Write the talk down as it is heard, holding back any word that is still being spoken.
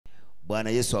Bwana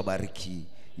Yesu abariki.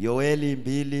 Yoeli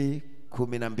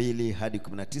 2:12 hadi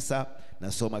 19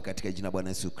 nasoma katika jina Bwana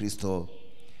Yesu Kristo.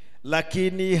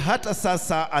 Lakini hata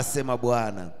sasa asema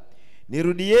Bwana,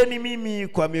 nirudieni mimi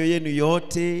kwa mioyo yenu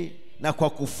yote na kwa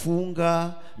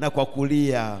kufunga na kwa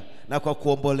kulia na kwa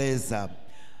kuomboleza.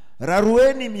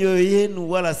 Rarueni mioyo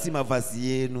yenu wala si mavazi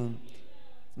yenu.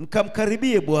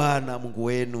 Mkamkaribie Bwana Mungu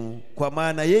wenu, kwa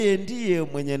maana yeye ndiye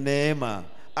mwenye neema,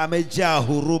 amejaa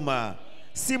huruma,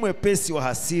 si mwepesi wa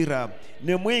hasira,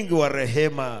 ni mwingi wa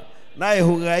rehema, naye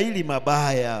hughairi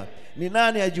mabaya. Ni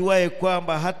nani ajuaye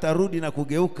kwamba hatarudi na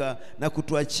kugeuka na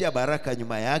kutuachia baraka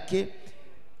nyuma yake?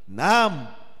 Naam,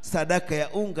 sadaka ya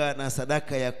unga na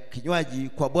sadaka ya kinywaji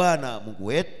kwa Bwana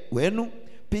Mungu wenu.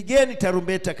 Pigeni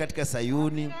tarumbeta katika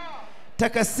Sayuni,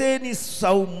 takaseni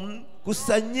saumu,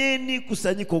 kusanyeni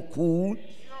kusanyiko kuu,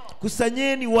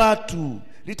 kusanyeni watu,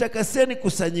 litakaseni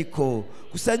kusanyiko,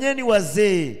 kusanyeni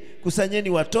wazee, kusanyeni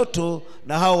watoto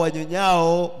na hao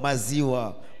wanyonyao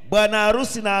maziwa. Bwana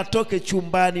harusi na atoke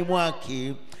chumbani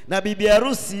mwake, na bibi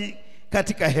harusi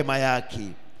katika hema yake.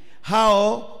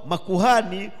 Hao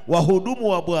makuhani wahudumu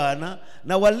wa Bwana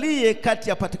na walie kati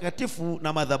ya patakatifu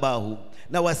na madhabahu,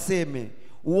 na waseme,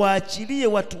 waachilie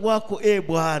watu wako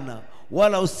Bwana,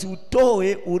 wala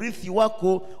usiutoe urithi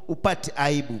wako upate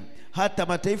aibu, hata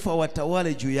mataifa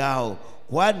watawale juu yao.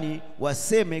 Kwani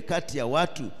waseme kati ya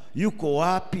watu, yuko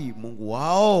wapi Mungu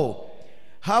wao?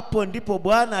 Hapo ndipo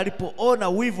Bwana alipoona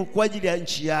wivu kwa ajili ya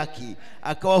nchi yake,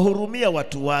 akawahurumia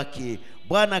watu wake.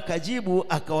 Bwana akajibu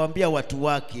akawaambia watu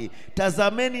wake,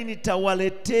 tazameni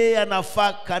nitawaletea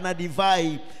nafaka na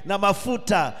divai na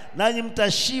mafuta, nanyi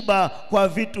mtashiba kwa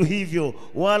vitu hivyo,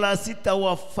 wala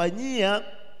sitawafanyia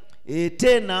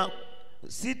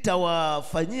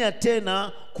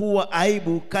tena kuwa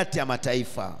aibu kati ya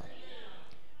mataifa.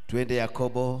 Tuende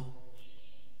Yakobo.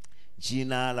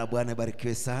 Jina la Bwana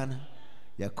barikiwe sana.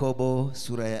 Yakobo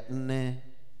sura ya 4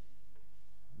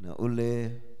 na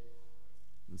ule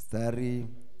mstari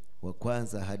wa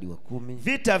 1 hadi wa 10.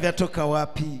 Vita vyatoka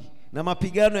wapi? Na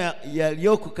mapigano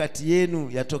yaliyoko kati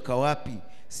yenu yatoka wapi?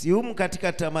 Si humu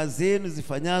katika tamaa zenu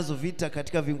zifanyazo vita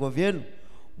katika viungo vyenu?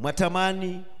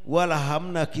 Mwatamani wala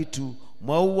hamna kitu,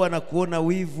 mwaua na kuona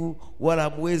wivu wala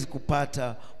hamwezi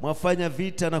kupata. Mwafanya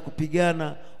vita na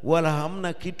kupigana wala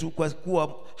hamna kitu, kwa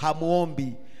kuwa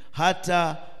hamuombi.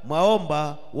 Hata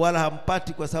mwaomba wala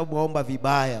hampati, kwa sababu mwaomba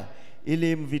vibaya,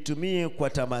 ili mvitumie kwa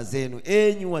tamaa zenu.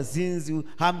 Enyi wazinzi,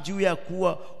 hamjui ya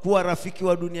kuwa rafiki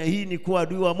wa dunia hii ni kuwa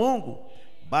adui wa Mungu?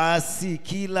 Basi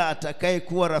kila atakaye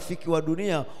kuwa rafiki wa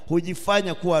dunia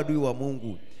hujifanya kuwa adui wa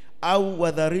Mungu.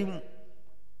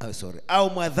 Au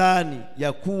mwadhani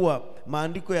ya kuwa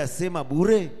maandiko yasema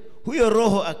bure, huyo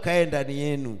roho akae ndani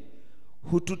yenu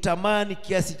hututamani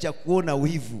kiasi cha kuona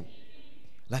wivu?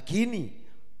 Lakini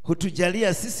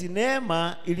hutujalia sisi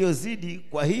neema iliyozidi.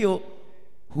 Kwa hiyo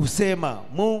husema,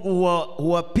 Mungu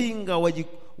huwapinga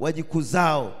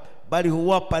wajikuzao, bali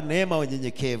huwapa neema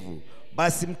wanyenyekevu.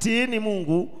 Basi mtiini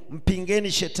Mungu,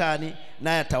 mpingeni shetani,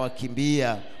 naye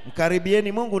atawakimbia.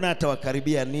 Mkaribieni Mungu, naye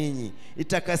atawakaribia ninyi.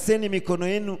 Itakaseni mikono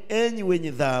yenu enyi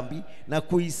wenye dhambi, na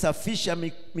kuisafisha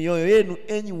mioyo yenu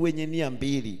enyi wenye nia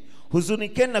mbili.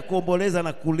 Huzunikeni na kuomboleza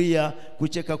na kulia,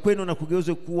 kucheka kwenu na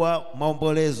kugeuzwe kuwa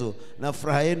maombolezo, na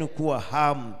furaha yenu kuwa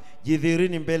hamu.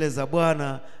 Jidhihirini mbele za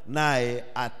Bwana, naye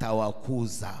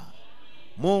atawakuza.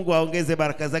 Mungu aongeze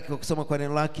baraka zake kwa kusoma kwa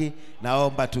neno lake.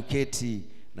 Naomba tuketi,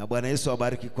 na Bwana Yesu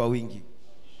abariki kwa wingi.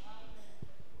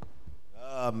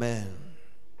 Amen.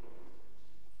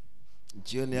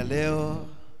 Jioni ya leo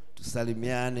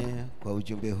tusalimiane kwa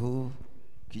ujumbe huu.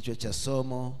 Kichwa cha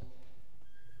somo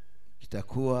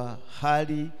kitakuwa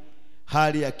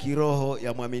hali ya kiroho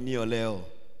ya mwaminio leo.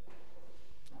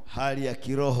 Hali ya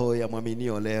kiroho ya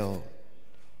mwaminio leo.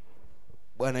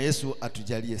 Bwana Yesu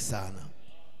atujalie sana.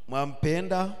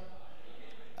 Mwampenda?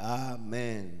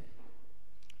 Amen.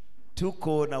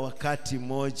 Tuko na wakati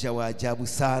mmoja wa ajabu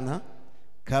sana.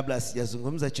 Kabla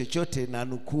sijazungumza chochote, na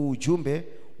nukuu ujumbe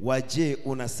wa je,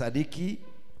 unasadiki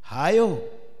hayo?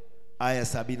 Aya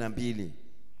 72.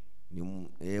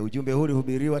 Ujumbe huu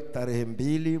ulihubiriwa tarehe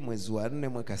 2 mwezi wa 4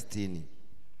 mwaka 60.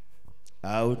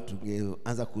 Au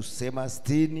tungeanza kusema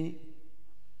 60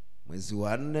 mwezi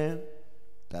wa 4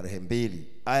 tarehe 2,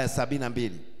 aya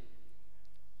 72.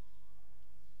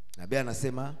 Nabii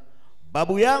anasema,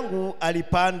 babu yangu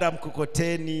alipanda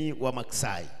mkokoteni wa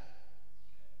maksai.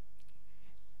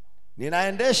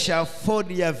 Ninaendesha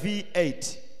Ford ya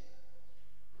V8.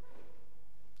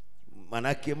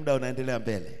 Manake muda unaendelea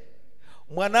mbele.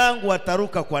 Mwanangu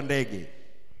ataruka kwa ndege.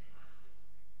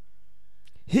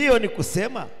 Hiyo ni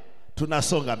kusema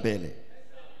tunasonga mbele.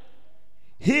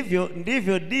 Hivyo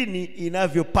ndivyo dini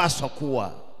inavyopaswa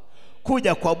kuwa.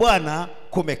 Kuja kwa Bwana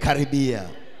kumekaribia.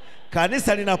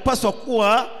 Kanisa linapaswa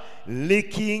kuwa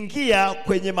likiingia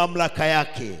kwenye mamlaka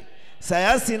yake.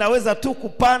 Sayansi inaweza tu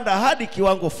kupanda hadi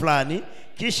kiwango fulani,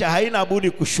 kisha haina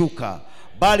budi kushuka.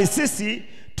 Bali sisi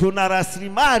tuna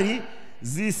rasilimali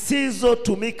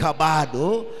zisizotumika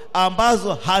bado,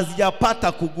 ambazo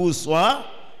hazijapata kuguswa,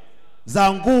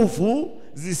 za nguvu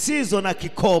zisizo na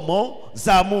kikomo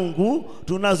za Mungu,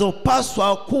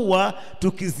 tunazopaswa kuwa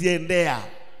tukiziendea.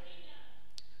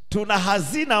 Tuna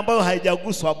hazina ambayo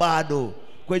haijaguswa bado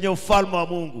kwenye ufalme wa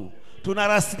Mungu. Tuna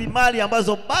rasilimali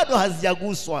ambazo bado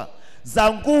hazijaguswa,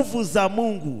 za nguvu za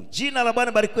Mungu. Jina la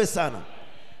Bwana barikiwe sana.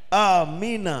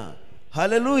 Amina.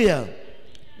 Haleluya.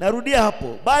 Narudia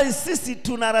hapo. Bali sisi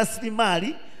tuna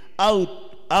rasilimali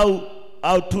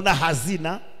au tuna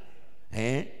hazina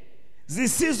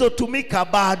zisizotumika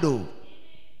bado,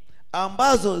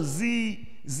 ambazo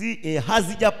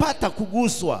hazijapata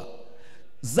kuguswa,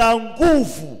 za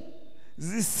nguvu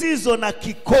zisizo na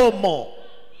kikomo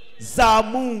za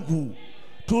Mungu,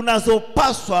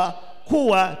 tunazopaswa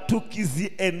kuwa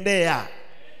tukiziendea.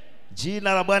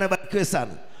 Jina la Bwana barikiwe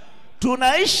sana.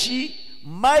 Tunaishi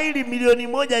maili milioni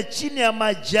 1 chini ya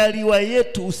majaliwa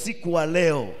yetu usiku wa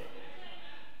leo.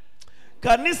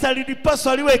 Kanisa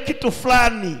lilipaswa liwe kitu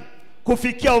fulani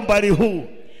kufikia umbali huu.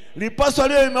 Lilipaswa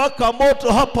liwe imewaka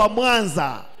moto hapa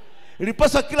Mwanza.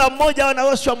 Lilipaswa kila mmoja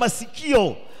anaoshwa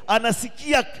masikio,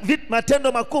 anasikia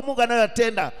matendo makuu Mungu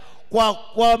anayotenda kwa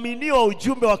Waaminio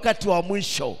ujumbe wakati wa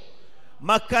mwisho.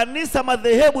 Makanisa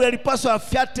madhehebu yalipaswa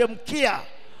afyate mkia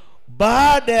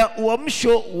baada ya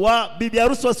uamsho wa bibi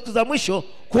harusi wa siku za mwisho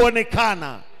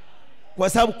kuonekana. Kwa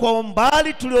sababu kwa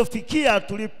mbali tuliofikia,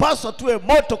 tulipaswa tuwe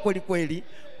moto kweli kweli,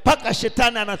 paka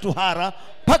shetani anatuhara,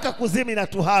 paka kuzimu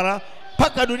inatuhara,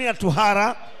 paka dunia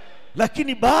inatuhara.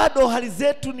 Lakini bado hali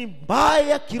zetu ni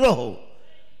mbaya kiroho,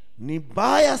 ni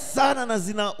mbaya sana na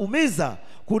zinaumiza.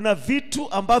 Kuna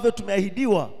vitu ambavyo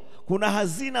tumeahidiwa, kuna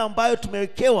hazina ambayo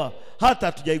tumewekewa, hata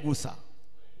hatujaigusa.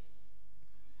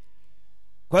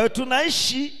 Kwa hiyo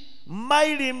tunaishi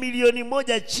maili milioni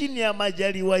 1 chini ya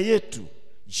majaliwa yetu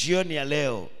jioni ya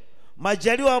leo.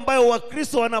 Majaliwa ambayo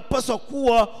Wakristo wanapaswa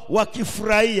kuwa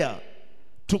wakifurahia.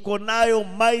 Tuko nayo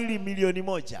maili milioni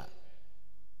 1.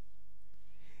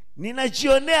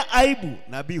 Ninajionea aibu,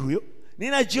 nabii huyo,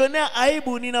 ninajionea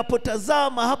aibu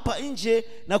ninapotazama hapa nje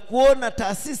na kuona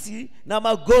taasisi na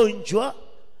magonjwa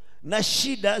na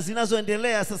shida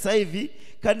zinazoendelea sasa hivi.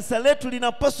 Kanisa letu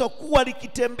linapaswa kuwa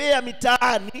likitembea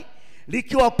mitaani,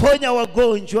 likiwaponya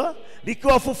wagonjwa,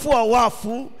 likiwafufua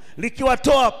wafu,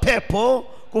 likiwatoa pepo,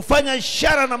 kufanya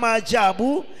ishara na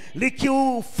maajabu,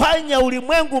 likiufanya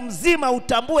ulimwengu mzima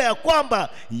utambue ya kwamba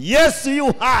Yesu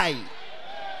yu hai.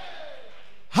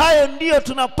 Hayo ndiyo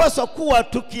tunapaswa kuwa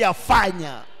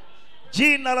tukiyafanya.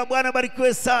 Jina la Bwana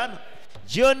barikiwe sana.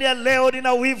 Jioni ya leo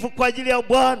nina wivu kwa ajili ya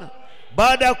Bwana.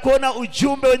 Baada ya kuona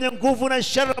ujumbe wenye nguvu na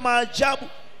ishara na maajabu,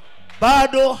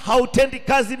 bado hautendi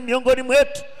kazi miongoni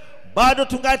mwetu. Bado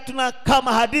tuna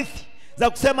kama hadithi za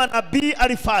kusema nabii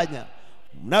alifanya,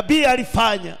 nabii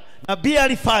alifanya, nabii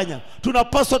alifanya.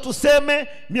 Tunapaswa tuseme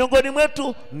miongoni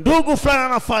mwetu, ndugu fulani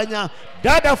anafanya,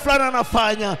 dada fulani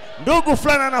anafanya, ndugu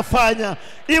fulani anafanya.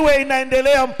 Iwe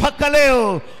inaendelea mpaka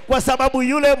leo, kwa sababu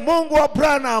yule Mungu wa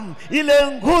Branham, ile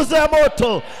nguzo ya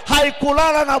moto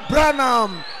haikulala na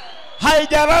Branham,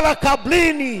 haijalala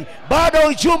kablini. Bado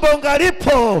ujumbe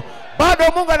ungalipo, bado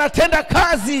Mungu anatenda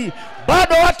kazi,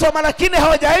 bado watu wa malakini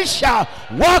hawajaisha,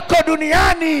 wako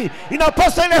duniani.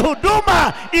 Inapaswa ile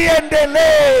huduma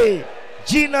iendelee.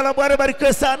 Jina la Bwana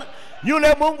barikiwe sana.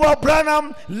 Yule Mungu wa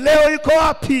Branham leo yuko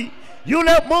wapi?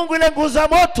 Yule Mungu, ile nguzo ya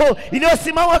moto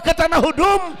iliyosimama wakati na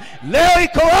hudumu, leo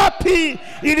iko wapi?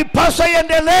 Ilipaswa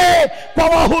iendelee kwa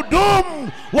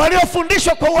wahudumu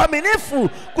waliofundishwa kwa uaminifu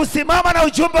kusimama na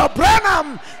ujumbe wa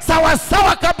Branham sawa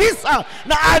sawa kabisa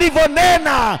na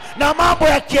alivyonena, na mambo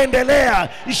yakiendelea,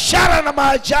 ishara na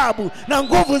maajabu na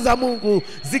nguvu za Mungu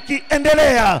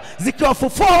zikiendelea,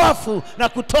 zikiwafufua wafu na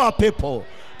kutoa pepo.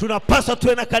 Tunapaswa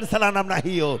tuwe na kanisa la namna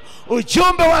hiyo.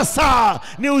 Ujumbe wa saa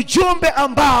ni ujumbe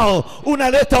ambao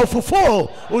unaleta ufufuo.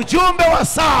 Ujumbe wa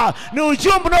saa ni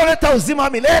ujumbe unaoleta uzima wa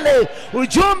milele.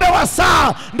 Ujumbe wa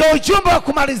saa ndio ujumbe wa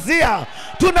kumalizia.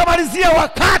 Tunamalizia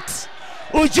wakati.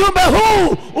 Ujumbe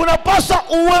huu unapaswa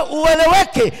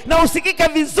ueleweke na usikike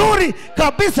vizuri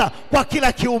kabisa kwa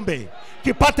kila kiumbe,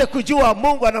 kipate kujua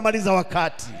Mungu anamaliza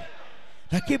wakati.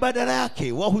 Lakini badala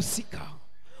yake wahusika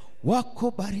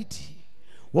wako baridi,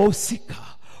 wahusika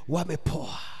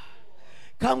wamepoa.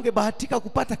 kama ungebahatika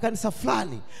kupata kanisa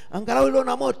fulani angalau lilo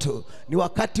na moto, ni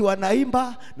wakati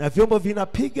wanaimba na vyombo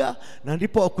vinapiga na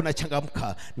ndipo kuna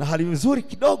changamka na hali nzuri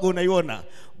kidogo unaiona.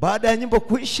 Baada ya nyimbo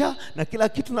kuisha na kila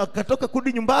kitu na katoka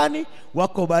kurudi nyumbani,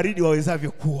 wako baridi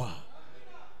wawezavyo kuwa.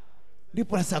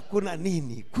 Ndipo sasa kuna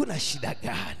nini? Kuna shida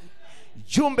gani?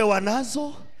 Jumbe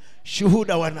wanazo,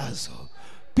 shuhuda wanazo,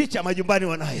 picha majumbani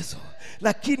wanazo,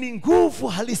 lakini nguvu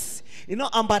halisi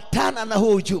inayoambatana na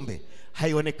huo ujumbe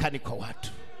haionekani kwa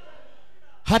watu.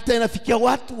 Hata inafikia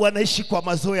watu wanaishi kwa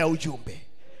mazoea ya ujumbe,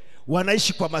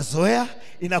 wanaishi kwa mazoea,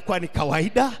 inakuwa ni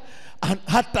kawaida.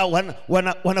 Hata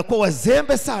wanakuwa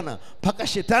wazembe sana, mpaka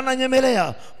shetani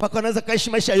anyemelea, mpaka wanaweza kaishi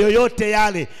maisha yoyote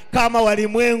yale kama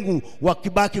walimwengu,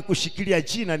 wakibaki kushikilia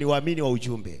jina ni waamini wa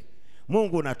ujumbe.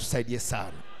 Mungu unatusaidie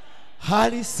sana.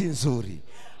 Hali si nzuri.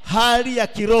 Hali ya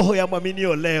kiroho ya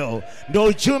mwaminio leo ndio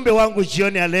ujumbe wangu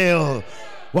jioni ya leo.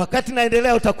 Wakati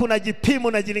naendelea utakuna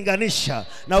jipimo na jilinganisha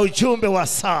na ujumbe wa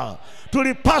saa.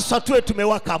 Tulipaswa tuwe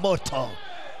tumewaka moto,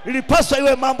 ilipaswa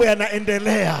iwe mambo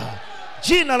yanaendelea.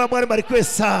 Jina la Bwana barikiwe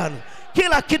sana.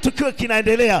 Kila kitu kiwe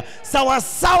kinaendelea sawa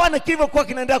sawa na kilivyokuwa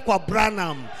kinaendelea kwa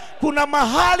Branham. Kuna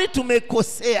mahali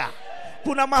tumekosea,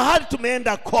 kuna mahali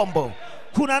tumeenda kombo,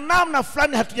 kuna namna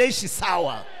fulani hatujaishi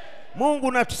sawa.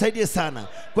 Mungu natusaidie sana.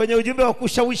 Kwenye ujumbe wa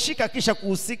kushawishika kisha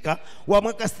kuhusika wa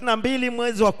mwaka 62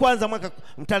 mwezi wa kwanza mwaka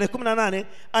tarehe 18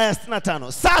 aya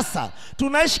 65. Sasa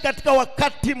tunaishi katika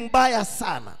wakati mbaya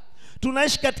sana.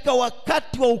 Tunaishi katika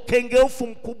wakati wa ukengeufu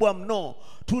mkubwa mno.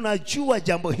 Tunajua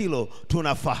jambo hilo,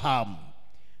 tunafahamu.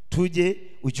 Tuje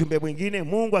ujumbe mwingine,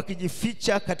 Mungu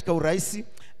akijificha katika urahisi,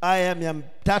 aya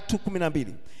 312.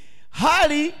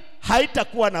 Hali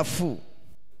haitakuwa nafuu,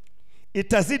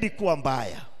 itazidi kuwa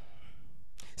mbaya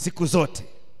siku zote.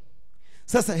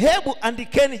 Sasa hebu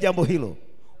andikeni jambo hilo.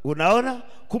 Unaona,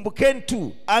 kumbukeni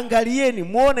tu, angalieni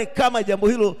muone kama jambo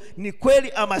hilo ni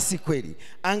kweli ama si kweli.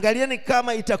 Angalieni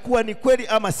kama itakuwa ni kweli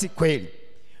ama si kweli.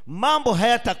 Mambo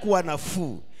hayatakuwa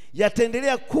nafuu,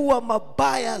 yataendelea kuwa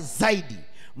mabaya zaidi.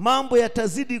 Mambo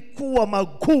yatazidi kuwa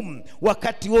magumu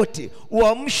wakati wote.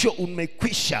 Uamsho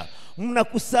umekwisha.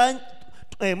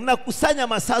 Mnakusanya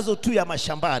masazo tu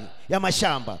ya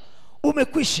mashamba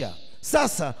umekwisha.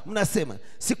 Sasa mnasema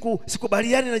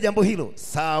sikubaliani na jambo hilo.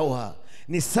 Sawa,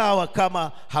 ni sawa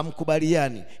kama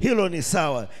hamkubaliani. Hilo ni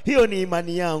sawa, hiyo ni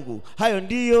imani yangu. Hayo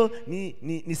ndiyo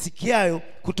nisikiayo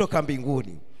kutoka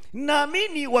mbinguni.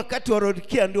 Naamini wakati wa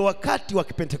Laodikia ndio wakati wa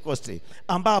Kipentekoste,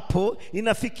 ambapo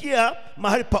inafikia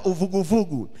mahali pa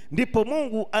uvuguvugu. Ndipo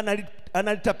Mungu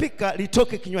analitapika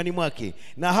litoke kinywani mwake,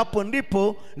 na hapo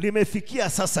ndipo limefikia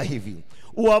sasa hivi.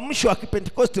 Uamsho wa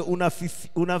Kipentekoste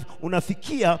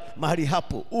unafikia mahali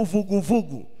hapo,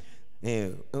 uvuguvugu.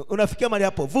 Unafikia mahali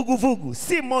hapo, vuguvugu.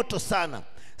 Si moto sana,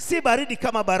 si baridi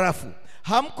kama barafu.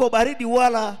 Hamko baridi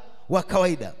wala wa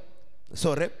kawaida.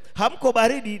 Hamko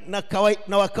baridi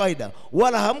na wa kawaida,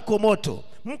 wala hamko moto.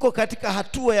 Mko katika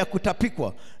hatua ya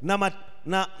kutapikwa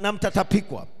na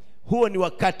mtatapikwa. Huo ni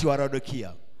wakati wa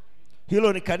Laodikia.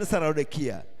 Hilo ni kanisa la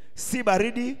Laodikia. Si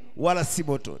baridi wala si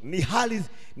moto.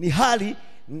 Ni hali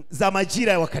za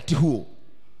majira ya wakati huo,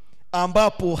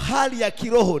 ambapo hali ya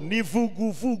kiroho ni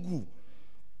vuguvugu.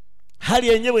 Hali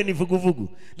yenyewe ni vuguvugu,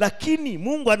 lakini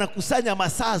Mungu anakusanya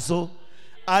masazo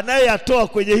anayoyatoa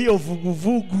kwenye hiyo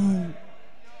vuguvugu,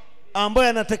 ambayo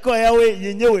yanatakiwa yawe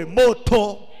yenyewe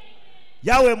moto.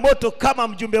 Yawe moto kama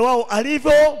mjumbe wao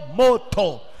alivyo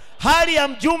moto. Hali ya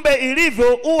mjumbe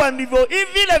ilivyo huwa ndivyo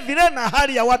vile vile na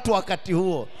hali ya watu wakati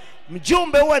huo.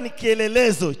 Mjumbe huwa ni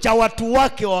kielelezo cha watu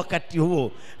wake wa wakati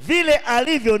huo. Vile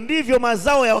alivyo ndivyo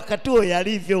mazao ya wakati huo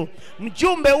yalivyo.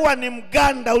 Mjumbe huwa ni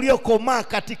mganda uliokomaa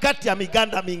katikati ya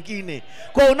miganda mingine.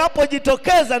 Kwa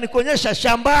unapojitokeza ni kuonyesha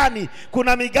shambani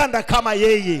kuna miganda kama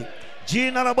yeye.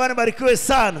 Jina la Bwana barikiwe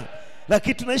sana.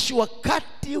 Lakini tunaishi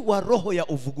wakati wa roho ya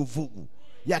uvuguvugu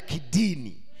ya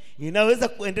kidini. Inaweza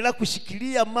kuendelea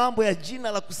kushikilia mambo ya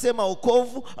jina la kusema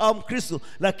wokovu au Mkristo,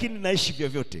 lakini naishi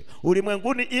vyovyote.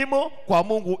 Ulimwenguni imo, kwa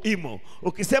Mungu imo.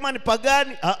 Ukisema ni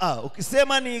pagani,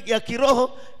 ukisema ni ya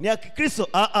kiroho, ni ya Kikristo,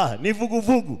 ni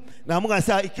vuguvugu. Na Mungu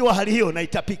anasema ikiwa hali hiyo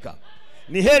naitapika.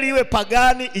 Ni heri iwe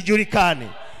pagani ijulikane,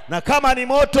 na kama ni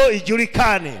moto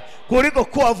ijulikane, kuliko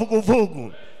kuwa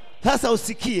vuguvugu. Sasa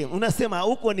usikie, unasema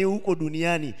huko ni huko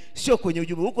duniani, sio kwenye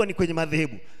ujumbe. Huko ni kwenye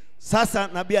madhehebu. Sasa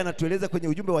nabii anatueleza kwenye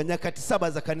ujumbe wa nyakati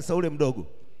 7 za kanisa ule mdogo.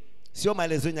 Sio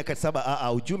maelezo ya nyakati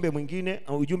 7, ujumbe mwingine,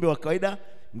 ujumbe wa kawaida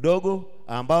mdogo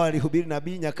ambao alihubiri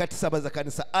nabii nyakati 7 za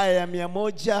kanisa, aya ya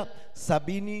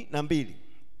 172.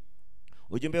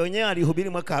 Ujumbe wenyewe alihubiri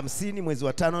mwaka 50 mwezi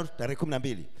wa 5 tarehe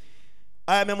 12.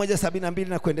 Aya 172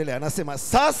 na kuendelea. Anasema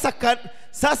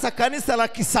sasa kanisa la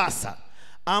kisasa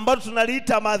ambalo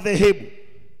tunaliita madhehebu.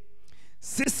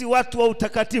 Sisi watu wa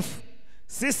utakatifu,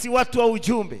 sisi watu wa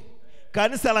ujumbe,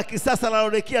 kanisa la kisasa la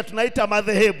Laodikia tunaita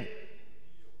madhehebu,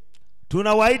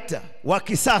 tunawaita wa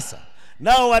kisasa,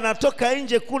 nao wanatoka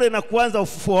nje kule na kuanza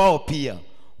ufufuo wao pia.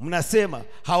 Mnasema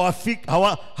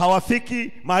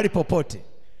hawafiki mahali popote.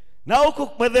 Na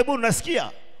huko madhehebu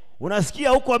unasikia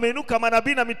huko wameinuka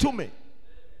manabii na mitume,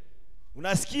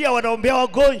 unasikia wanaombea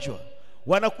wagonjwa,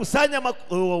 wanakusanya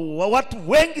watu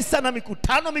wengi sana,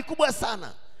 mikutano mikubwa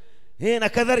sana na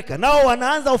kadhalika, nao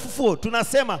wanaanza ufufuo.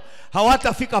 Tunasema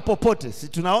hawatafika popote. Si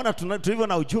tunaona tulivyo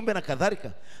na ujumbe na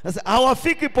kadhalika. Sasa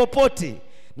hawafiki popote.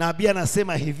 Nabii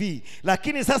anasema hivi,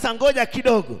 lakini sasa ngoja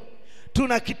kidogo,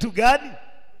 tuna kitu gani?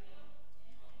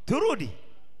 Turudi.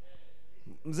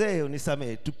 Mzee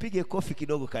unisamehe, tupige kofi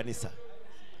kidogo kanisa.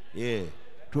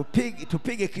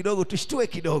 Tupige kidogo, tushtue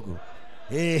kidogo.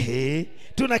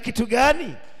 Tuna kitu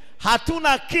gani?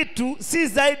 Hatuna kitu, si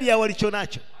zaidi ya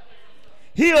walichonacho.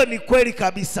 Hiyo ni kweli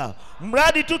kabisa.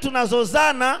 Mradi tu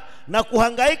tunazozana na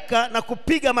kuhangaika na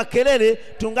kupiga makelele,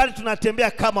 tungali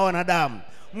tunatembea kama wanadamu.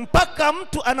 Mpaka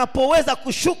mtu anapoweza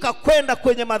kushuka kwenda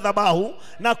kwenye madhabahu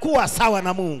na kuwa sawa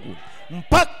na Mungu,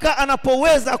 mpaka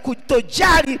anapoweza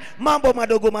kutojali mambo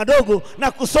madogo madogo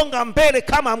na kusonga mbele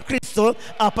kama Mkristo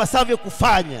apasavyo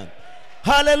kufanya.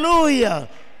 Haleluya!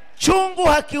 Chungu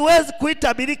hakiwezi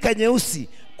kuita birika nyeusi.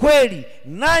 Kweli,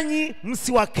 nanyi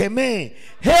msiwakemee.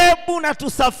 Hebu na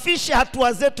tusafishe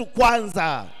hatua zetu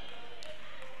kwanza.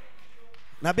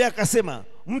 Nabii akasema,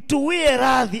 mtuwie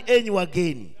radhi enyi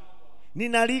wageni.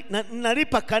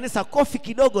 Ninalipa kanisa kofi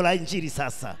kidogo la injili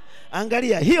sasa.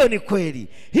 Angalia, hiyo ni kweli.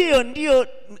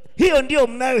 Hiyo ndio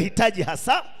mnayohitaji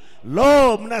hasa.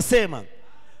 Mnasema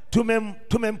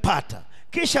tumempata.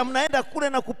 Kisha mnaenda kule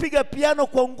na kupiga piano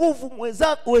kwa nguvu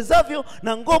uwezavyo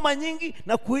na ngoma nyingi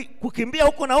na kukimbia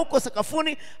huko na huko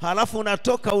sakafuni, halafu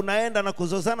unatoka unaenda na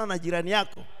kuzozana na jirani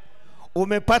yako.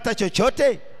 Umepata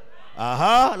chochote?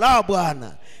 La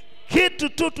bwana. Kitu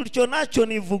tu tulichonacho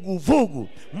ni vuguvugu.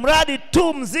 Mradi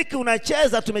tu mziki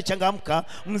unacheza tumechangamka,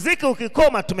 mziki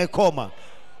ukikoma tumekoma.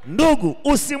 Ndugu,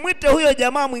 usimwite huyo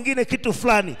jamaa mwingine kitu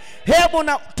fulani. Hebu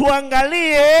na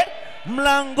tuangalie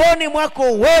mlangoni mwako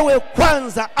wewe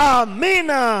kwanza.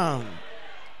 Amina.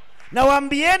 Na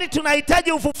waambieni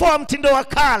tunahitaji ufufuo wa mtindo wa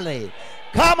kale,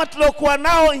 kama tuliokuwa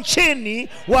nao nchini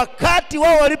wakati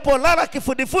wao walipolala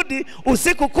kifudifudi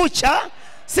usiku kucha,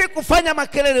 si kufanya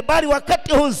makelele, bali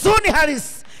wakati huzuni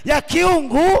halisi ya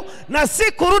kiungu, na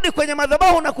si kurudi kwenye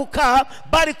madhabahu na kukaa,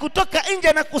 bali kutoka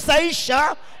nje na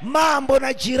kusaisha mambo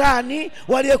na jirani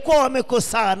waliokuwa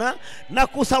wamekosana na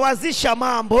kusawazisha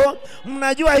mambo.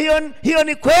 Mnajua hiyo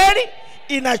ni kweli,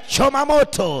 inachoma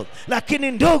moto,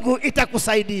 lakini ndugu,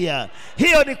 itakusaidia.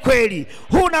 Hiyo ni kweli.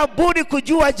 Huna budi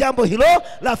kujua jambo hilo,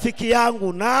 rafiki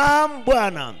yangu. Naam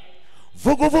bwana.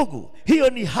 Vuguvugu hiyo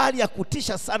ni hali ya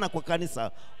kutisha sana kwa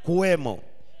kanisa kuwemo.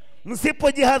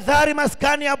 Msipojihadhari,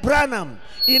 maskani ya Branham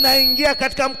inaingia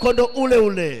katika mkondo ule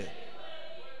ule.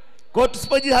 Kwa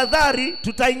tusipojihadhari,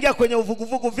 tutaingia kwenye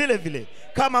uvuguvugu vile vile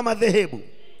kama madhehebu.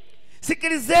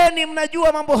 Sikilizeni,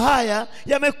 mnajua mambo haya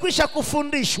yamekwisha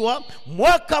kufundishwa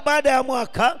mwaka baada ya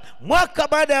mwaka, mwaka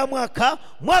baada ya mwaka,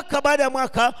 mwaka baada ya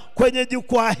mwaka kwenye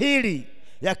jukwaa hili,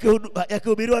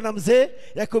 yakihubiriwa na mzee,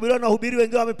 yakihubiriwa na wahubiri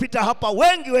wengi wamepita hapa,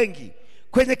 wengi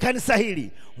kwenye kanisa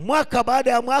hili, mwaka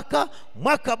baada ya mwaka,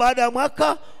 mwaka baada ya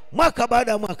mwaka, mwaka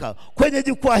baada ya mwaka kwenye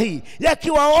jukwaa hii,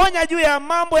 yakiwaonya juu ya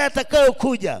mambo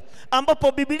yatakayokuja,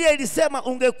 ambapo Biblia ilisema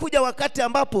ungekuja wakati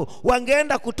ambapo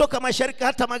wangeenda kutoka mashariki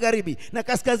hata magharibi na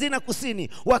kaskazini na kusini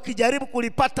wakijaribu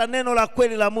kulipata neno la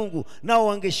kweli la Mungu,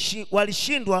 nao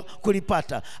walishindwa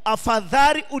kulipata.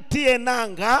 Afadhali utie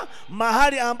nanga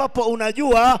mahali ambapo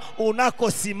unajua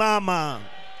unakosimama.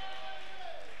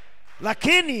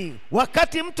 Lakini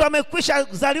wakati mtu amekwisha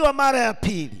kuzaliwa mara ya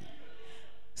pili,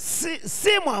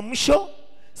 si mwamsho,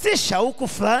 si shauku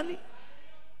fulani,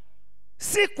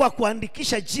 si kwa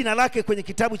kuandikisha jina lake kwenye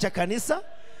kitabu cha kanisa,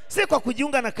 si kwa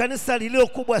kujiunga na kanisa lililo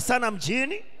kubwa sana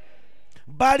mjini,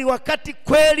 bali wakati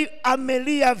kweli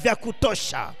amelia vya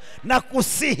kutosha na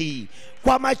kusihi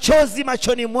kwa machozi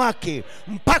machoni mwake,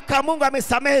 mpaka Mungu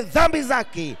amesamehe dhambi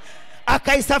zake,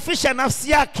 akaisafisha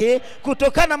nafsi yake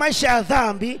kutokana na maisha ya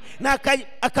dhambi, na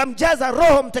akamjaza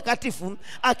Roho Mtakatifu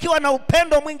akiwa na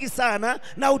upendo mwingi sana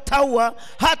na utaua,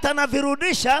 hata na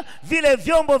virudisha vile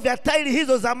vyombo vya tairi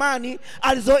hizo zamani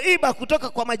alizoiba kutoka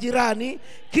kwa majirani.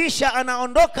 Kisha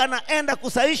anaondoka na enda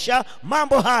kusaisha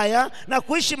mambo haya na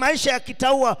kuishi maisha ya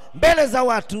kitaua mbele za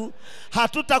watu.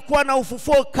 Hatutakuwa na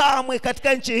ufufuo kamwe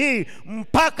katika nchi hii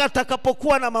mpaka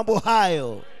takapokuwa na mambo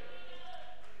hayo.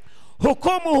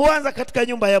 Hukumu huanza katika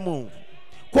nyumba ya Mungu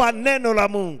kwa neno la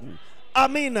Mungu.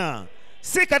 Amina.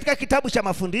 si katika kitabu cha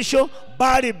mafundisho,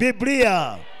 bali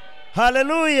Biblia.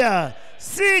 Haleluya!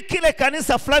 Si kile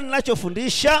kanisa fulani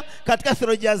linachofundisha katika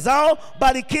theolojia zao,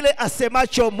 bali kile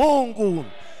asemacho Mungu,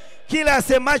 kile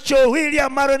asemacho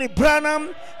William Marion Branham,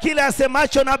 kile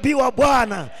asemacho nabii wa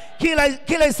Bwana,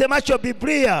 kile asemacho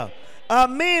Biblia.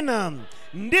 Amina.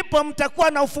 Ndipo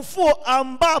mtakuwa na ufufuo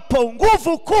ambapo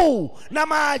nguvu kuu na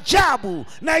maajabu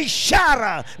na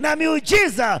ishara na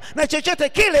miujiza na chochote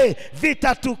kile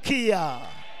vitatukia.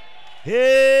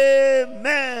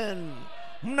 Amen.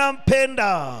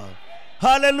 Mnampenda.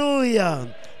 Haleluya.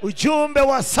 Ujumbe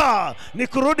wa saa ni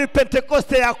kurudi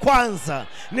Pentekoste ya kwanza,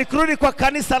 ni kurudi kwa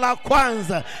kanisa la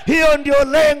kwanza. Hiyo ndio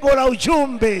lengo la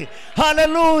ujumbe.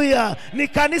 Haleluya. Ni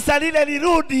kanisa lile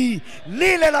lirudi,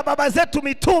 lile la baba zetu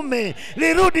mitume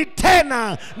lirudi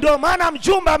tena. Ndio maana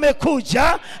mjumbe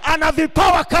amekuja, ana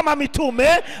vipawa kama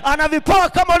mitume, ana vipawa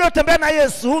kama waliotembea na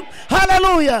Yesu.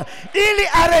 Haleluya. Ili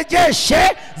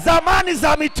arejeshe zamani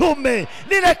za mitume.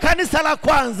 Lile kanisa la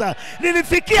kwanza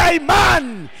lilifikia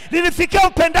imani, lilifikia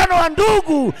upendano wa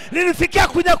ndugu, lilifikia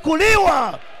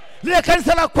kunyakuliwa. Lile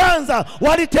kanisa la kwanza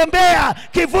walitembea,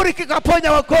 kivuli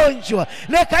kikaponya wagonjwa.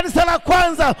 Lile kanisa la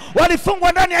kwanza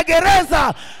walifungwa ndani ya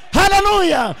gereza.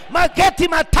 Haleluya. Mageti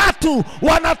matatu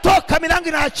wanatoka, milango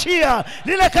inaachia.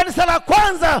 Lile kanisa la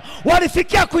kwanza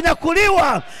walifikia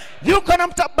kunyakuliwa. Yuko na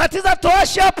mbatiza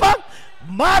toashi hapa,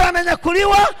 mara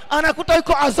ananyakuliwa anakuta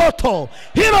yuko Azoto.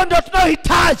 Hilo ndio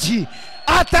tunayohitaji.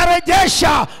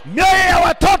 Atarejesha mioyo ya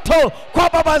watoto kwa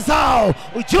baba zao.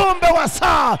 Ujumbe wa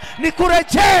saa ni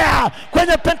kurejea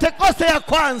kwenye Pentekoste ya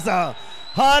kwanza.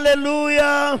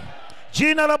 Haleluya.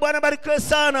 Jina la Bwana barikiwe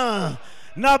sana.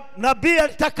 Nabii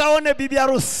alitaka aone bibi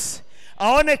harusi,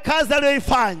 aone kazi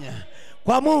aliyoifanya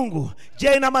kwa Mungu,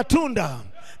 je, ina matunda?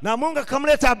 Na Mungu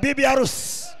akamleta bibi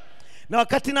harusi. Na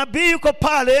wakati nabii yuko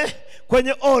pale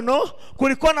kwenye ono,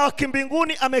 kulikuwa na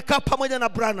wakimbinguni amekaa pamoja na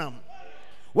Branham.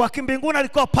 Wakimbinguni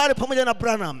alikuwa pale pamoja na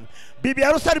Branham. Bibi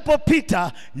harusi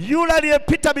alipopita, yule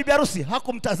aliyepita bibi harusi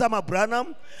hakumtazama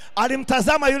Branham,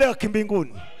 alimtazama yule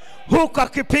wakimbinguni, huko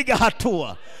akipiga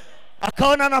hatua.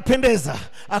 Akaona anapendeza,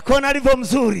 akaona alivyo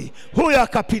mzuri, huyo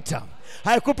akapita.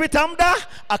 Haikupita muda,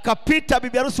 akapita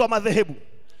bibi harusi wa madhehebu.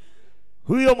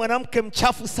 Huyo mwanamke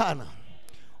mchafu sana,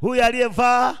 huyo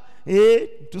aliyevaa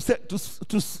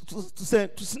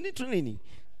nini?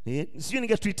 Sijui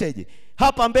ningetuiteje.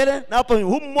 Hapa mbele na hapa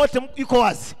humu mote yuko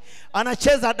wazi.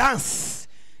 Anacheza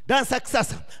dance ya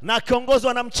kisasa na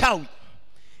akiongozwa na mchawi.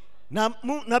 Na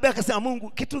nabii akasema, Mungu,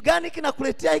 kitu gani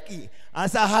kinakuletea hiki?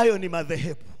 Asa, hayo ni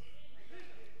madhehebu.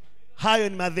 Hayo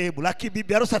ni madhehebu, lakini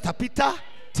bibi harusi atapita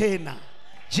tena.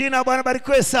 Jina Bwana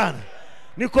barikiwe sana.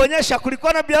 Nikuonyesha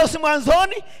kulikuwa na bibi harusi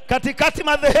mwanzoni, katikati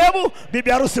madhehebu,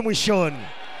 bibi harusi mwishoni.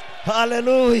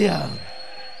 Haleluya.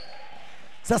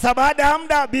 Sasa baada ya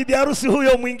muda bibi harusi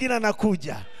huyo mwingine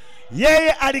anakuja.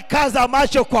 Yeye alikaza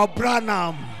macho kwa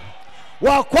Branham.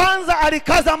 Wa kwanza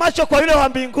alikaza macho kwa yule wa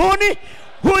mbinguni,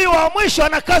 huyu wa mwisho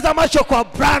anakaza macho kwa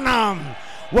Branham.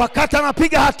 Wakati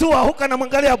anapiga hatua huko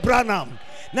anamwangalia Branham,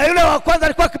 na yule wa kwanza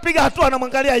alikuwa akipiga hatua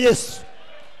anamwangalia Yesu.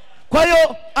 Kwa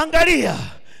hiyo angalia,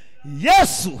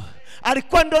 Yesu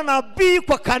alikuwa ndo nabii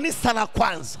kwa kanisa la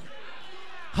kwanza.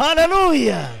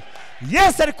 Haleluya.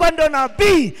 Yesu alikuwa ndio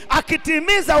nabii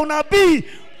akitimiza unabii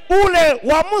ule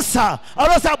wa Musa.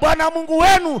 Alosema, Bwana Mungu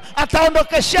wenu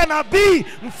ataondokeshia nabii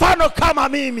mfano kama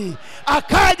mimi.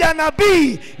 Akaja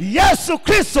nabii Yesu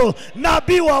Kristo,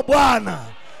 nabii wa Bwana.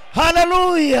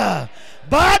 Haleluya.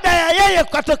 Baada ya yeye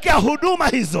kutokea huduma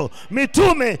hizo,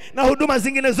 mitume na huduma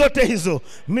zingine zote hizo,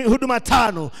 huduma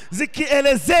 5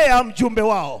 zikielezea mjumbe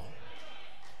wao.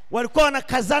 Walikuwa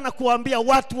wanakazana kuambia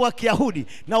watu wa Kiyahudi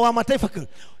na wa mataifa,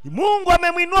 Mungu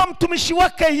amemwinua mtumishi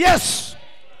wake Yesu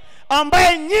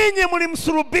ambaye nyinyi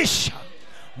mlimsulubisha.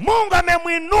 Mungu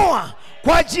amemwinua,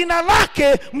 kwa jina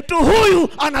lake mtu huyu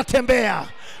anatembea.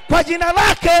 Kwa jina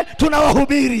lake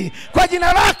tunawahubiri. Kwa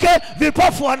jina lake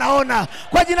vipofu wanaona.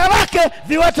 Kwa jina lake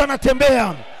viwete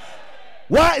wanatembea.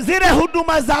 Zile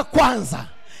huduma za kwanza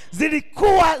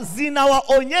zilikuwa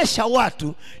zinawaonyesha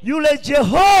watu yule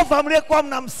Jehova mliyekuwa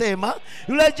mnamsema,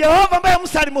 yule Jehova ambaye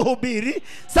Musa alimhubiri,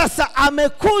 sasa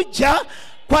amekuja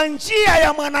kwa njia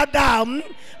ya mwanadamu,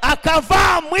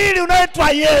 akavaa mwili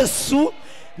unaoitwa Yesu,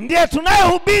 ndiye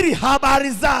tunayehubiri habari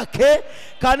zake.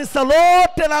 Kanisa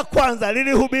lote la kwanza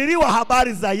lilihubiriwa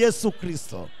habari za Yesu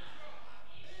Kristo.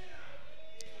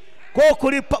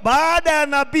 Kwa baada ya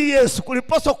nabii Yesu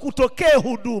kulipaswa kutokea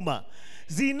huduma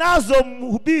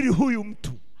zinazomhubiri huyu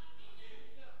mtu.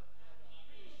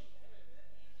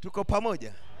 Tuko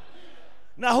pamoja?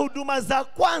 Na huduma za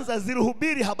kwanza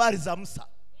zilihubiri habari za Musa.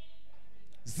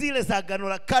 zile za Agano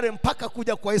la Kale mpaka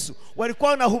kuja kwa Yesu,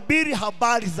 walikuwa wanahubiri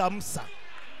habari za Musa.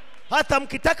 Hata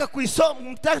mkitaka kuisoma,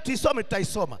 mtaka tuisome,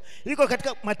 tutaisoma. Iko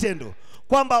katika Matendo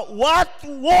kwamba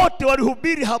watu wote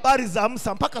walihubiri habari za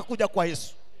Musa mpaka kuja kwa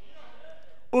Yesu.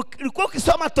 Ulikuwa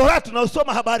ukisoma Torati na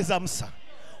usoma habari za Musa,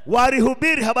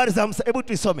 walihubiri habari za Musa. Hebu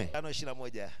tuisome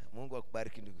 5:21. Mungu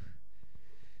akubariki ndugu.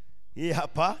 Hii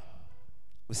hapa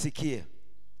usikie.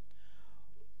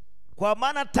 Kwa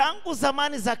maana tangu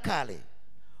zamani za kale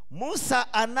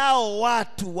Musa anao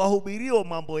watu wahubirio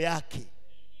mambo yake.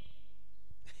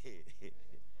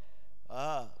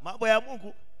 Mambo ya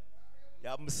Mungu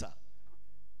ya Musa.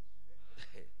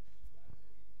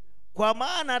 Kwa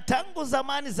maana tangu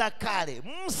zamani za kale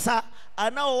Musa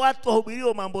anao watu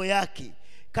wahubirio mambo yake.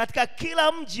 Katika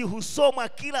kila mji husomwa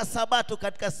kila Sabato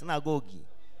katika sinagogi.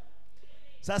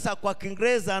 Sasa kwa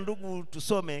Kiingereza ndugu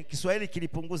tusome, Kiswahili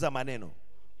kilipunguza maneno.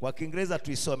 Kwa Kiingereza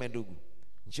tuisome ndugu.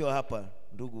 Njoo hapa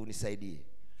ndugu unisaidie.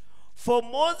 For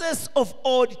Moses of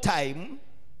old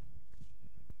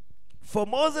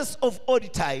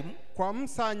time, kwa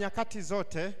Musa nyakati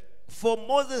zote. For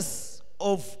Moses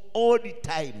of old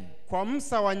time, kwa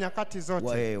Musa wa nyakati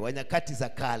zote. Wa nyakati za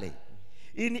kale.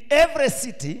 In every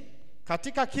city,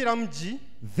 katika kila mji,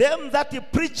 them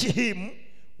that preach him,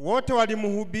 wote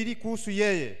walimhubiri kuhusu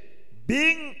yeye.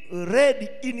 Being read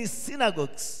in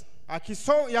synagogues,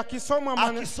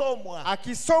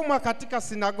 akisomwa katika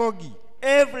sinagogi.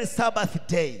 Every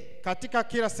Sabbath day, katika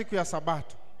kila siku ya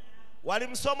Sabato.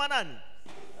 Walimsoma nani?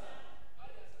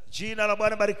 Jina la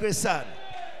Bwana barikiwe sana.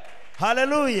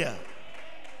 Haleluya.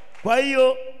 Kwa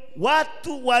hiyo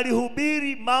watu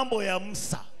walihubiri mambo ya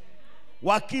Musa,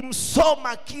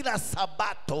 wakimsoma kila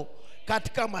Sabato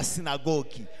katika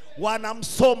masinagogi.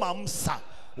 Wanamsoma Musa.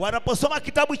 Wanaposoma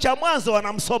kitabu cha Mwanzo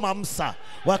wanamsoma Musa.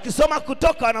 Wakisoma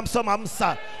Kutoka wanamsoma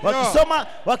Musa.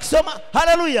 Wakisoma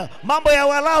haleluya, mambo ya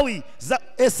Walawi,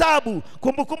 Hesabu,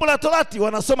 Kumbukumbu la Torati,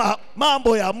 wanasoma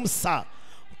mambo ya Musa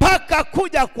mpaka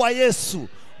kuja kwa Yesu.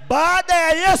 Baada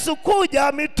ya Yesu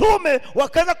kuja, mitume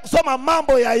wakaanza kusoma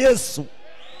mambo ya Yesu.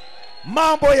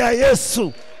 Mambo ya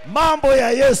Yesu. Mambo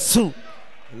ya Yesu.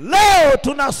 Leo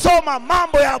tunasoma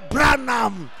mambo ya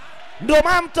Branham. Ndio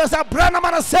maana mtu sasa Branham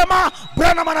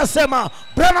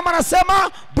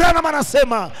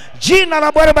anasema. Jina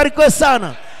la Bwana barikiwe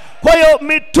sana. Kwa hiyo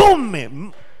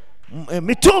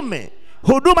mitume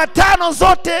huduma 5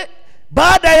 zote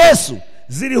baada ya Yesu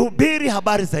zilihubiri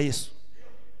habari za Yesu.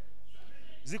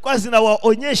 Zilikuwa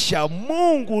zinawaonyesha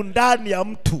Mungu ndani ya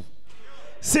mtu.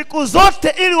 Siku zote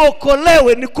ili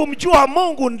uokolewe ni kumjua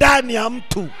Mungu ndani ya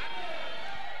mtu.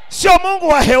 Sio Mungu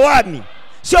wa hewani,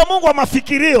 sio Mungu wa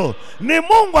mafikirio. Ni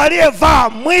Mungu aliyevaa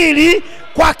mwili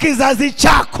kwa kizazi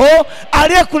chako,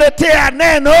 aliyekuletea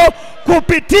neno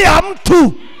kupitia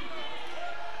mtu.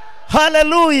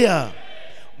 Haleluya.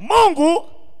 Mungu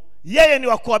yeye ni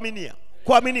wa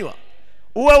kuaminiwa.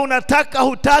 Uwe unataka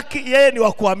hutaki, yeye ni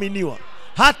wa kuaminiwa.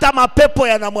 Hata mapepo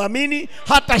yanamwamini,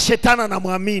 hata shetani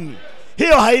anamwamini.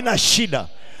 Hiyo haina shida.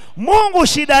 Mungu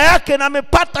shida yake, na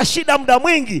amepata shida muda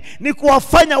mwingi, ni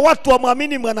kuwafanya watu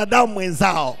wamwamini mwanadamu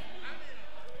mwenzao.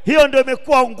 Hiyo ndio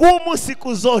imekuwa ngumu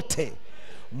siku zote.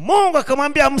 Mungu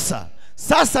akamwambia Musa,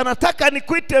 sasa nataka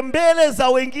nikuite mbele za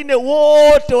wengine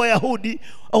wote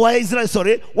wa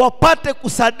Israeli, wapate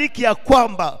kusadiki ya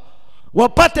kwamba,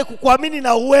 wapate kukuamini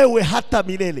na wewe hata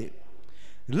milele.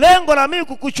 Lengo la mimi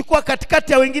kukuchukua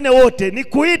katikati ya wengine wote ni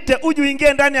kuite uje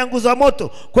uingie ndani ya nguzo ya moto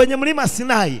kwenye mlima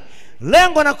Sinai.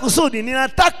 Lengo na kusudi,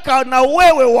 ninataka na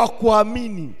wewe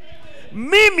wakuamini.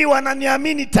 Mimi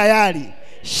wananiamini tayari.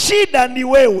 Shida ni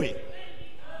wewe.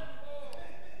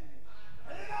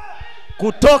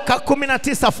 Kutoka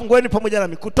 19, fungueni pamoja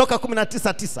nami. Kutoka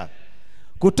 19:9.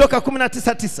 Kutoka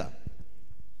 19:9.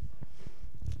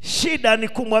 Shida ni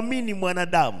kumwamini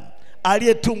mwanadamu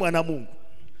aliyetumwa na Mungu.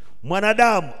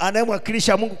 Mwanadamu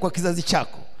anayemwakilisha Mungu kwa kizazi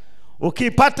chako.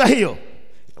 Ukiipata hiyo,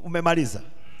 umemaliza.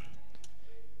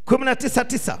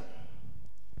 19:9.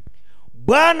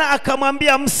 Bwana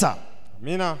akamwambia Musa,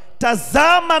 Amina,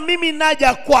 tazama mimi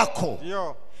naja kwako.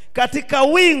 Ndio. Katika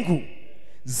wingu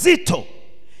zito,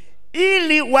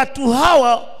 ili watu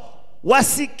hawa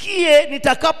wasikie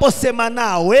nitakaposema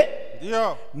nawe.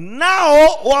 Ndio.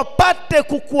 Nao wapate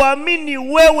kukuamini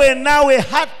wewe nawe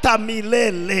hata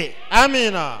milele.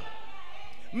 Amina.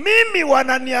 Mimi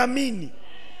wananiamini,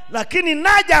 lakini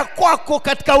naja kwako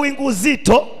katika wingu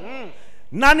zito,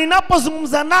 na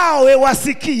ninapozungumza nawe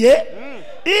wasikie,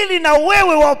 ili na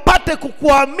wewe wapate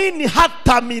kukuamini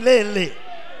hata milele.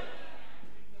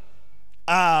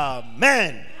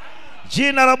 Amen.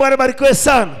 Jina la Bwana barikiwe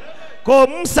sana. Kwa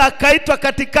Musa akaitwa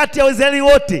katikati ya Waisraeli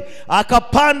wote,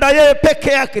 akapanda yeye peke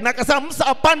yake, na akasema Musa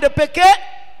apande peke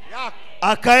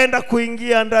akaenda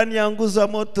kuingia ndani ya nguzo ya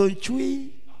moto chui.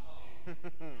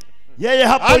 Yeye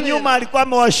hapo nyuma alikuwa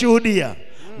amewashuhudia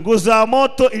nguzo ya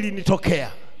moto ilinitokea.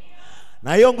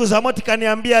 Na hiyo nguzo ya moto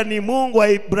ikaniambia ni Mungu wa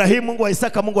Ibrahimu, Mungu wa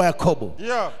Isaka, Mungu wa Yakobo.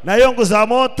 Na hiyo nguzo ya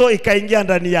moto ikaingia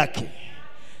ndani yake.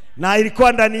 Na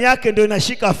ilikuwa ndani yake ndio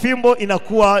inashika fimbo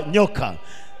inakuwa nyoka.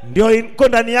 Ndio iko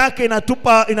ndani yake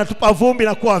inatupa vumbi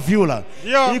inakuwa vyura.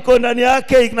 Iko ndani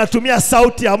yake inatumia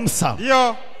sauti ya Musa.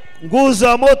 Nguzo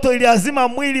ya moto iliazima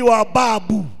mwili wa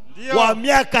babu wa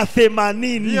miaka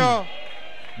 80.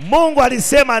 Mungu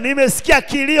alisema nimesikia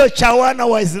kilio cha wana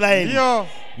wa Israeli.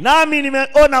 Nami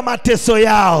nimeona mateso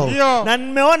yao. Na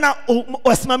nimeona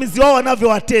wasimamizi wao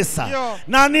wanavyowatesa.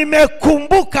 Na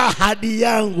nimekumbuka ahadi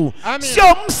yangu.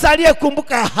 Sio Musa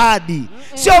aliyekumbuka ahadi.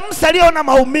 Sio Musa aliyeona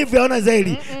maumivu ya wana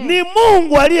Israeli. Ni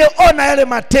Mungu aliyeona yale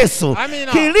mateso.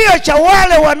 Kilio cha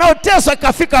wale wanaoteswa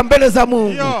kafika mbele za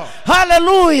Mungu.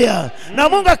 Haleluya. Na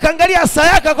Mungu akaangalia saa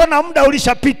yake akaona muda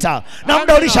ulishapita. Na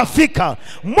muda ulishafika.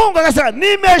 Mungu akasema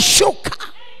nimeshuka.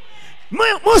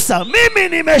 Musa, mimi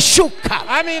nimeshuka.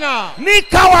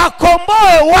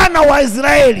 Nikawakomboe wana wa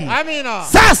Israeli.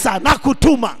 Sasa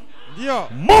nakutuma.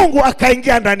 Mungu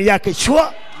akaingia ndani yake.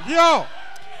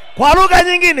 Kwa lugha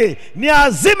nyingine,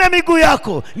 niazime miguu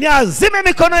yako, niazime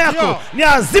mikono yako,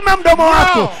 niazime mdomo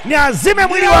wako, niazime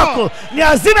mwili wako,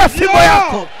 niazime fimbo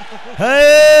yako.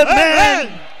 Amen.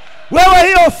 Wewe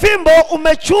hiyo fimbo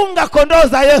umechunga kondoo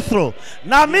za Yethro,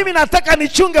 na mimi nataka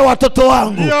nichunge watoto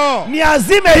wangu.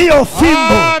 Niazime hiyo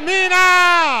fimbo.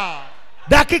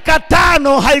 Dakika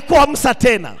 5 haikuwa Musa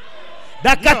tena.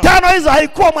 Dakika 5 hizo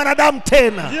haikuwa mwanadamu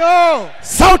tena.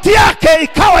 Sauti yake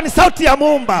ikawa ni sauti ya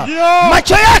Muumba.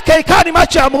 Macho yake ikawa ni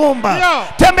macho ya Muumba.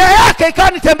 Tembea yake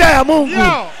ikawa ni tembea ya Mungu.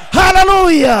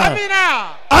 Haleluya.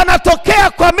 Anatokea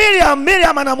kwa Miriam.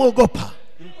 Miriam anamuogopa.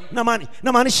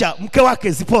 Namaanisha mke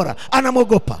wake Zipora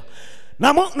anamuogopa.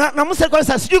 Na Musa alikuwa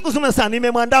sasa sijui kuzungumza sana,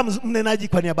 nimemwandaa mnenaji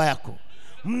kwa niaba yako.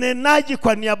 Mnenaji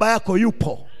kwa niaba yako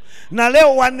yupo. Na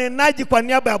leo wanenaji kwa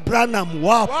niaba ya Branham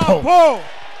wapo.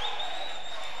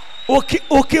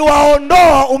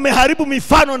 Ukiwaondoa umeharibu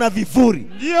mifano na vivuri.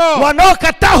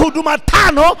 Wanaokataa huduma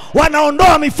 5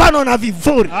 wanaondoa mifano na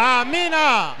vivuri.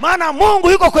 Maana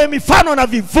Mungu yuko kwenye mifano na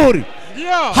vivuri.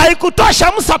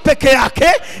 Haikutosha Musa peke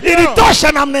yake,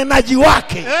 ilitosha na mnenaji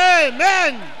wake.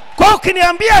 Kwa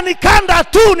ukiniambia ni kanda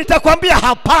tu, nitakwambia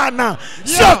hapana.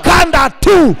 Sio kanda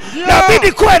tu.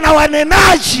 Inabidi kuwe na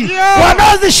wanenaji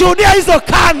wanaozishuhudia hizo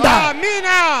kanda.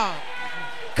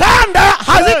 Kanda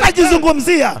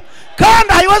hazitajizungumzia.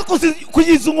 Kanda haiwezi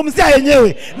kujizungumzia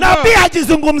yenyewe. Nabii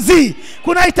hajizungumzii.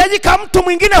 Kunahitajika mtu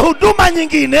mwingine, huduma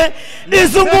nyingine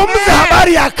izungumze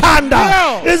habari ya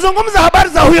kanda. Izungumze habari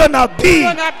za huyo nabii.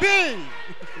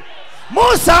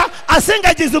 Musa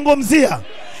asingejizungumzia.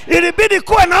 Ilibidi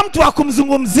kuwe na mtu wa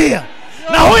kumzungumzia.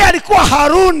 Na huyo alikuwa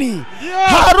Haruni.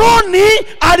 Haruni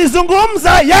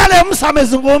alizungumza yale Musa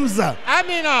amezungumza.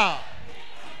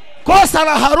 Kosa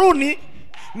la Haruni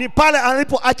ni pale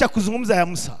alipoacha kuzungumza ya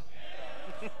Musa.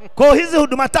 Kwa hizi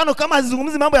huduma 5 kama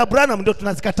hazizungumzi mambo ya Branham ndio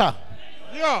tunazikataa.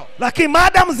 Lakini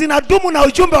madam zinadumu na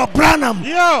ujumbe wa Branham,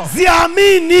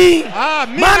 ziamini.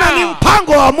 Maana ni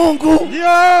mpango wa Mungu.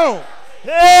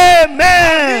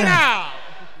 Amen.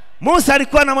 Musa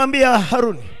alikuwa anamwambia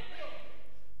Haruni,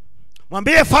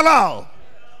 mwambie Farao,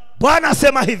 Bwana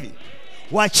asema hivi,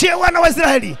 waachie wana wa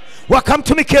Israeli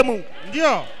wakamtumikie Mungu.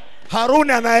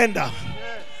 Haruni anaenda.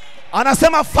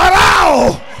 Anasema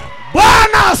Farao,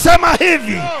 Bwana asema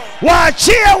hivi,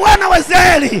 waachie wana wa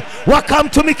Israeli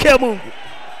wakamtumikie Mungu.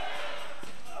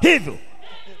 Hivyo.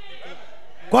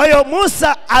 Kwa hiyo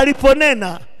Musa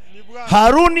aliponena,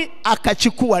 Haruni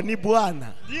akachukua ni Bwana.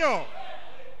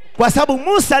 Kwa sababu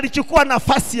Musa alichukua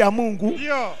nafasi ya Mungu.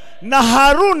 Na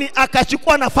Haruni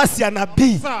akachukua nafasi ya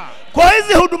nabii. Kwa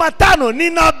hizi huduma 5 ni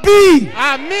nabii.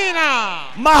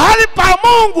 Mahali pa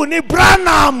Mungu ni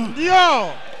Branham.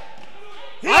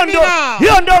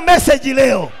 Hiyo ndio message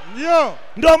leo.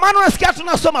 Ndio maana unasikia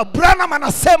tunasoma Branham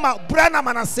anasema, Branham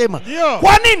anasema.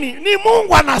 Kwa nini? Ni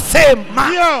Mungu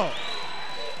anasema.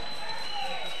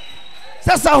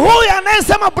 Sasa huyu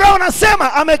anayesema Branham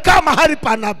anasema amekaa mahali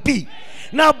pa nabii.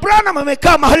 Na Branham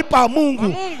amekaa mahali pa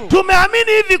Mungu.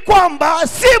 Tumeamini hivi kwamba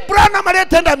si Branham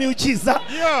aliyetenda miujiza.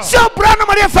 Sio Branham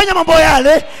aliyefanya mambo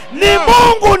yale. Ni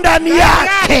Mungu ndani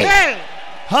yake.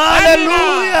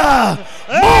 Haleluya.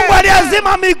 Mungu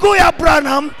aliazima miguu ya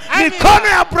Branham, mikono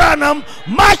ya Branham,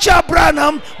 macho ya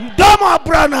Branham, mdomo wa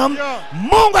Branham.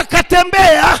 Mungu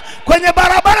akatembea kwenye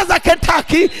barabara za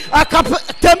Kentucky,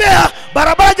 akatembea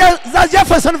barabara za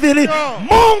Jeffersonville.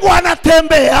 Mungu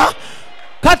anatembea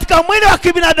katika mwili wa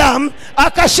kibinadamu,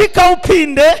 akashika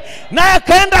upinde naye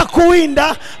akaenda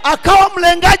kuwinda, akawa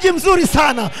mlengaji mzuri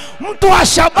sana, mtu wa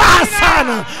shabaha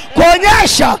sana,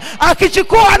 kuonyesha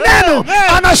akichukua neno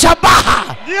ana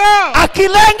shabaha,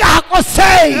 akilenga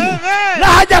hakosei na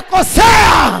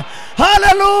hajakosea.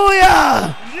 Haleluya,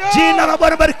 jina la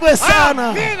Bwana barikiwe sana.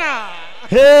 Amina.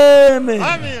 Amen.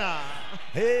 Amina.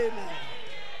 Amen.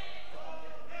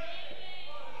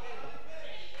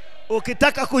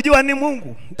 Ukitaka kujua ni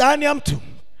Mungu ndani ya mtu,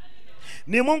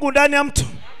 ni Mungu ndani ya mtu,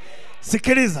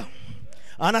 sikiliza.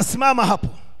 Anasimama hapo,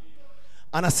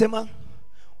 anasema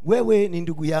wewe ni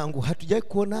ndugu yangu, hatujai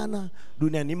kuonana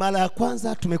duniani, mara ya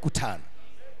kwanza tumekutana.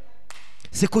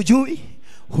 Sikujui,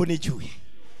 hunijui.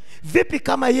 Vipi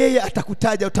kama yeye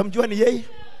atakutaja, utamjua ni yeye?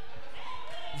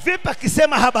 Vipi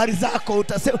akisema habari zako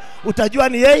utajua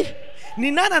ni yeye?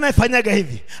 Ni nani anayefanyaga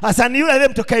hivi? Hasa ni yule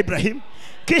aliyemtokea Ibrahim,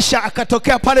 kisha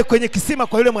akatokea pale kwenye kisima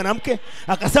kwa yule mwanamke,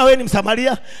 akasema wewe ni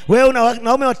Msamaria, wewe una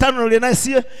wanaume 5 na ule naye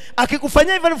sie.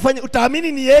 Akikufanyia hivyo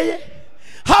utaamini ni yeye?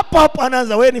 Hapo hapo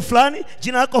anaanza, wewe ni fulani,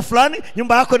 jina lako fulani,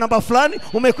 nyumba yako namba fulani,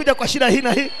 umekuja kwa shida hii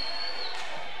na hii.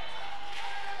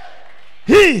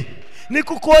 Hii ni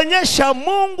kukuonyesha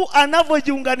Mungu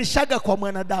anavyojiunganishaga kwa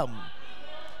mwanadamu,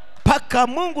 paka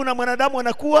Mungu na mwanadamu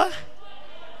wanakuwa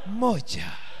moja.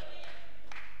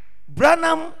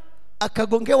 Branham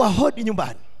akagongewa hodi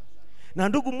nyumbani na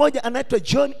ndugu mmoja anaitwa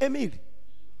John Emily.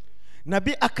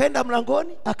 Nabii akaenda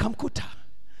mlangoni akamkuta,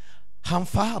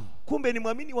 hamfahamu, kumbe ni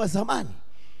mwamini wa zamani,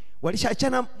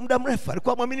 walishaachana muda mrefu.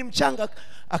 Alikuwa mwamini mchanga,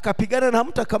 akapigana na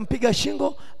mtu akampiga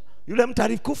shingo, yule mtu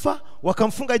alikufa,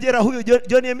 wakamfunga jela huyo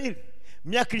John Emily.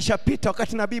 Miaka ilishapita,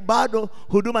 wakati nabii bado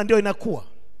huduma ndio inakuwa,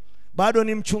 bado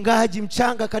ni mchungaji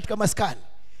mchanga katika maskani.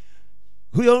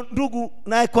 Huyo ndugu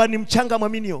naye kwa ni mchanga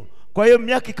Waaminio. Kwa hiyo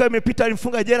miaka ikawa imepita,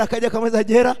 alimfunga jela, akaja kameza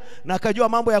jela na akajua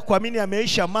mambo ya kuamini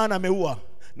yameisha, maana ameua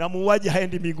na muuaji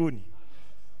haendi mbinguni.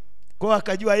 Kwa hiyo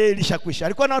akajua yeye ilishakwisha.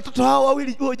 Alikuwa na watoto hao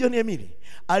wawili, huyo John Emily.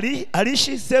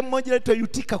 Aliishi sehemu moja inaitwa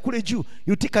Utica kule juu,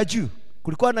 Utica juu.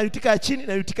 Kulikuwa na Utica ya chini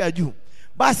na Utica ya juu.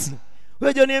 Basi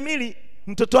huyo John Emily,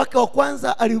 mtoto wake wa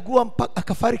kwanza aliugua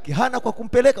akafariki, hana kwa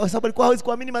kumpeleka kwa sababu alikuwa hawezi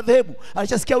kuamini madhehebu.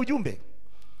 Alishasikia ujumbe,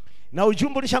 na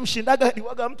ujumbe ulishamshindaga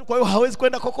aliwaga mtu, kwa hiyo hawezi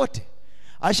kwenda kokote.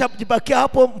 Alishajibakia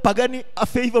hapo, mpagani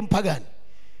afe hivyo mpagani.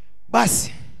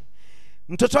 Basi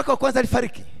mtoto wake wa kwanza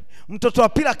alifariki, mtoto wa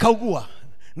pili akaugua,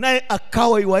 naye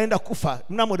akawa iwaenda kufa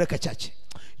mnamo dakika chache.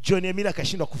 John Emily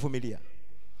akashindwa kuvumilia,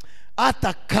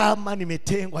 hata kama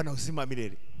nimetengwa na uzima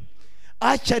milele,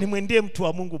 acha nimwendee mtu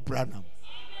wa Mungu Branham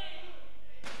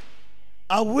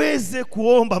aweze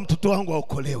kuomba mtoto wangu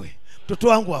aokolewe, mtoto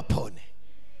wangu apone.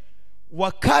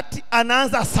 Wakati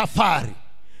anaanza safari,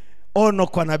 ono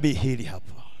kwa nabii hili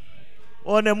hapa.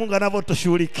 One Mungu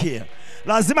anavyotushughulikia.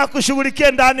 Lazima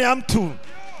kushughulikia ndani ya mtu.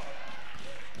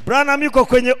 Branham yuko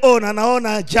kwenye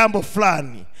anaona jambo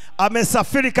fulani,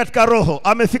 amesafiri katika roho,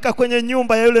 amefika kwenye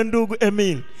nyumba ya yule ndugu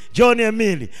Emily, John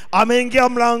Emily, ameingia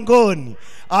mlangoni,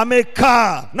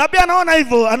 amekaa. Nabii anaona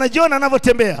hivyo, anajiona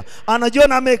anavyotembea,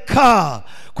 anajiona amekaa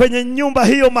kwenye nyumba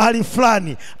hiyo mahali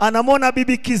fulani. Anamwona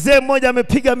bibi kizee mmoja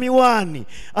amepiga miwani,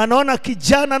 anaona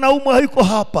kijana na umwa yuko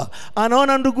hapa,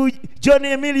 anaona ndugu John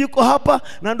Emily yuko hapa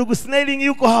na ndugu Snelling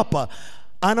yuko hapa,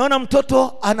 anaona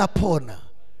mtoto anapona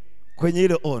kwenye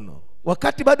ile ono.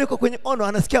 Wakati bado yuko kwenye ono,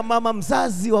 anasikia mama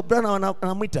mzazi wa Branham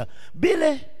anamuita,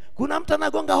 bile kuna mtu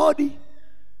anagonga hodi.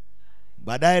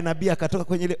 Baadaye nabii akatoka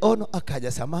kwenye ile ono,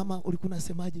 akaja, sasa mama ulikuwa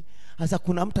unasemaje? Sasa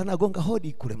kuna mtu anagonga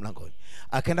hodi kule mlangoni.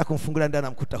 Akaenda kumfungulia ndani,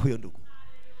 anamkuta huyo ndugu.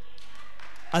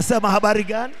 Asema habari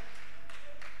gani?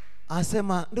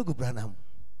 Asema ndugu Branham,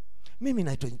 mimi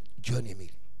naitwa John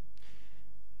Emily,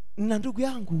 na ndugu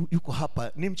yangu yuko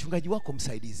hapa, ni mchungaji wako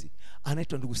msaidizi,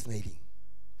 anaitwa ndugu Snelling.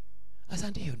 Asa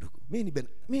ndiyo ndugu, mimi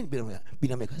ni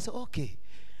binamu. Sasa okay.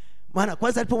 Maana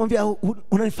kwanza alipomwambia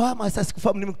unanifahamu, sasa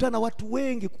sikufahamu, nimekutana na watu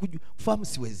wengi, kufahamu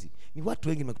siwezi, ni watu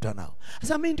wengi nimekutana nao.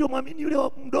 Sasa mimi ndio mwamini yule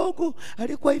mdogo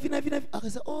alikuwa hivi na hivi na hivi.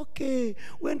 Akasema okay,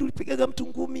 wewe ndio ulipigaga mtu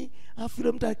ngumi, afu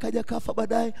yule mtu akaja kafa,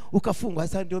 baadaye ukafungwa.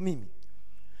 Sasa ndio mimi.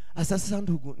 Sasa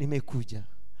ndugu, nimekuja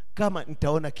kama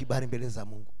nitaona kibali mbele za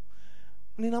Mungu.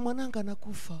 Nina mwananga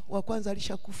anakufa, wa kwanza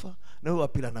alishakufa na huyo wa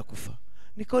pili anakufa.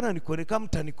 Nikaona nikuone kama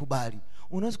mtanikubali,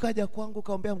 unaweza kaja kwangu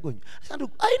kaombea mgonjwa. Sasa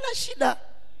ndugu, haina shida.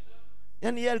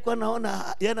 Yaani yeye alikuwa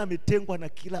anaona yana ametengwa na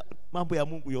kila mambo ya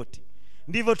Mungu yote.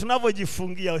 Ndivyo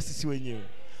tunavyojifungia sisi wenyewe.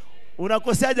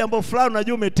 Unakosea jambo fulani,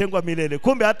 unajua umetengwa milele,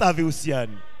 kumbe hata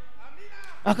havihusiani.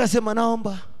 Akasema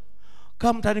naomba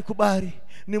kama mtanikubali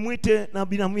nimuite na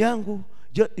binamu yangu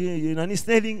nani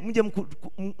Snelling, mje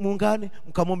muungane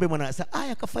mkamombe mwana. Sasa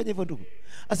aya kafanya hivyo ndugu.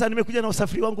 Sasa nimekuja na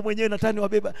usafiri wangu mwenyewe na tani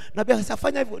wabeba. Nabii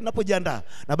akafanya hivyo ninapojiandaa.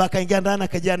 Nabii akaingia ndani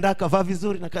akajiandaa kavaa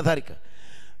vizuri na kadhalika.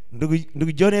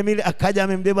 Ndugu John Emile akaja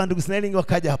amembeba ndugu Snelling,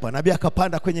 wakaja hapa. Nabii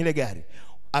akapanda kwenye ile gari.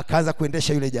 Akaanza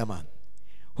kuendesha yule jamaa.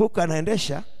 Huko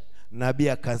anaendesha, nabii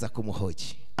akaanza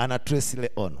kumhoji. Ana trace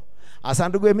ile ono. Asa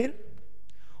ndugu Emile,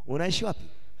 unaishi wapi?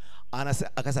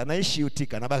 Akasema naishi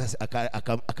Utika. Na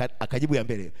baka akajibu ya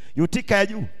mbele, Utika ya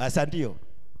juu? Asa ndio.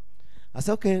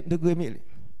 Asa okay ndugu Emile,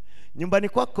 nyumbani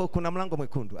kwako kuna mlango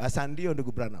mwekundu? Asa ndio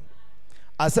ndugu Branham.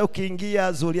 Asa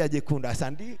ukiingia zulia jekundu? Asa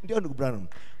ndio ndugu Branham.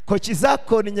 Kochi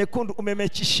zako ni nyekundu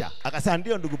umemechisha? Akasema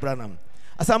ndio ndugu Branham.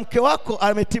 Asa mke wako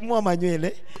ametimua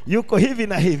manywele, yuko hivi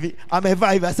na hivi,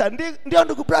 amevaa hivi? Asa ndio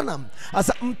ndugu Branham.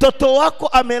 Asa mtoto wako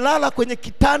amelala kwenye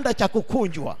kitanda cha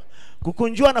kukunjwa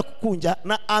na kukunja,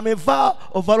 na amevaa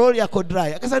overall yako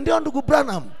dry? Akasema ndio ndugu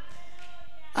Branham.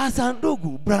 Asa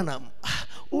ndugu Branham,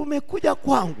 umekuja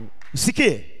kwangu,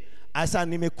 usikie. Asa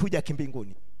nimekuja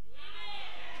kimbinguni.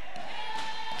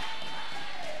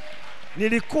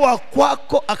 Nilikuwa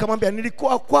kwako, akamwambia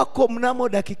nilikuwa kwako mnamo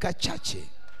dakika chache.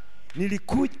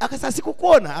 Nilikuja, akasema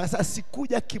sikukuona. Akasema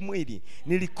sikuja kimwili,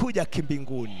 nilikuja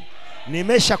kimbinguni.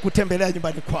 Nimesha kutembelea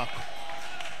nyumbani kwako.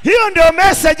 Hiyo ndio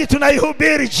message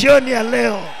tunaihubiri jioni ya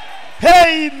leo.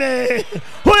 Amen.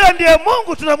 Huyo ndiye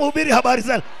Mungu tunamhubiri habari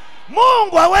zake.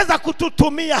 Mungu aweza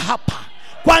kututumia hapa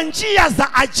kwa njia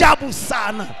za ajabu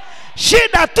sana.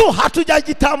 Shida tu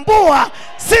hatujajitambua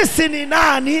sisi ni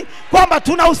nani, kwamba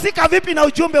tunahusika vipi na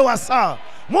ujumbe wa saa.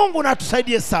 Mungu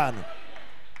natusaidie sana.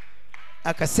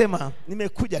 Akasema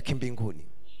nimekuja kimbinguni.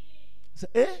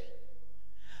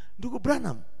 Ndugu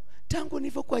Branham, tangu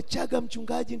nilivyokuwa Chaga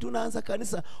mchungaji ndio naanza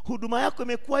kanisa, huduma yako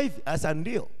imekuwa hivi? Asa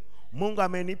ndio. Mungu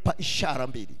amenipa ishara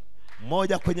mbili,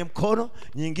 moja kwenye mkono,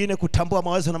 nyingine kutambua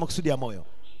mawazo na makusudi ya moyo.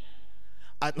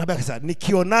 Nabii akasema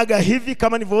nikionaga hivi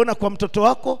kama nilivyoona kwa mtoto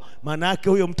wako, maana yake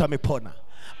huyo mtu amepona.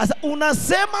 Sasa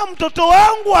unasema mtoto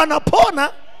wangu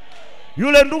anapona?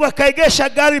 Yule ndugu akaigesha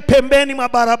gari pembeni mwa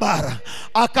barabara,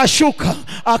 akashuka,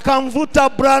 akamvuta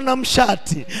Branham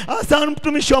shati. Asa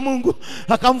mtumishi wa Mungu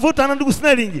akamvuta na ndugu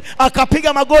Snelling,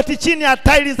 akapiga magoti chini ya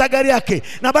tairi za gari yake.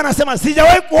 Na bana sema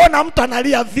sijawahi kuona mtu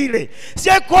analia vile,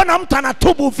 sijawahi kuona mtu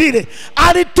anatubu vile.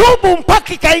 Alitubu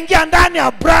mpaka kaingia ndani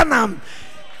ya Branham,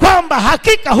 kwamba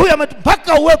hakika huyo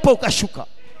mpaka uwepo ukashuka.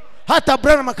 Hata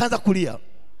Branham akaanza kulia.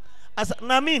 Asa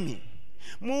na mimi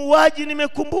muuaji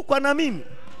nimekumbukwa, na mimi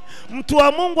mtu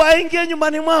wa Mungu aingie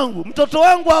nyumbani mwangu, mtoto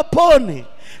wangu apone.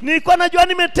 Nilikuwa najua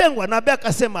nimetengwa. Nabii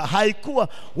akasema haikuwa,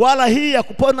 wala hii ya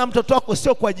kupona mtoto wako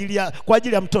sio kwa ajili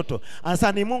ya mtoto.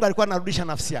 Anasema ni Mungu alikuwa anarudisha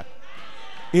nafsi yako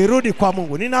irudi kwa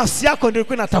Mungu. Ni nafsi yako ndio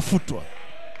ilikuwa inatafutwa.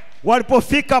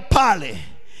 Walipofika pale,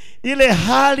 ile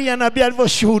hali ya nabii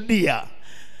alivyoshuhudia,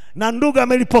 na ndugu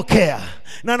amelipokea,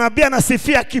 na nabii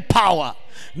anasifia kipawa,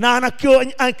 na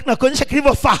anakuonyesha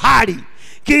kilivyo fahari,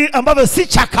 ambavyo si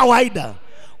cha kawaida.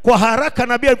 Kwa haraka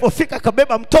nabii alipofika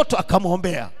akabeba mtoto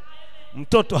akamwombea.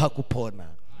 Mtoto hakupona.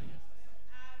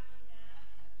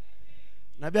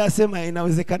 Nabii asema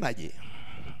inawezekanaje?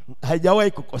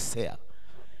 Haijawahi kukosea.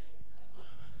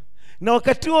 Na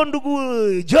wakati huo ndugu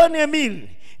John Emile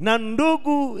na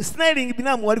ndugu Snelling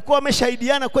binamu walikuwa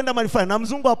wameshahidiana kwenda mahali fulani, na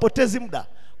mzungu hapotezi muda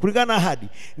kulingana na ahadi.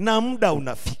 Na muda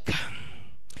unafika,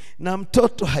 na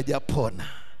mtoto hajapona,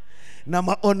 na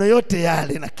maono yote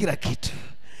yale na kila kitu.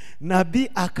 Nabii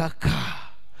akakaa,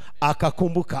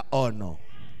 akakumbuka ono.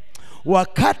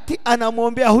 Wakati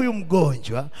anamwombea huyu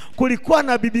mgonjwa, kulikuwa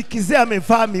na bibi kizee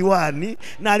amevaa miwani,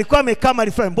 na alikuwa amekaa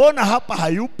mahali fulani. Mbona hapa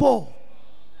hayupo?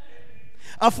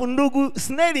 Afu ndugu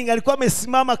Snelling alikuwa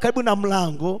amesimama karibu na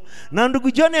mlango, na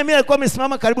ndugu John Emile alikuwa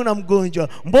amesimama karibu na mgonjwa.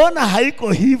 Mbona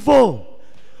haiko hivyo?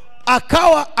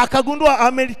 Akagundua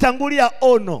amelitangulia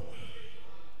ono.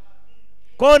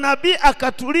 Kwa nabii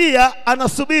akatulia,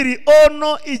 anasubiri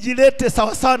ono ijilete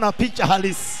sawa sawa na picha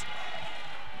halisi.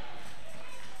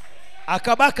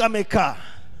 Akabaka amekaa.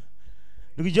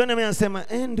 Ndugu John Emile anasema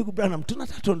ndugu Branham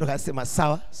tunataka tuondoke. Anasema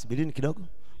sawa, subirini kidogo,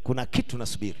 kuna kitu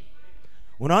nasubiri.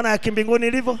 Unaona ya kimbinguni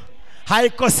ilivyo?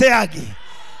 Haikoseagi.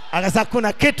 Akasema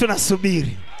kuna kitu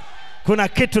nasubiri, kuna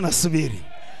kitu nasubiri.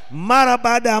 Mara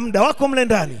baada ya muda wako mle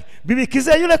ndani, bibi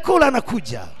kizee yule kula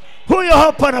anakuja, huyo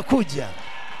hapa anakuja.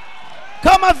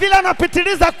 Kama vile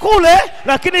anapitiliza kule,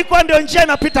 lakini kwa ndio njia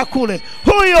inapita kule.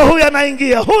 Huyo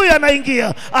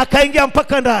anaingia, akaingia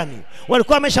mpaka ndani.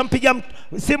 Walikuwa wameshampigia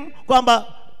simu kwamba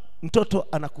mtoto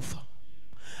anakufa.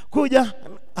 Kuja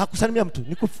hakusalimia mtu,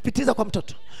 ni kupitiza kwa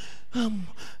mtoto.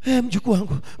 Mjukuu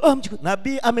wangu, mjukuu.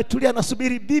 Nabii ametulia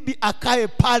anasubiri bibi akae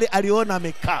pale aliona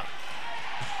amekaa.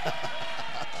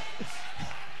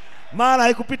 Mara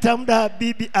haikupita muda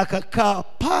bibi akakaa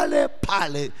pale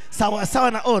pale sawa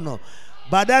sawa na ono.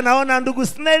 Baadaye naona ndugu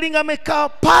Snelling amekaa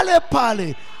pale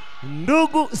pale.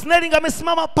 Ndugu Snelling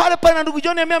amesimama pale pale na ndugu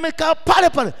John amekaa pale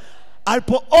pale.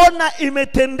 Alipoona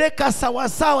imetendeka sawa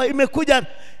sawa, imekuja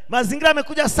mazingira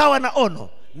yamekuja sawa na ono,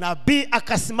 nabii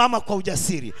akasimama kwa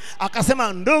ujasiri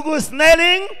akasema, ndugu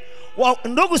Snelling,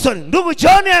 ndugu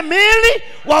John Emili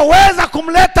waweza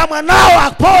kumleta mwanao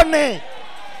apone.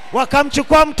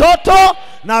 Wakamchukua mtoto,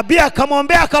 nabii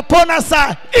akamwombea akapona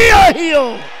saa hiyo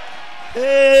hiyo.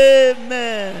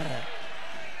 Amen.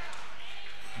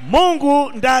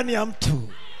 Mungu ndani ya mtu.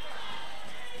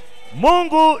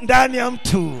 Mungu ndani ya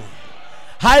mtu.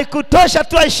 Haikutosha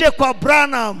tu aishie kwa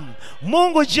Branham.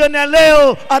 Mungu jioni ya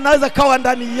leo anaweza kawa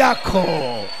ndani yako.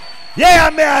 Yeye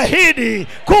ameahidi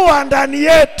kuwa ndani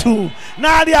yetu,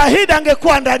 na aliahidi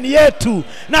angekuwa ndani yetu,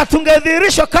 na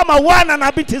tungedhihirishwa kama wana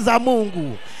na binti za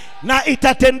Mungu, na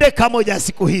itatendeka moja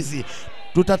siku hizi,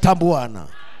 tutatambuana.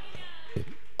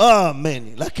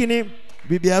 Amen. Lakini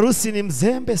bibi harusi ni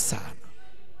mzembe sana.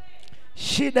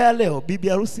 Shida ya leo, bibi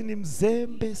harusi ni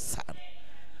mzembe sana.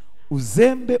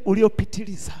 Uzembe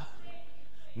uliopitiliza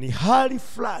ni hali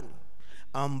fulani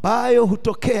ambayo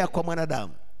hutokea kwa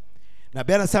mwanadamu. Na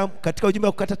Biblia inasema katika ujumbe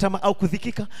wa kukata tamaa au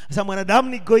kudhikika, sasa mwanadamu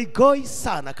ni goigoi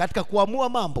sana katika kuamua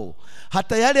mambo.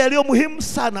 Hata yale yaliyo muhimu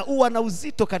sana huwa na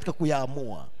uzito katika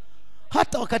kuyaamua.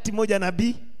 Hata wakati mmoja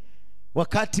nabii,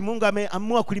 wakati Mungu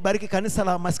ameamua kulibariki kanisa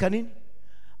la maskanini,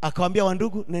 akawaambia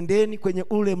wandugu, nendeni kwenye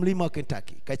ule mlima wa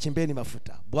Kentucky, kachimbeni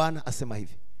mafuta. Bwana asema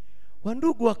hivi.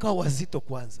 Wandugu wakawa wazito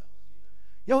kwanza.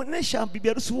 Yaonesha bibi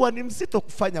harusi huwa ni mzito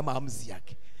kufanya maamuzi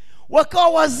yake. Wakawa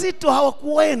wazito,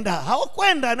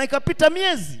 hawakwenda na ikapita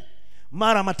miezi.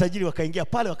 Mara matajiri wakaingia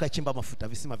pale wakachimba mafuta,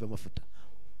 visima vya mafuta.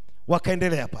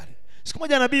 Wakaendelea pale. Siku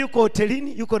moja nabii yuko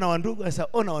hotelini, yuko na wandugu, anasema,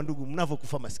 ona wandugu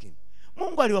mnavyokufa maskini.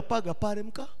 Mungu aliwapaga pale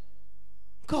mkawa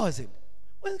wazembe.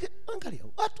 Angalia,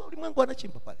 watu ulimwengu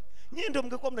wanachimba pale. Nyinyi ndio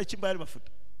mngekuwa mnachimba yale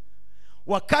mafuta.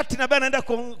 Wakati nabii anaenda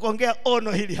kuongea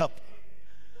ono hili hapa,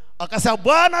 akasema,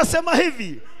 Bwana asema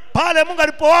hivi, pale Mungu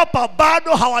alipowapa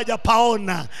bado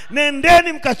hawajapaona,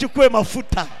 nendeni mkachukue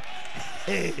mafuta.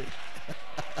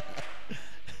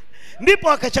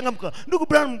 Ndipo akachangamka, ndugu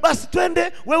Branham, basi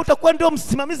twende, wewe utakuwa ndio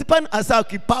msimamizi pale. Asa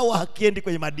kipawa hakiendi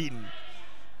kwenye madini.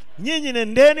 Nyinyi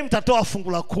nendeni, mtatoa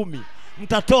fungu la 10,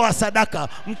 mtatoa sadaka,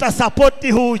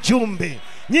 mtasapoti huu ujumbe.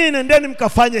 Nyinyi nendeni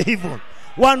mkafanye hivyo.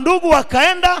 Wandugu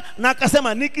wakaenda, na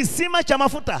akasema ni kisima cha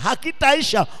mafuta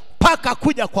hakitaisha paka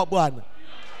kuja kwa Bwana.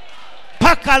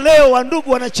 Paka leo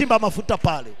wandugu wanachimba mafuta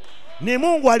pale. Ni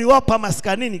Mungu aliwapa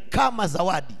maskanini kama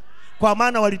zawadi, kwa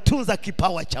maana walitunza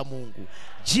kipawa cha Mungu.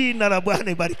 Jina la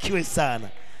Bwana ibarikiwe sana.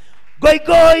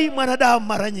 Goigoi mwanadamu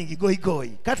mara nyingi goigoi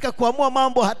katika kuamua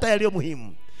mambo hata yaliyo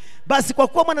muhimu. Basi kwa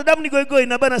kuwa mwanadamu ni goigoi,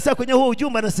 na Bwana sasa kwenye huo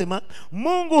ujumbe anasema,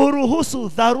 Mungu huruhusu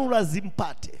dharura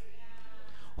zimpate.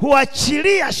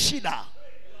 Huachilia shida,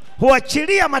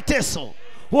 huachilia mateso,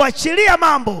 huachilia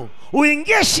mambo,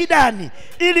 uingie shidani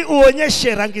ili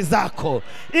uonyeshe rangi zako,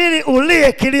 ili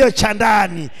ulie kilio cha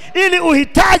ndani, ili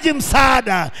uhitaji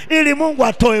msaada, ili Mungu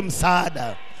atoe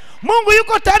msaada. Mungu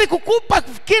yuko tayari kukupa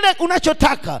kile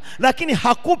unachotaka, lakini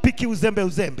hakupi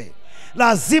kiuzembe.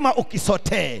 Lazima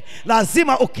ukisotee,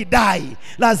 lazima ukidai,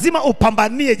 lazima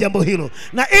upambanie jambo hilo.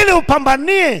 Na ili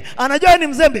upambanie, anajua ni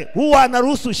mzembe, huwa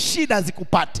anaruhusu shida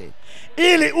zikupate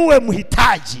ili uwe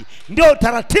mhitaji. Ndio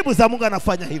taratibu za Mungu,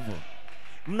 anafanya hivyo.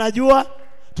 Mnajua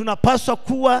tunapaswa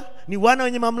kuwa ni wana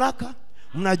wenye mamlaka.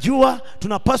 Mnajua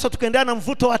tunapaswa tukaendelea na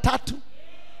mvuto wa 3.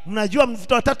 Mnajua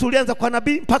mvuto wa 3 ulianza kwa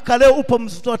nabii, mpaka leo upo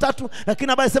mvuto wa 3, lakini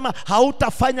Biblia inasema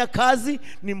hautafanya kazi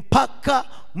ni mpaka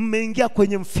mmeingia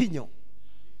kwenye mfinyo.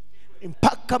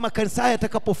 Mpaka makanisa haya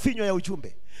yatakapofinywa ya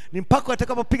ujumbe, ni mpaka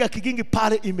yatakapopiga kigingi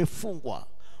pale imefungwa.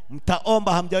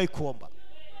 Mtaomba hamjawahi kuomba,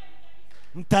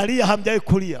 mtalia hamjawahi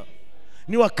kulia.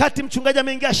 Ni wakati mchungaji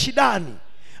ameingia shidani,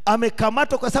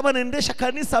 amekamatwa kwa sababu anaendesha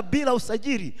kanisa bila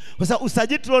usajili. Kwa sababu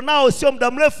usajili tulionao sio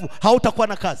muda mrefu, hautakuwa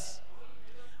na kazi.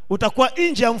 Utakuwa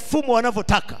nje ya mfumo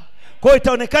wanavyotaka. Kwa hiyo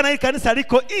itaonekana hili kanisa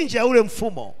liko nje ya ule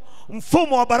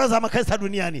mfumo wa baraza la makanisa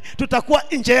duniani. Tutakuwa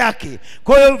nje yake.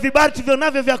 Kwa hiyo vibali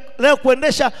tuvyonavyo vya leo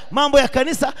kuendesha mambo ya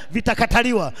kanisa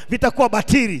vitakataliwa, vitakuwa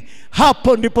batili.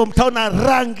 Hapo ndipo mtaona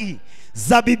rangi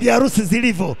za bibi harusi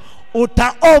zilivyo.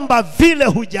 Utaomba vile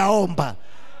hujaomba.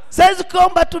 Saizi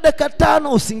kuomba tu dakika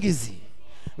 5 usingizi.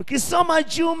 Ukisoma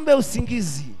jumbe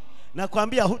usingizi,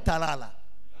 nakwambia hutalala.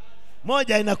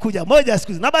 Moja inakuja, moja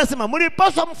siku hizi. Na basi sema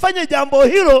mlipaswa mfanye jambo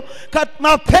hilo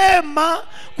mapema.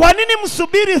 Kwa nini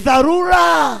msubiri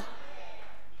dharura?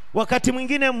 Wakati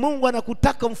mwingine Mungu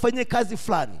anakutaka mfanyie kazi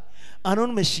fulani,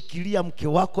 anaona umeshikilia mke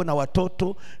wako na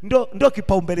watoto, ndo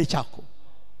kipaumbele chako.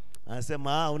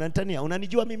 Anasema unanitania,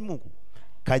 unanijua mimi Mungu?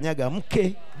 Kanyaga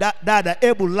mke, dada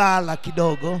ebu lala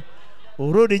kidogo,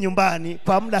 urudi nyumbani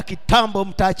kwa muda kitambo,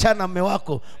 mtaachana mume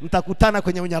wako, mtakutana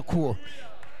kwenye unyakuo.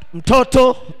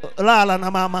 Mtoto lala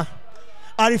na mama.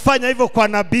 Alifanya hivyo kwa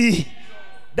nabii.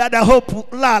 Dada Hope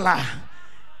lala.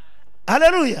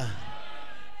 Haleluya.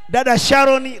 Dada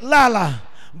Sharoni lala.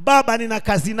 Baba nina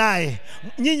kazi naye,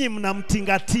 nyinyi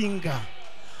mnamtingatinga.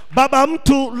 Baba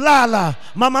mtu lala,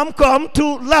 mama mko wa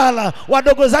mtu lala,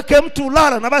 wadogo zake mtu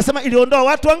lala. Na basi sema iliondoa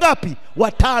watu wangapi?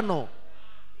 5.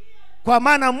 Kwa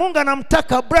maana Mungu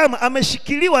anamtaka Abraham,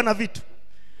 ameshikiliwa na vitu,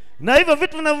 na hivyo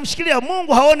vitu vinavyomshikilia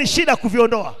Mungu haoni shida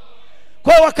kuviondoa.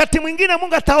 Kwa wakati mwingine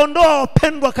Mungu ataondoa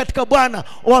wapendwa katika Bwana.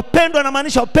 Wapendwa na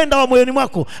maanisha wapenda wa moyoni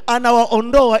mwako,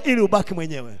 anawaondoa ili ubaki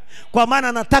mwenyewe, kwa maana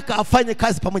anataka afanye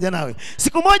kazi pamoja nawe.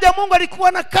 Siku moja Mungu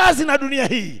alikuwa na kazi na dunia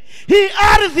hii. Hii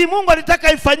ardhi Mungu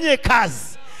alitaka ifanyie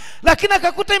kazi, lakini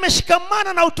akakuta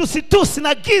imeshikamana na utusitusi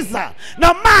na giza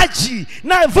na maji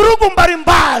na vurugu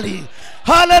mbalimbali.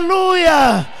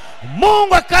 Haleluya.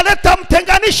 Mungu akaleta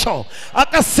mtenganisho,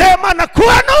 akasema na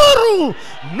kuwa nuru.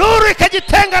 Nuru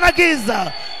ikajitenga na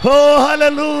giza. Oh,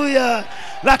 haleluya.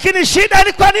 Lakini shida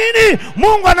ilikuwa nini?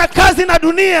 Mungu ana kazi na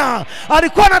dunia,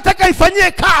 alikuwa anataka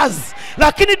ifanyie kazi,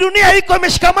 lakini dunia iko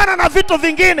imeshikamana na vitu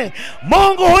vingine.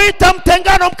 Mungu huita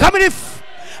mtengano mkamilifu.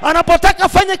 Anapotaka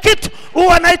afanye kitu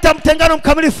huwa anaita mtengano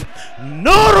mkamilifu.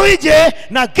 Nuru ije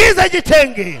na giza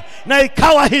jitenge, na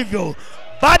ikawa hivyo.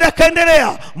 Baada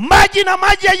kaendelea, maji na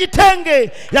maji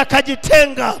yajitenge,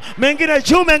 yakajitenga, mengine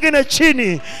juu mengine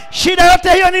chini. Shida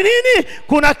yote hiyo ni nini?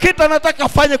 Kuna kitu anataka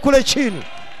afanye kule chini.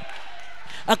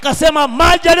 Akasema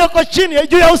maji yaliyoko chini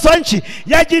juu ya uso wa nchi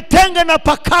yajitenge na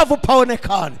pakavu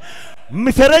paonekane.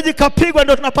 Mifereji kapigwa,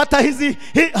 ndio tunapata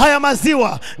haya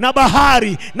maziwa na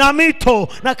bahari na mito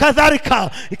na kadhalika.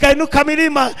 Ikainuka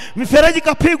milima, mifereji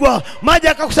kapigwa, maji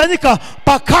yakakusanyika,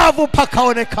 pakavu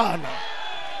pakaonekana.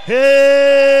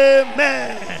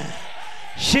 Amen.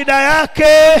 Shida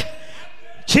yake,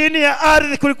 chini ya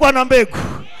ardhi kulikuwa na mbegu,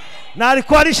 na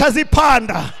alikuwa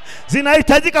alishazipanda,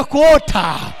 zinahitajika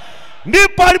kuota.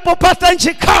 Ndipo alipopata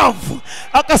nchi kavu,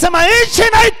 akasema nchi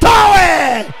na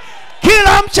itoe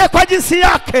kila mche kwa jinsi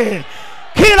yake,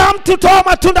 kila mtu toa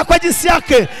matunda kwa jinsi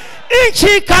yake. Nchi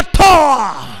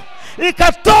ikatoa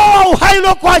uhai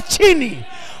uliokuwa chini.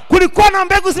 Kulikuwa na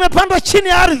mbegu zimepandwa chini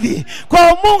ya ardhi.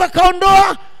 Kwa Mungu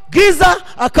akaondoa giza,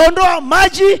 akaondoa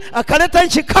maji, akaleta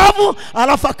nchi kavu,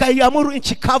 alafu akaiamuru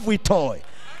nchi kavu itoe.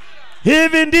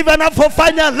 Hivi ndivyo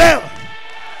anavyofanya leo.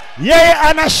 Yeye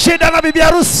ana shida na bibi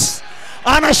harusi,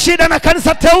 ana shida na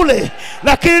kanisa teule,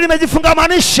 lakini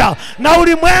limejifungamanisha na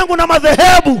ulimwengu na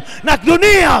madhehebu na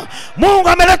dunia. Mungu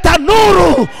ameleta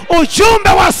nuru, ujumbe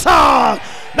wa saa,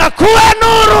 na kuwa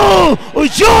nuru,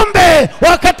 ujumbe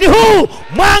wakati huu,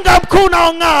 mwanga mkuu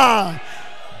unaong'aa.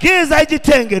 Giza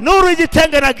ijitenge, nuru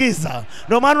ijitenge na giza.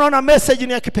 Ndio maana unaona message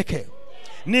ni ya kipekee.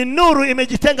 Ni nuru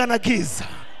imejitenga na giza,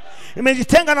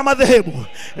 imejitenga na madhehebu,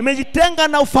 imejitenga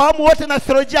na ufahamu wote na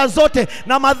theolojia zote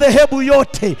na madhehebu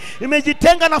yote,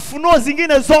 imejitenga na funuo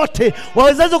zingine zote.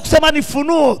 Wawezaje kusema ni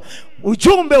funuo?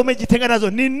 Ujumbe umejitenga nazo.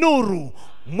 Ni nuru,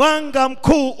 mwanga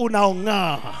mkuu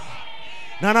unaong'aa.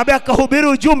 Na nabii akahubiri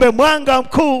ujumbe, mwanga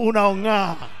mkuu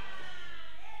unaong'aa.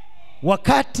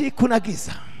 Wakati kuna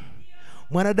giza,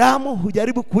 mwanadamu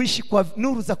hujaribu kuishi kwa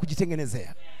nuru za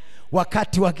kujitengenezea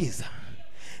wakati wa giza,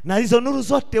 na hizo nuru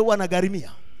zote huwa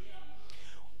anagharimia.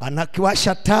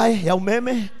 Anakiwasha taa ya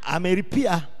umeme,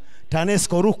 amelipia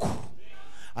TANESCO ruku.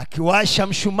 Akiwasha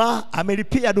mshumaa,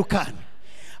 amelipia dukani.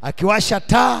 Akiwasha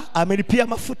taa, amelipia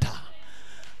mafuta.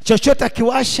 Chochote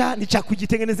akiwasha ni cha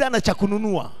kujitengenezea na cha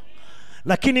kununua.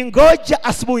 Lakini ngoja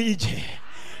asubuhi ije,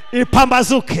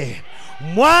 ipambazuke,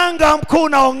 mwanga mkuu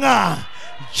unaong'aa,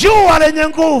 jua lenye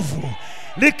nguvu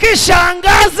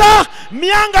likishaangaza,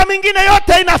 mianga mingine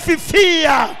yote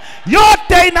inafifia,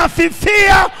 yote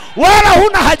inafifia, wala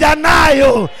huna haja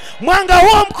nayo. Mwanga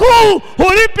huo mkuu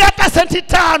hulipi hata senti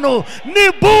 5,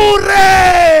 ni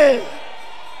bure.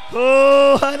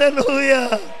 Oh,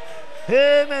 haleluya.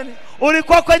 Amen.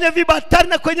 Ulikuwa kwenye vibatari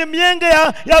na kwenye mienge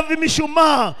ya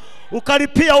vimishumaa,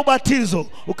 ukalipia ubatizo,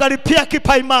 ukalipia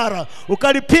kipaimara,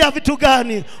 ukalipia vitu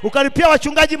gani, ukalipia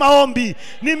wachungaji maombi.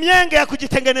 Ni mienge ya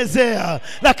kujitengenezea,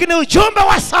 lakini ujumbe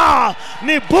wa saa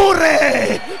ni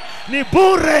bure. Ni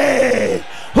bure.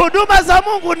 Huduma za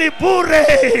Mungu ni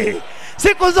bure.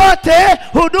 Siku zote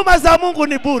huduma za Mungu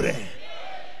ni bure.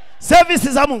 Service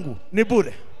za Mungu ni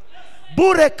bure.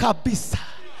 Bure kabisa.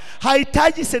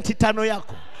 Hahitaji senti 5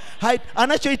 yako.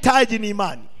 Anachohitaji ni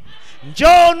imani.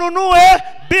 Njoo nunue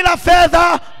bila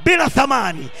fedha, bila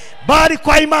thamani, bali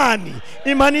kwa imani.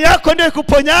 Imani yako ndio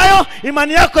ikuponyayo,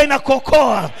 imani yako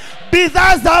inakuokoa.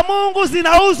 Bidhaa za Mungu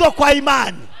zinauzwa kwa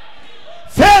imani.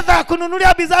 Fedha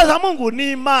kununulia bidhaa za Mungu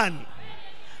ni imani.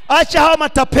 Acha hao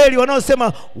matapeli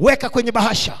wanaosema weka kwenye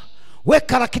bahasha,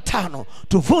 weka 500,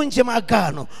 tuvunje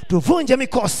maagano, tuvunje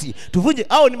mikosi, tuvunje.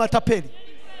 Hao ni matapeli.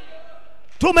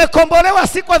 Tumekombolewa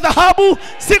si kwa dhahabu,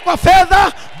 si kwa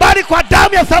fedha, bali kwa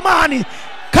damu ya thamani,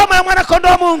 kama ya mwana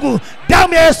kondoo Mungu,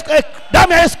 damu ya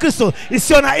Yesu Kristo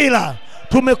isiyo na ila.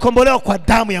 Tumekombolewa kwa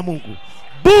damu ya Mungu.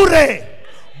 Bure.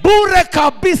 Bure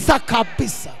kabisa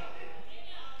kabisa.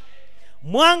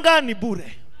 Mwanga ni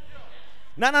bure.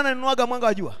 Nani ananuaga mwanga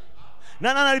wa jua?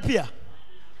 Nani analipia?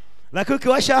 Lakini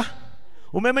ukiwasha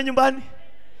umeme nyumbani,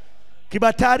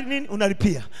 kibatari nini,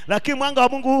 unalipia. Lakini mwanga wa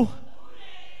Mungu,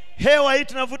 hewa hii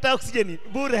tunavuta oksijeni,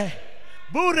 bure.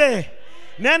 Bure.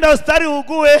 Nenda hospitali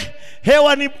ugue,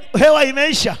 hewa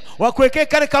imeisha, wakuwekee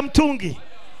kale kamtungi,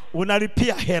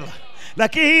 unalipia hela.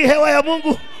 Lakini hii hewa ya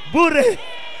Mungu bure.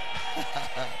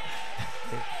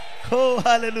 Oh,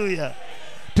 haleluya.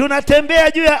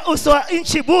 Tunatembea juu ya uso wa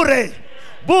nchi bure.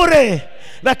 Bure.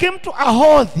 Lakini mtu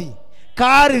ahodhi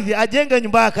kaardhi, ajenge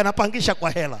nyumba yake, anapangisha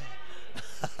kwa hela.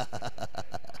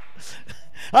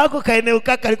 Hako kaeneo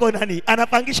kaka liko nani,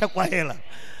 anapangisha kwa hela.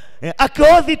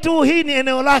 Akihodhi tu, hii ni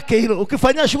eneo lake hilo,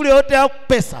 ukifanya shughuli yote ya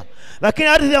pesa. Lakini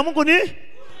ardhi ya Mungu ni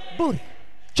bure.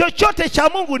 Chochote cha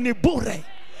Mungu ni bure.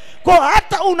 Kwa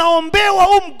hata unaombewa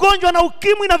mgonjwa na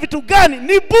ukimwi na vitu gani,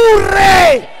 ni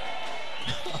bure.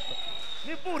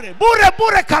 Ni bure. Bure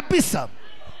bure kabisa.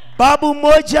 Babu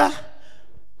mmoja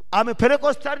amepeleka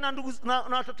hospitali na ndugu na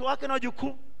watoto wake na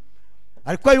wajukuu.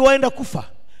 Alikuwa yuaenda kufa.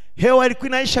 Hewa ilikuwa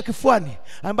inaisha kifuani.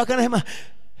 Ambaka anasema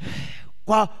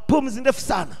kwa pumzi ndefu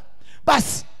sana.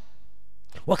 Basi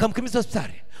wakamkimbiza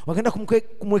hospitali. Wakaenda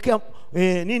kumwekea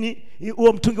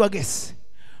huo mtungi wa gesi.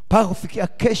 Mpaka kufikia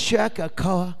kesho yake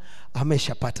akawa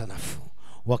ameshapata nafuu.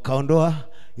 Wakaondoa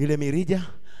ile mirija,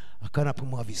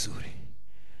 akanapumua vizuri.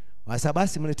 Wasa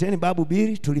basi mleteni babu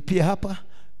biri, tulipie hapa,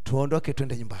 tuondoke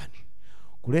twende nyumbani.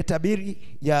 Kuleta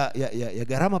biri ya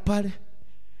gharama pale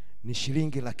ni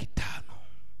shilingi 500.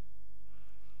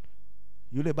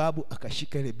 Yule babu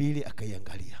akashika ile bili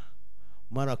akaiangalia.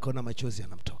 Mara akaona machozi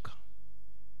yanamtoka.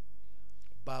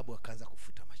 Babu akaanza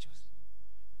kufuta machozi.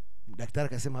 Daktari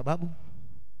akasema, babu,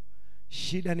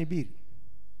 shida ni bili?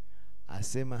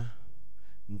 Asema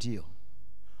ndio.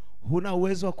 Huna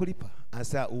uwezo wa kulipa?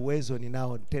 Asa uwezo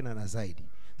ninao tena na zaidi.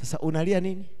 Sasa unalia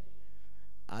nini?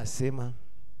 Asema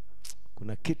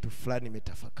kuna kitu fulani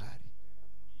nimetafakari.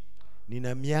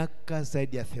 Nina miaka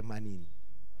zaidi ya 80.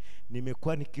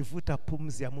 Nimekuwa nikivuta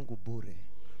pumzi ya Mungu bure,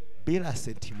 bila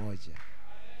senti moja.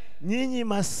 Nyinyi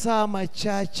masaa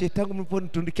machache tangu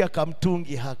mliponitundikia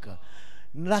kamtungi haka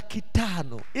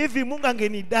 500. Hivi Mungu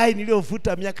angenidai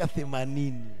niliovuta miaka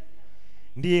 80.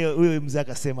 Ndiye huyo mzee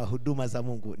akasema huduma za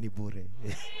Mungu ni bure.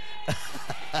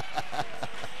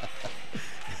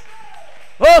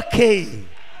 Okay.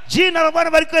 Jina la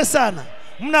Bwana barikiwe sana.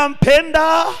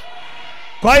 Mnampenda?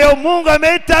 Kwa hiyo Mungu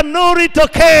ameita nuru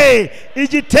itokee,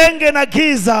 ijitenge na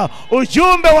giza.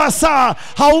 Ujumbe wa saa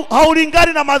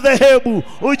haulingani na madhehebu.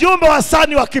 Ujumbe wa saa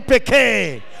ni wa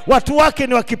kipekee. Watu wake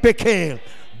ni wa kipekee.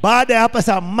 Baada ya hapa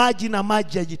sasa maji na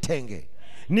maji yajitenge.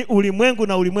 Ni ulimwengu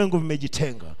na ulimwengu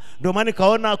vimejitenga. Ndio maana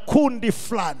kaona kundi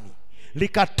fulani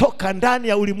likatoka ndani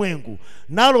ya ulimwengu,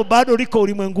 nalo bado liko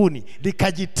ulimwenguni,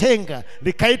 likajitenga,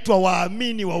 likaitwa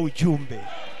waamini wa ujumbe.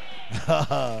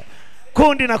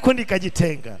 Kundi na kundi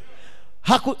kajitenga.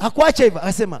 Hakuacha hivyo,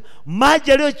 akasema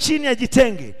maji yaliyo chini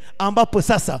yajitenge, ambapo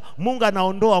sasa Mungu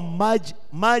anaondoa maji.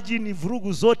 Maji ni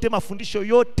vurugu zote, mafundisho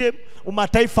yote,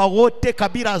 umataifa wote,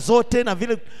 kabila zote, na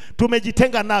vile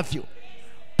tumejitenga navyo.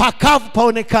 Pakavu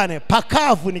paonekane.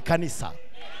 Pakavu ni kanisa.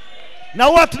 Na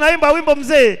huwa tunaimba wimbo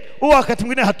mzee, huwa wakati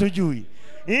mwingine hatujui.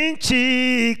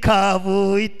 Nchi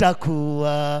kavu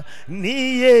itakuwa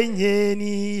ni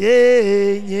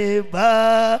yenye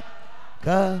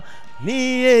baraka,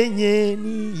 ni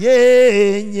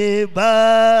yenye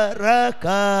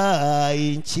baraka.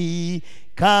 Nchi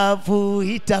kavu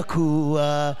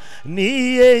itakuwa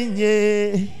ni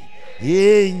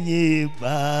yenye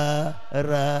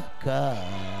baraka.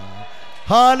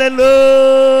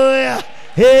 Hallelujah.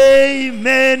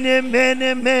 Amen, amen,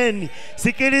 amen.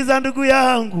 Sikiliza ndugu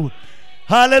yangu.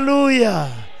 Hallelujah.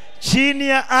 Chini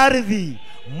ya ardhi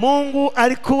Mungu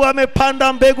alikuwa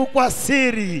amepanda mbegu kwa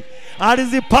siri.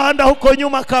 Alizipanda huko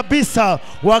nyuma kabisa,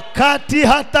 wakati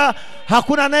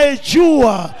Hakuna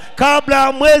anayejua kabla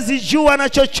ya mwezi jua na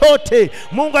chochote.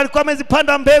 Mungu alikuwa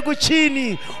amezipanda mbegu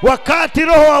chini. Wakati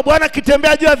Roho wa Bwana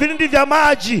akitembea juu ya vilindi vya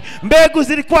maji, mbegu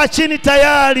zilikuwa chini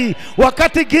tayari.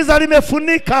 Wakati giza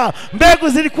limefunika, mbegu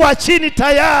zilikuwa chini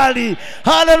tayari.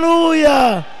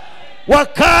 Haleluya!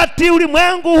 Wakati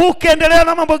ulimwengu ukiendelea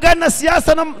na mambo gani na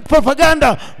siasa na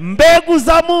propaganda, mbegu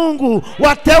za Mungu,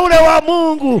 wateule wa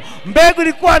Mungu, mbegu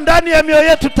ilikuwa ndani ya mioyo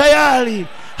yetu tayari.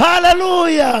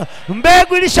 Haleluya!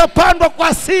 Mbegu ilishapandwa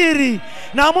kwa siri,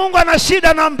 na Mungu ana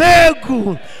shida na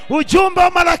mbegu. Ujumbe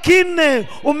wa Malaki 4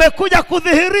 umekuja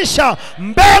kudhihirisha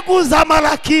mbegu za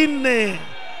Malaki 4.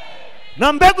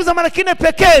 Na mbegu za Malaki 4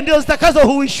 pekee ndio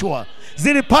zitakazohuishwa.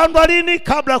 Zilipandwa lini?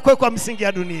 Kabla ya kuwekwa misingi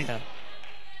ya dunia.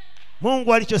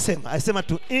 Mungu alichosema, alisema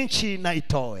tu nchi na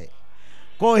itoe.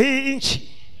 Kwa hii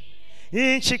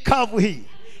nchi kavu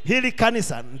hili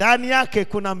kanisa, ndani yake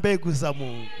kuna mbegu za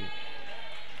Mungu.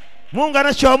 Mungu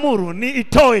anachoamuru ni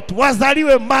itoe tu,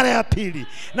 wazaliwe mara ya pili.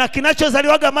 Na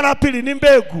kinachozaliwaga mara ya pili ni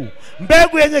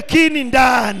mbegu yenye kini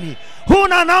ndani.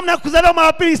 Huna namna ya kuzaliwa mara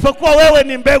ya pili isipokuwa wewe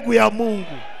ni mbegu ya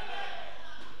Mungu.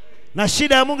 Na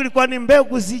shida ya Mungu ilikuwa ni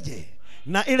mbegu zije.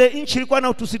 Na ile nchi ilikuwa na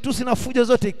utusitusi na fujo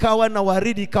zote, ikawa na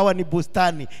waridi, ikawa ni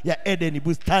bustani ya Edeni,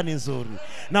 bustani nzuri.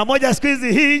 Na moja siku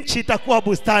hizi hii nchi itakuwa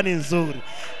bustani nzuri,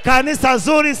 kanisa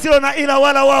zuri, sio na ila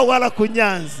wala wao wala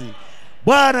kunyanzi.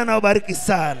 Bwana na ubariki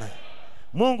sana.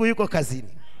 Mungu yuko kazini.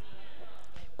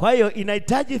 Kwa hiyo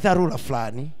inahitaji dharura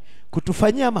fulani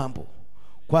kutufanyia mambo,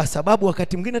 kwa sababu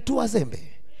wakati mwingine tu wazembe.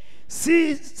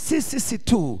 Si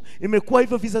tu, imekuwa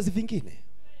hivyo vizazi vingine.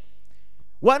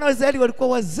 Wana wa Israeli walikuwa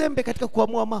wazembe katika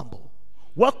kuamua mambo.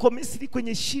 Wako Misri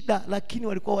kwenye shida, lakini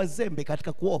walikuwa wazembe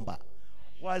katika kuomba,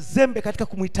 wazembe katika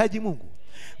kumhitaji Mungu.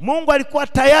 Mungu alikuwa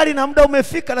tayari na muda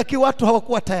umefika, lakini watu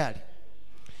hawakuwa tayari.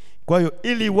 Kwa hiyo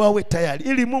ili wawe tayari,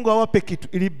 ili Mungu awape kitu,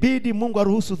 ilibidi Mungu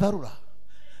aruhusu dharura.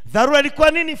 Dharura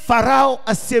ilikuwa nini? Farao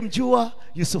asiyemjua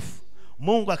Yusufu,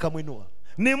 Mungu akamwinua.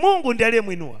 Ni Mungu ndiye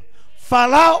aliyemwinua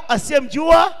Farao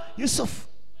asiyemjua Yusufu.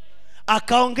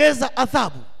 Akaongeza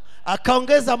adhabu,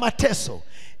 akaongeza mateso,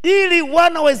 ili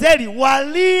wana wa Israeli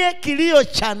walie kilio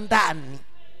cha ndani.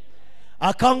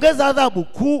 Akaongeza adhabu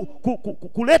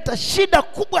kuleta shida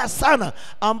kubwa sana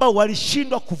ambao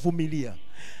walishindwa kuvumilia.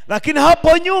 Lakini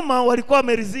hapo nyuma walikuwa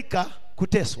wameridhika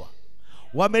kuteswa,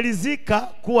 wameridhika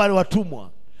kuwa watumwa,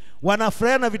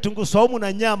 wanafurahia na vitunguu saumu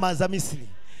na nyama za Misri.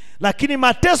 Lakini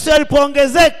mateso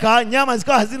yalipoongezeka, nyama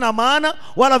zikawa hazina maana,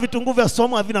 wala vitunguu vya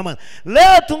saumu havina maana.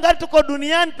 Leo tungali tuko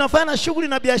duniani, tunafanya shughuli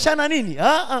na biashara nini?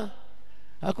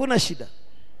 Hakuna shida.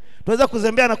 Tunaweza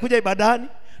kuzembea na kuja ibadani,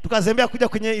 tukazembea kuja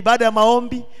kwenye ibada ya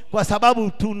maombi, kwa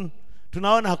sababu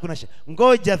tunaona hakuna shida.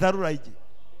 Ngoja dharura ije.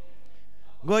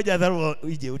 Ngoja dharura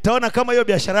ije. Utaona kama hiyo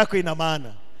biashara yako ina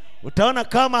maana. Utaona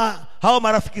kama hao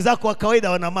marafiki zako wa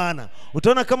kawaida wana maana.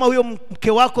 Utaona kama huyo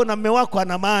mke wako na mume wako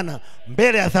ana maana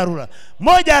mbele ya dharura.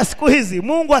 Moja ya siku hizi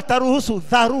Mungu ataruhusu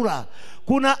dharura.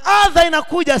 Kuna adha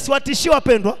inakuja, siwatishie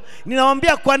wapendwa.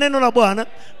 Ninawaambia kwa neno la Bwana,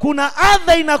 kuna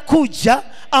adha inakuja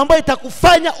ambayo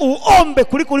itakufanya uombe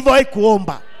kuliko ulivyowahi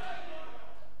kuomba.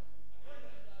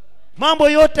 Mambo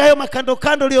yote hayo makando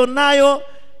kando ulionayo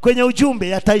kwenye ujumbe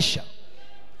yataisha.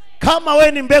 Kama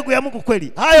we ni mbegu ya Mungu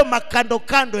kweli, hayo makando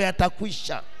kando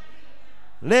yatakwisha.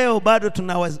 Leo bado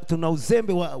tuna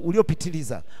uzembe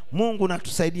uliopitiliza. Mungu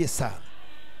natusaidie sana.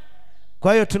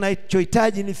 Kwa hiyo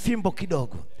tunachohitaji ni fimbo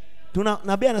kidogo.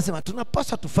 Nabii anasema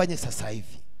tunapaswa tufanye sasa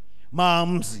hivi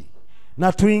maamuzi,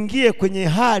 na tuingie kwenye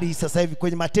hali sasa hivi,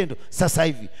 kwenye matendo sasa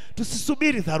hivi.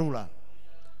 Tusisubiri dharura.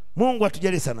 Mungu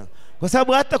atujalie sana, kwa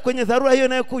sababu hata kwenye dharura hiyo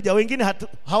inayokuja wengine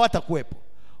hawatakuwepo.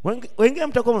 Wengine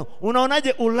mtakuwa,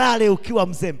 unaonaje ulale ukiwa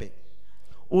mzembe?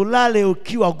 Ulale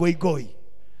ukiwa goigoi.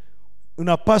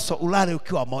 Unapaswa ulale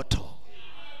ukiwa moto.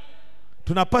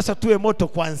 Tunapaswa tuwe moto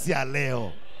kuanzia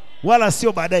leo, wala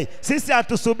sio baadaye. Sisi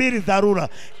hatusubiri dharura.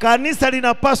 Kanisa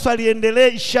linapaswa liendelee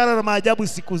ishara na maajabu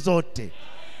siku zote.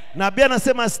 Nabii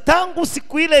anasema tangu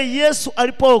siku ile Yesu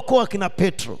alipookoa kina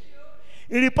Petro,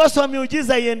 ilipaswa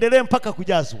miujiza iendelee mpaka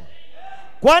kujazwa.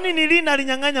 Kwani ni lini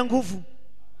alinyang'anya nguvu?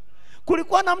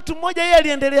 Kulikuwa na mtu mmoja, yeye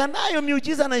aliendelea nayo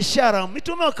miujiza na ishara.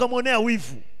 Mitume wakamwonea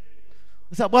wivu.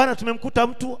 Sasa, Bwana, tumemkuta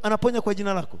mtu anaponya kwa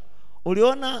jina lako.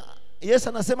 Uliona Yesu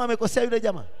anasema amekosea yule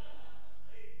jamaa?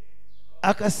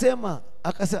 Akasema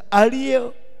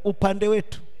aliye upande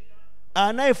wetu,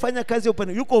 anayefanya kazi ya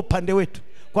upande, yuko upande wetu,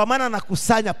 kwa maana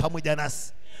anakusanya pamoja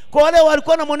nasi. Kwa wale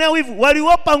walikuwa wanamwonea wivu,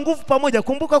 waliwapa nguvu pamoja.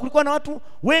 Kumbuka kulikuwa na watu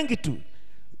wengi tu,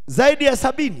 zaidi ya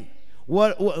 70.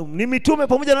 Ni mitume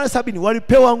pamoja na wale 70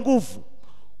 walipewa nguvu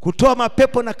kutoa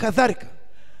mapepo na kadhalika.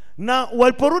 Na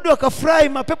waliporudi wakafurahi,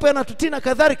 mapepo yanatutii na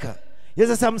kadhalika.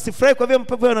 Yesu sasa msifurahi kwa vile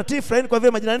mapepo yanatii, furahini kwa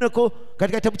vile majina yenu yako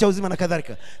katika kitabu cha uzima na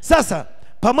kadhalika. Sasa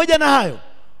pamoja na hayo,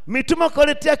 mitume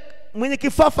wakaletea mwenye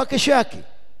kifafa kesho yake,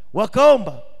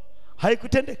 wakaomba,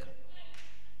 haikutendeka.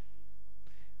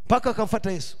 Mpaka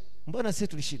akamfuata Yesu. Mbona sisi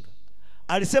tulishinda?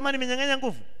 Alisema nimenyang'anya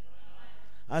nguvu?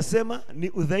 Asema ni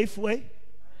udhaifu wa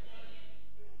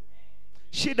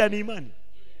shida ni imani.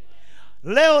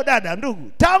 Leo dada,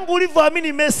 ndugu, tangu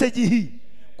ulivyoamini message hii,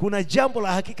 kuna jambo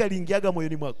la hakika liingiaga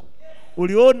moyoni mwako.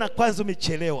 Uliona kwanza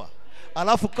umechelewa,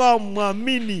 alafu kawa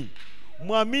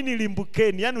muamini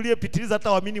limbukeni, yani uliyepitiliza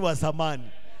hata waamini wa zamani,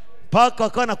 mpaka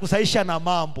wakawa nakusaisha na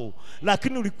mambo,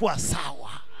 lakini ulikuwa sawa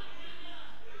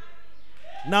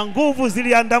na nguvu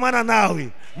ziliandamana nawe.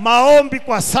 Maombi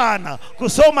kwa sana,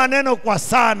 kusoma neno kwa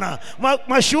sana,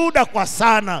 mashuhuda kwa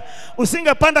sana.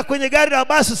 Usingepanda kwenye gari la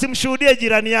basi usimshuhudie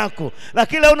jirani yako,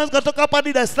 lakini leo unaweza kutoka hapa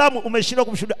hadi Dar es Salaam umeshindwa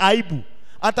kumshuhudia. Aibu.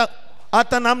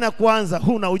 Hata namna ya kuanza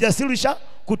huna, ujasirisha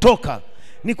kutoka.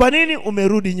 Ni kwa nini?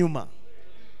 Umerudi nyuma.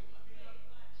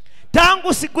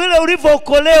 Tangu siku ile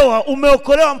ulivyookolewa,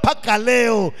 umeokolewa mpaka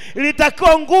leo.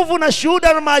 Ilitakiwa nguvu na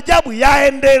shuhuda na maajabu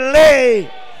yaendelee,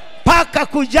 mpaka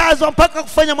kujazwa, mpaka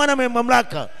kufanya mwana mwenye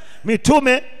mamlaka.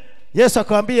 Mitume Yesu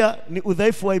akamwambia ni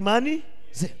udhaifu wa imani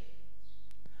zenu.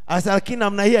 Asa lakini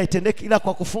namna hii haitendeki ila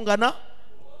kwa kufunga na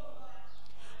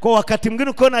kwa wakati mwingine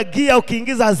ukiona gia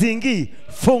ukiingiza haziingii,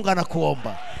 funga na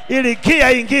kuomba ili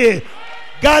gia ingie,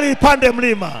 gari ipande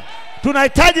mlima.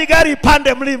 Tunahitaji gari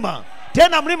ipande mlima,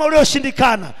 tena mlima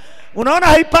ulioshindikana. Unaona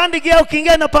haipandi gia,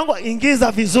 ukiingia inapangwa,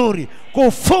 ingiza vizuri,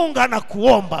 kufunga na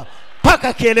kuomba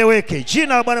mpaka kieleweke.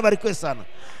 Jina la Bwana barikiwe sana.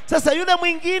 Sasa yule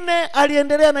mwingine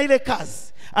aliendelea na ile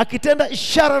kazi, akitenda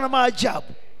ishara na maajabu.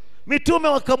 Mitume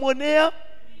wakamwonea,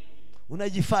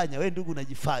 unajifanya wewe ndugu,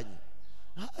 unajifanya.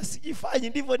 Sijifanyi,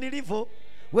 ndivyo nilivyo.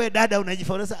 Wewe dada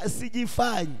unajifanya. Sasa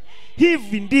sijifanyi,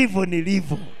 hivi ndivyo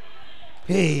nilivyo.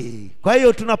 Kwa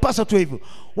hiyo tunapaswa tu hivyo.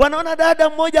 Wanaona dada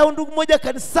mmoja au ndugu mmoja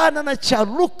kanisani na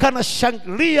charuka na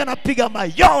shangilia na piga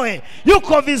mayowe,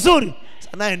 yuko vizuri,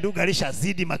 naye ndugu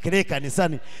alishazidi makelele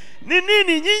kanisani. Ni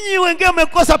nini? Nyinyi wengine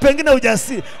mmekosa pengine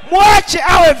ujasiri. Mwache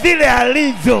awe vile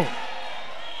alivyo.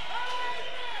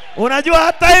 Unajua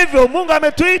hata hivyo Mungu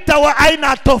ametuita wa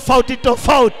aina tofauti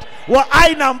tofauti, wa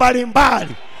aina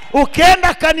mbalimbali.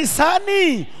 Ukienda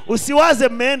kanisani usiwaze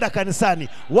mmeenda kanisani,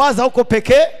 waza uko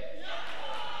pekee.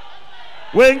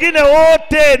 Wengine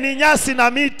wote ni nyasi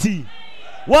na miti.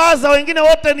 Waza wengine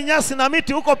wote ni nyasi na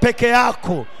miti, uko peke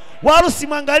yako. Wala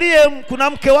usimwangalie kuna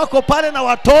mke wako pale na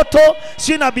watoto,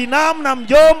 si na binamu na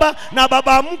mjomba na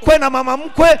baba mkwe na mama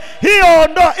mkwe. Hiyo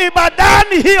ondoa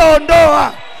ibadani, hiyo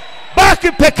ondoa.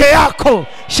 Baki peke yako,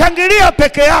 shangilia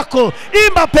peke yako,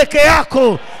 imba peke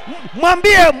yako,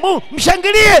 mwambie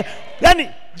mshangilie, yani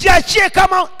jiachie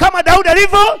kama Daudi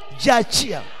alivyo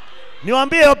jiachia.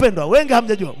 Niwaambie wapendwa, wengi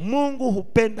hamjajua, Mungu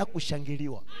hupenda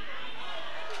kushangiliwa.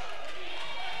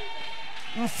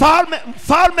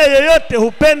 Mfalme yeyote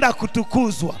hupenda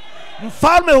kutukuzwa.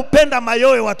 Mfalme hupenda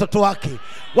mayowe watoto wake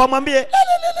wamwambie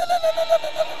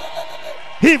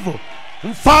hivyo.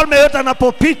 Mfalme yote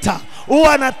anapopita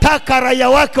huwa anataka raia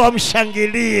wake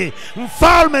wamshangilie.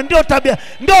 Mfalme ndio tabia,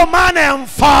 ndio maana ya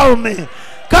mfalme.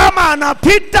 Kama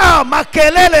anapita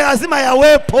makelele lazima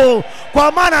yawepo,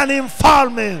 kwa maana ni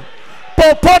mfalme.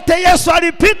 Popote Yesu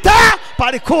alipita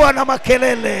palikuwa na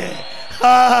makelele.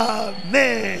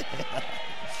 Amen.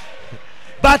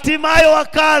 Batimayo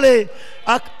wakale,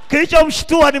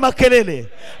 kilichomshtua ni makelele.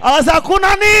 Asa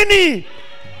kuna nini?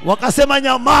 Wakasema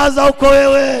nyamaza huko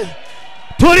wewe,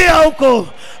 tulia huko.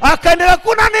 Akaendelea,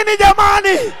 kuna nini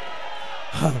jamani?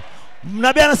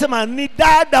 Nabii anasema ni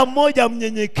dada mmoja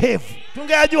mnyenyekevu.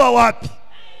 Tungejua wapi?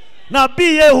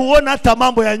 Nabii yeye huona hata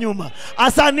mambo ya nyuma.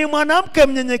 Asa ni mwanamke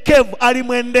mnyenyekevu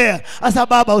alimwendea. Asa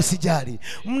baba usijali,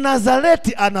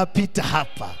 Mnazareti anapita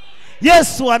hapa.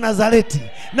 Yesu wa Nazareti,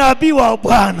 nabii wa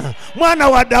Bwana, mwana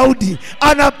wa Daudi,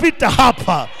 anapita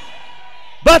hapa.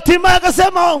 Batimayo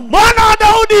akasema, mwana wa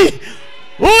Daudi,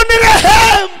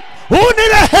 unirehemu.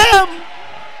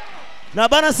 Na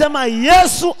Bwana sema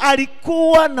Yesu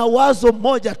alikuwa na wazo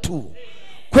moja tu,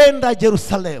 kwenda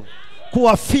Yerusalemu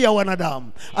kuwafia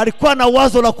wanadamu. Alikuwa na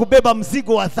wazo la kubeba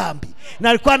mzigo wa dhambi, na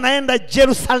alikuwa anaenda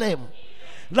Yerusalemu.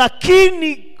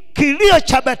 Lakini kilio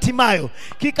cha Batimayo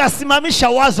kikasimamisha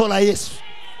wazo la Yesu.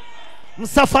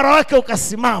 Msafara wake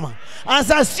ukasimama.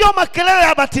 Asa sio makelele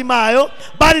ya Batimayo,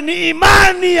 bali ni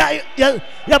imani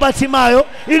ya Batimayo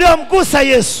iliyomgusa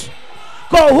Yesu.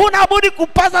 Kwa huna budi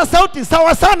kupaza sauti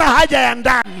sawa sana haja ya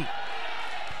ndani.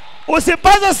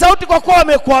 Usipaza sauti kwa kuwa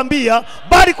wamekuambia,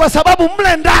 bali kwa sababu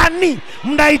mle ndani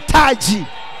mnahitaji.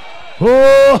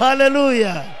 Oh,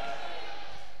 haleluya.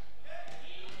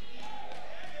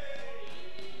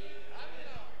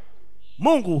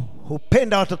 Mungu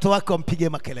hupenda watoto wake wampige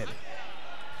makelele.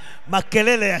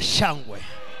 Makelele ya shangwe.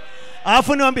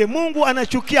 Alafu niwaambie, Mungu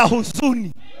anachukia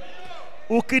huzuni.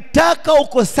 Ukitaka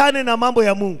ukosane na mambo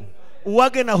ya Mungu,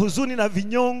 uwage na huzuni na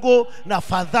vinyongo na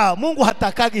fadhaa. Mungu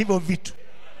hatakagi hivyo vitu.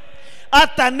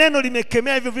 Hata neno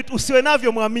limekemea hivyo vitu, usiwe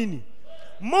navyo muamini.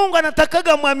 Mungu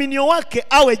anatakaga muaminio wake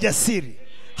awe jasiri.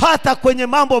 Hata kwenye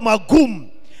mambo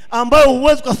magumu ambayo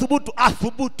huwezi kuthubutu,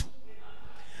 athubutu.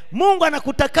 Mungu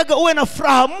anakutakaga uwe na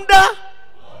furaha muda.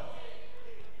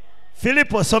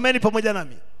 Filipo, someni pamoja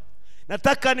nami.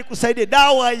 Nataka nikusaidie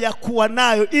dawa ya kuwa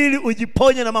nayo ili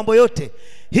ujiponye na mambo yote.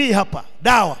 Hii hapa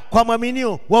dawa kwa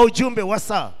mwaminio wa ujumbe wa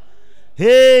saa.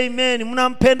 Amen.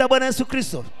 Mnampenda Bwana Yesu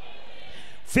Kristo.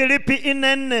 Filipi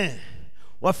 4:4.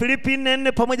 Wa Filipi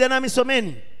 4:4 pamoja nami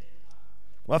someni.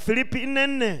 Wa Filipi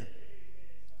 4:4.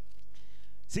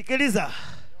 Sikiliza.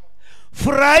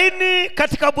 Furahini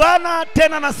katika Bwana,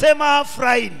 tena nasema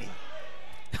furahini.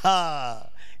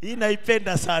 Hii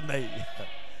naipenda sana hii.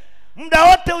 Muda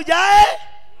wote ujae.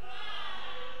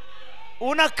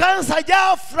 Una kansa,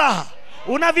 jaa furaha.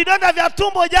 Una vidonda vya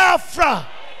tumbo, jaa furaha.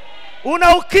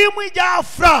 Una ukimwi, jaa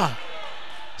furaha.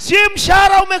 Si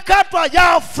mshahara umekatwa,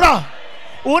 jaa furaha.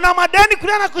 Una madeni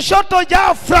kulia na kushoto,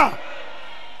 jaa furaha.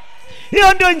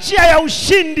 Hiyo ndio njia ya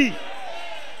ushindi.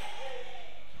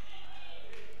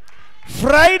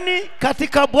 Furahini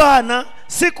katika Bwana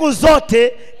siku zote,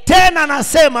 tena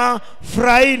nasema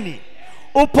furahini.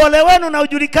 Upole wenu na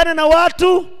ujulikane na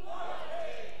watu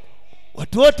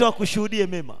wote wakushuhudie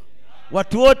mema.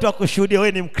 Watu wote wakushuhudie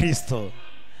wewe ni Mkristo.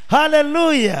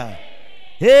 Haleluya.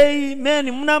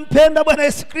 Amen. Mnampenda Bwana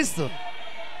Yesu Kristo.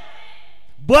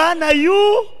 Bwana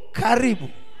yu karibu.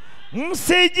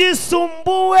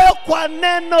 Msijisumbue kwa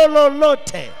neno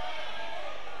lolote.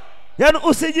 Yaani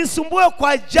usijisumbue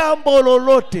kwa jambo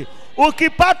lolote.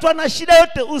 Ukipatwa na shida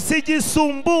yote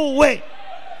usijisumbue.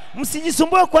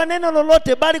 Msijisumbue kwa neno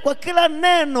lolote, bali kwa kila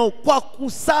neno kwa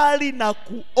kusali na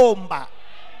kuomba.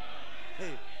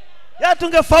 Ya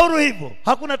tungefaulu hivyo,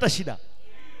 hakuna hata shida.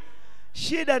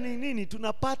 Shida ni nini?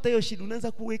 Tunapata hiyo shida,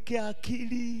 unaanza kuwekea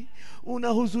akili,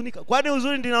 unahuzunika. Kwani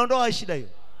huzuni ndio inaondoa shida hiyo?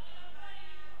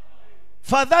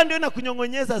 Fadhaa ndio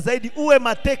inakunyongonyeza zaidi, uwe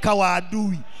mateka wa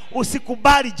adui.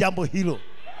 Usikubali jambo hilo.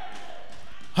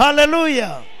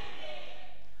 Haleluya.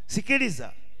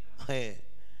 Sikiliza.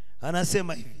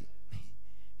 Anasema hivi.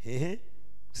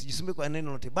 Usijisumbue kwa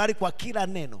neno lote, bali kwa kila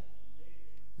neno.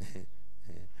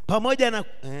 Pamoja na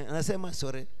anasema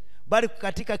bali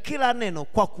katika kila neno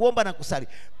kwa kuomba na kusali,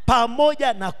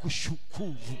 pamoja na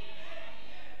kushukuru.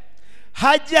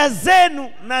 Haja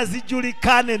zenu na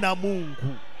zijulikane na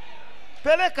Mungu.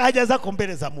 Peleka haja zako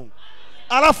mbele za Mungu.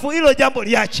 Alafu hilo jambo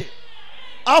liache.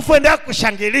 Alafu endelea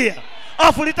kushangilia.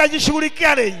 Alafu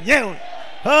litajishughulikia lenyewe.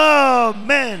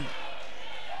 Amen.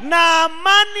 Na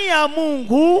amani ya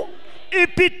Mungu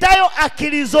ipitayo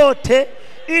akili zote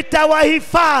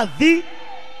itawahifadhi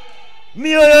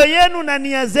mioyo yenu na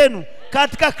nia zenu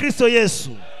katika Kristo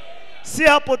Yesu. Si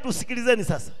hapo tu, sikilizeni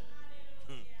sasa.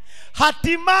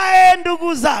 Hatimaye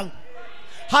ndugu zangu,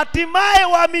 hatimaye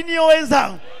waaminio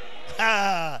wenzangu,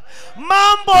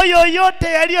 mambo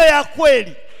yoyote yaliyo ya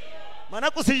kweli,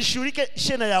 maana usijishughulishe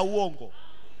shena ya uongo.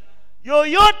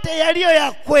 Yoyote yaliyo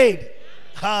ya kweli,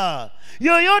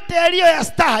 yoyote yaliyo ya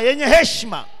staha, yenye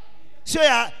heshima,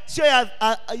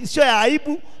 sio ya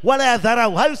aibu wala ya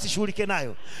dharau, hayo usishughulike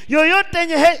nayo. Yoyote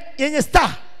yenye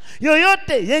staha,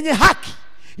 yoyote yenye haki,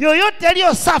 yoyote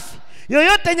yaliyo safi,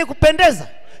 yoyote yenye kupendeza,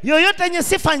 yoyote yenye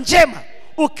sifa njema,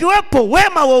 ukiwepo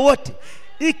wema wowote,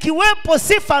 ikiwepo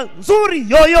sifa nzuri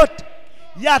yoyote,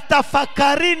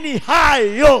 yatafakarini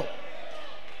hayo.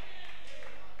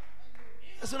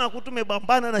 Sasa unakutume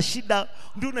bambana na shida,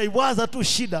 ndio unaiwaza tu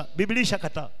shida. Biblia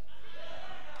ishakataa.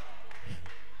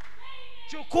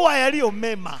 Chukua yaliyo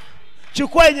mema,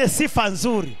 chukua yenye sifa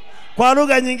nzuri. Kwa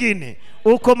lugha nyingine,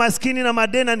 uko maskini na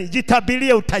madena, ni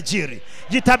jitabilie utajiri,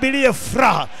 jitabilie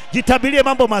furaha, jitabilie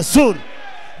mambo mazuri,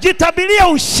 jitabilie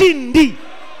ushindi.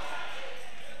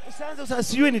 Usianze sasa,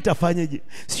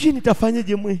 sijui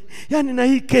nitafanyeje mwe, yani na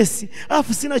hii kesi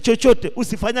afu sina chochote.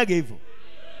 Usifanyage hivyo.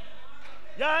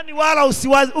 Yani wala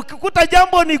usiwazi. Ukikuta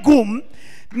jambo ni gumu,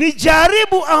 ni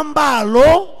jaribu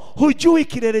ambalo hujui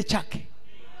kilele chake,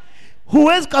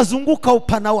 huwezi kuzunguka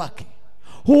upana wake,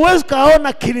 huwezi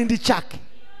kaona kilindi chake,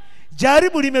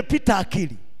 jaribu limepita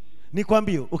akili.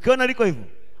 Nikwambie, ukiona liko hivyo,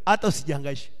 hata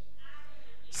usijihangaishe.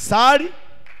 Sali,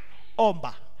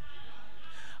 omba,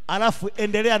 alafu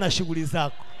endelea na shughuli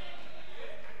zako,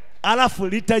 alafu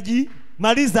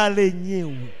litajimaliza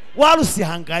lenyewe, wala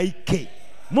usihangaike.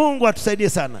 Mungu atusaidie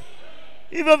sana.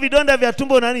 Hivyo vidonda vya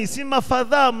tumbo nani? Si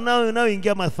mafadhaa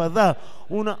mnaoingia mafadhaa.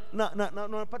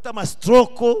 Unapata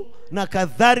mastroko na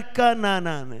kadhalika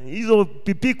na hizo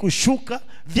pipi kushuka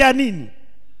vya nini?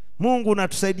 Mungu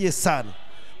natusaidie sana.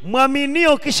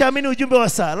 Mwaminio kisha amini ujumbe wa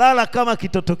saa, lala kama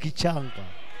kitoto kichanga.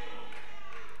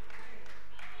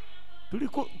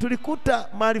 Tulikuta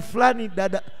mahali fulani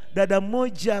dada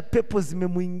moja pepo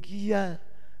zimemuingia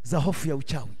za hofu ya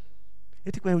uchawi.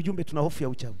 Eti kwa ujumbe tuna hofu ya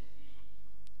uchawi.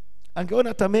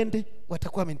 Angeona tamende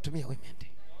watakuwa wamenitumia wewe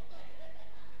mende.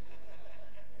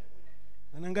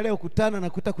 Anaangalia ukutana na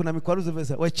kuta kuna mikwaruzo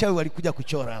vesa. Wachawi walikuja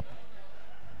kuchora hapo.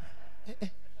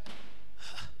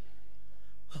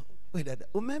 Wewe dada,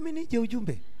 umeaminije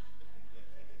ujumbe?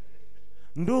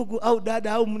 Ndugu au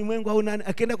dada au mlimwengu au nani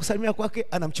akaenda kusalimia kwake,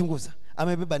 anamchunguza.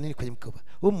 Amebeba nini kwenye mkoba?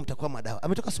 Huyu mtakuwa madawa.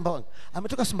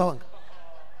 Ametoka Sumbawanga.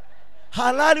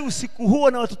 Halali usiku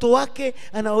huo na watoto wake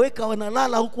anaweka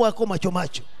wanalala huku wako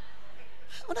macho.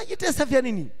 Unajitesa vya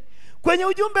nini? Kwenye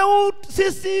ujumbe huu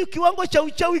sisi kiwango cha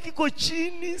uchawi kiko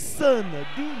chini sana,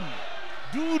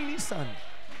 duni sana.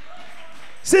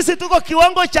 Sisi tuko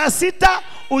kiwango cha 6,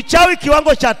 uchawi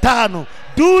kiwango cha 5,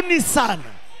 duni sana.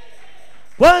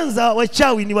 Kwanza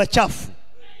wachawi ni wachafu.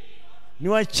 Ni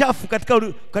wachafu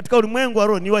katika ulimwengu wa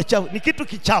roho, ni wachafu, ni kitu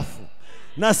kichafu.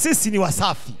 Na sisi ni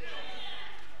wasafi.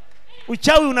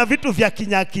 Uchawi una vitu vya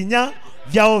kinya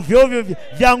vya ovyo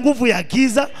vya nguvu ya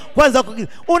giza. Kwanza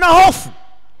una hofu.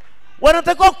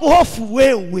 Wanatakiwa kuhofu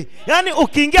wewe. Yaani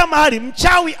ukiingia mahali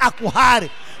mchawi akuhare,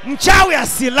 mchawi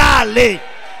asilale.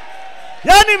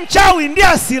 Yaani mchawi ndiye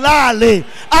asilale,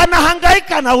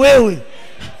 anahangaika na wewe.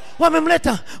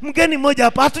 Wamemleta mgeni mmoja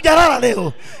hapa, hatujalala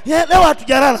leo. Leo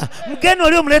hatujalala. Mgeni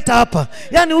waliomleta hapa,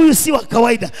 yani huyu si wa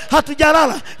kawaida.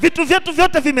 Hatujalala. Vitu vyetu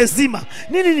vyote vimezima.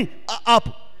 Nini hapo?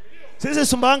 Sisi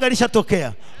Sumbawanga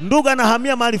ilishatokea. Ndugu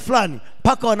anahamia mahali fulani,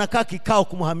 paka wanakaa kikao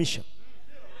kumhamisha.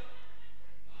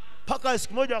 Paka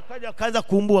siku moja akaanza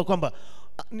kuumbua kwamba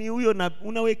ni huyo, na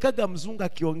unawekaga mzungu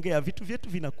akiongea vitu vyetu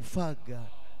vinakufaga.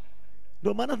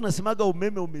 Ndio maana tunasemaga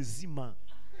umeme umezima.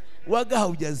 Waga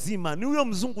haujazima. Ni huyo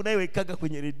mzungu naye wekaga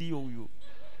kwenye redio huyo.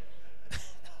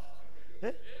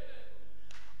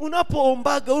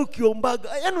 Unapoombaga ukiombaga,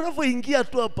 yani unavyoingia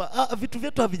tu hapa, vitu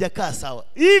vyetu havijakaa sawa.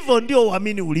 Hivyo ndio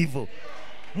uamini ulivyo.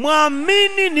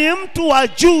 Muamini ni mtu wa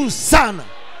juu sana.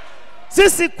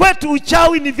 Sisi kwetu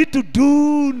uchawi ni vitu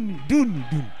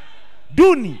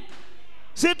duni.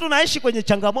 Sisi tunaishi kwenye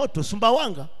changamoto.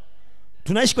 Sumbawanga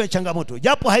tunaishi kwenye changamoto.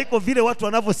 Japo haiko vile watu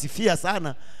wanavyosifia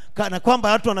sana, kana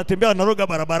kwamba watu wanatembea wanaroga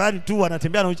barabarani tu,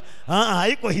 wanatembea na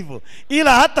haiko hivyo.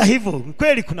 Ila hata hivyo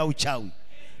kweli kuna uchawi,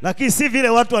 lakini si vile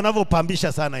watu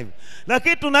wanavyopambisha sana hivyo.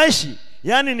 Lakini tunaishi,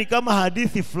 yani ni kama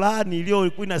hadithi fulani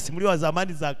iliyokuwa inasimuliwa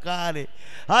zamani za kale.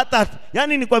 Hata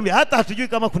yani nikwambia, hata hatujui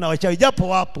kama kuna wachawi, japo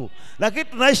wapo. Lakini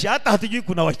tunaishi hata hatujui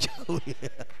kuna wachawi.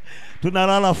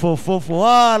 Tunalala fofofo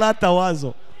wala hata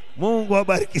wazo. Mungu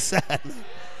abariki sana.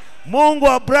 Mungu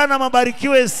wa Abraham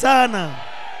abarikiwe sana.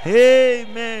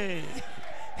 Amen.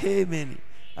 Amen.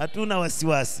 Hatuna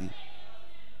wasiwasi.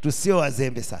 Tusio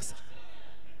wazembe sasa.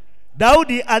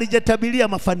 Daudi alijatabilia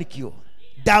mafanikio.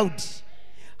 Daudi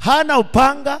hana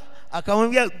upanga,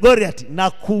 akamwambia Goliath, na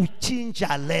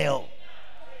kuchinja leo.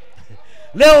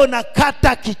 Leo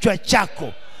nakata kichwa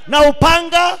chako. Na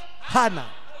upanga hana.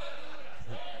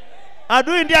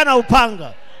 Adui ndiye ana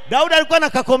upanga. Daudi alikuwa na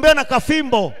kakombeo na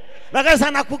kafimbo. Lakini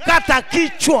sana kukata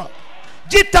kichwa.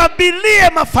 Jitabilie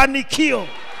mafanikio.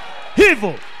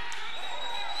 Hivyo.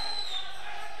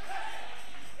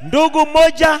 Ndugu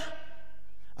mmoja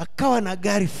akawa na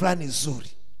gari fulani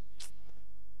zuri.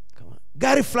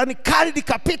 Gari fulani kali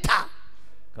likapita.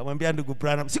 Kamwambia ndugu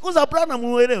Branham, siku za Branham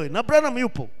muelewe, na Branham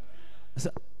yupo.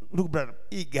 Sasa ndugu Branham,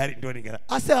 hii gari ndio ni gari.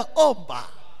 Asa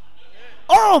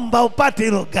omba upate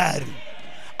hilo gari.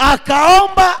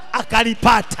 Akaomba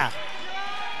akalipata.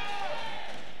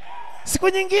 Siku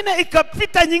nyingine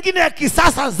ikapita nyingine ya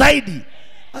kisasa zaidi.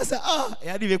 Sasa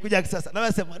yaani imekuja kisasa. Na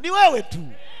nasema ni wewe tu.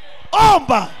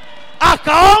 Omba.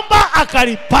 Akaomba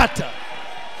akalipata.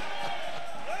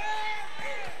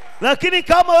 Lakini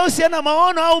kama wewe usiana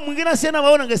maono au mwingine asiana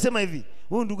maono, angesema hivi,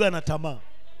 huyu ndugu ana tamaa.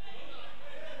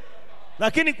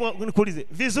 Lakini nikuulize,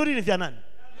 vizuri ni vya nani?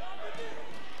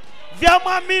 Vya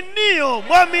Waaminio.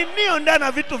 Waaminio ndiye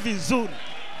ana vitu vizuri.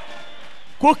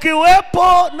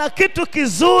 Kukiwepo na kitu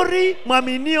kizuri,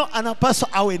 Waaminio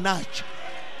anapaswa awe nacho.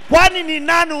 Kwani ni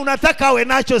nani unataka awe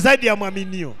nacho zaidi ya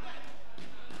Waaminio?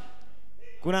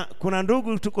 Kuna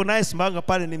ndugu tuko naye Sumbawanga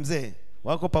pale, ni mzee.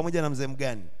 Wako pamoja na mzee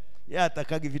mgani? Yeye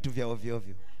atakagi vitu vya ovyo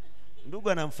ovyo. Ndugu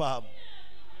anamfahamu.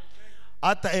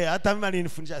 Hata mimi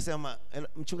alinifundisha, sema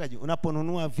mchungaji,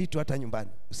 unaponunua vitu hata nyumbani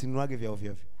usinunuage vya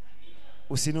ovyo ovyo.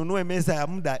 Usinunue meza ya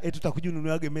muda eti utakuja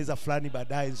ununuage meza fulani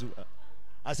baadaye nzuri.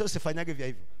 Asa usifanyage vya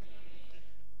hivyo.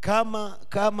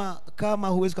 Kama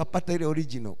huwezi kupata ile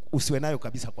original, usiwe nayo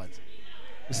kabisa kwanza.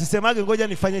 Usisemage ngoja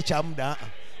nifanye cha muda.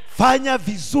 Fanya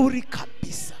vizuri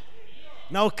kabisa.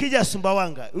 Na ukija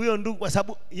Sumbawanga, huyo ndugu kwa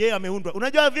sababu yeye ameundwa.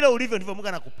 Unajua vile ulivyo ndivyo Mungu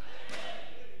anakupa.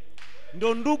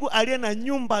 Ndio ndugu aliye na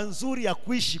nyumba nzuri ya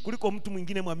kuishi kuliko mtu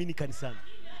mwingine muamini kanisani.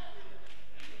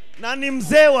 Na ni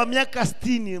mzee wa miaka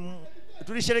 60.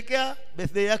 Tulisherehekea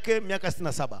birthday yake miaka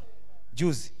 67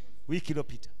 juzi, wiki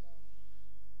iliyopita.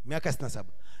 Miaka 67.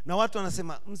 Na watu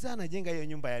wanasema mzee anajenga hiyo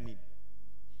nyumba ya nini?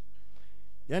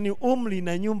 Yaani umri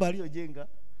na nyumba aliyojenga.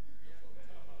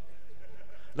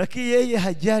 Lakini yeye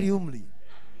hajali umri.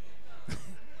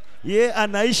 Yeye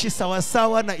anaishi sawa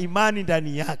sawa na imani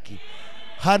ndani yake.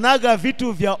 Hanaga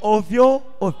vitu vya ovyo.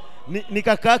 Ni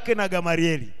kakake na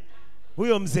Gamarieli.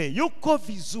 Huyo mzee yuko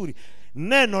vizuri.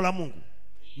 Neno la Mungu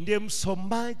ndiye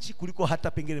msomaji kuliko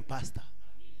hata pengine pastor.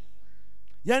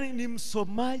 Yaani ni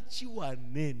msomaji wa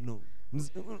neno.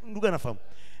 Ndugu anafahamu.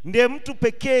 Ndiye mtu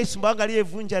pekee Sumbawanga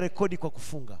aliyevunja rekodi kwa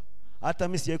kufunga. Hata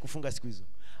mimi sijawahi kufunga siku hizo.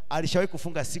 Alishawahi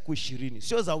kufunga siku 20.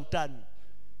 Sio za utani.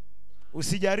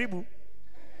 Usijaribu.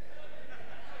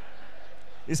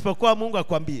 Isipokuwa Mungu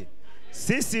akwambie.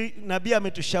 Sisi nabii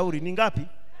ametushauri ni ngapi?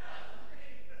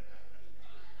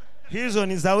 Hizo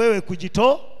ni za wewe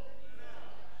kujitoa.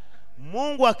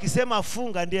 Mungu akisema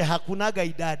funga ndiye hakunaga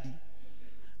idadi.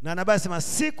 Na nabii anasema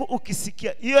siku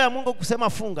ukisikia hiyo ya Mungu kusema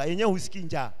funga yenyewe husikii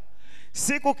njaa.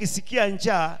 Siku ukisikia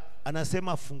njaa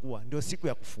anasema fungua, ndio siku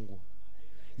ya kufungua.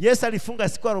 Yesu alifunga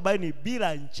siku 40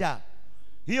 bila njaa.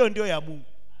 Hiyo ndio ya Mungu.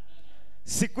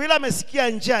 Siku ile amesikia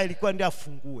njaa ilikuwa ndio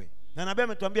afungue. Na nabii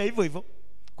ametuambia hivyo hivyo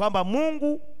kwamba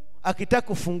Mungu akitaka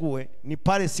kufungue ni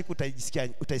pale siku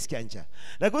utaisikia njaa.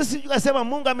 Lakini sisi tukasema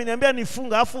Mungu ameniambia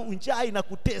nifunga afu njaa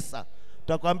inakutesa.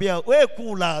 Tutakwambia wewe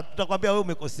kula, tutakwambia wewe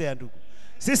umekosea ndugu.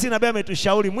 Sisi nabii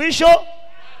ametushauri mwisho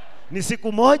ni siku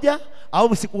 1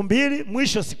 au siku 2,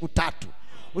 mwisho siku 3.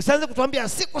 Usianze kutuambia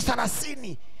siku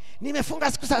 30.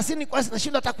 Nimefunga siku 30 kwa sababu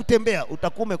nashindwa hata kutembea.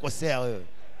 Utakuwa umekosea wewe.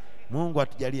 Mungu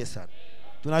atujalie sana.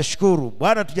 Tunashukuru.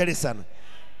 Bwana atujalie sana.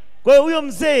 Kwa hiyo huyo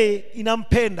mzee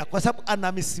inampenda kwa sababu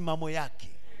ana misimamo yake.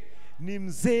 Ni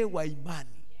mzee wa imani.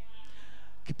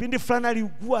 Kipindi fulani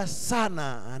aliugua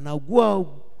sana, anaugua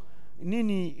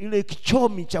nini ile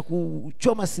kichomi cha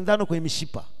kuchoma sindano kwenye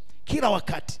mishipa kila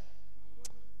wakati.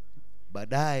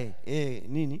 Baadaye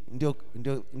nini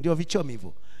ndio vichomi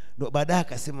hivyo. Ndio baadaye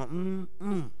akasema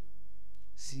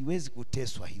siwezi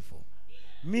kuteswa hivyo.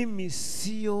 Mimi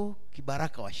sio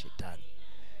kibaraka wa shetani.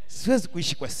 Siwezi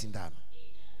kuishi kwa sindano.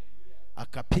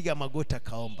 Akapiga magoti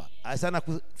akaomba. Asana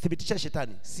kuthibitisha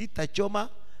shetani, sitachoma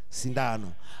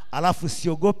sindano. Alafu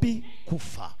siogopi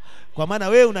kufa. Kwa maana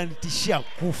wewe unanitishia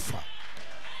kufa.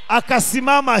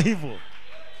 Akasimama hivyo.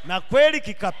 Na kweli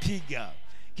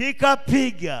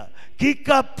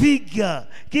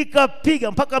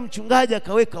kikapiga mpaka mchungaji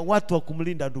akaweka watu wa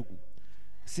kumlinda ndugu.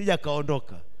 Sija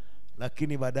kaondoka.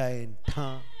 Lakini baadaye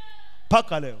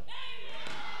mpaka leo.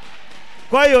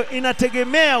 Kwa hiyo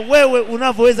inategemea wewe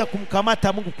unavyoweza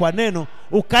kumkamata Mungu kwa neno,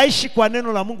 ukaishi kwa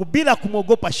neno la Mungu bila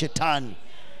kumogopa shetani.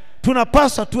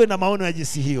 Tunapaswa tuwe na maono ya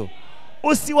jinsi hiyo.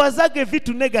 Usiwazage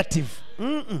vitu negative.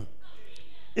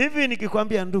 Hivi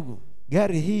nikikwambia ndugu,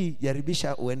 gari hii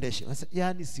jaribisha uendeshe.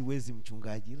 Yaani siwezi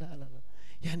mchungaji. La.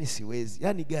 Yaani siwezi.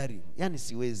 Yaani gari, yaani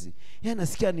siwezi. Yaani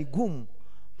nasikia ni gumu.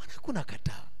 Maana kuna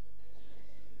kataa.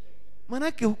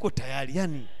 Manake huko tayari,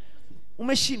 yaani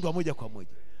umeshindwa moja kwa moja.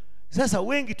 Sasa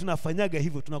wengi tunafanyaga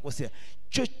hivyo, tunakosea.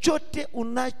 Chochote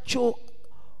unacho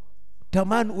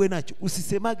tamani uwe nacho,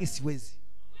 usisemage siwezi.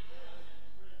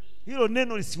 Hilo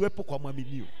neno lisiwepo kwa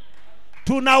Waaminio.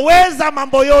 Tunaweza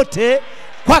mambo yote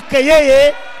kwake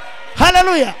yeye,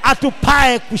 haleluya,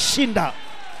 atupae kushinda.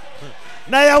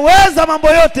 Na yaweza mambo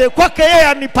yote kwake yeye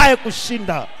anipae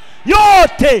kushinda.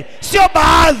 Yote, sio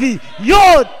baadhi,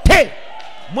 yote.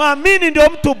 Muamini ndio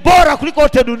mtu bora kuliko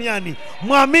wote duniani.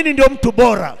 Muamini ndio mtu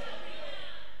bora.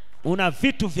 Una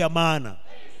vitu vya maana.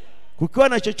 Kukiwa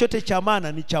na chochote cha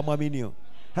maana ni cha Waaminio.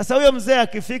 Sasa huyo mzee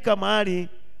akifika mahali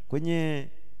kwenye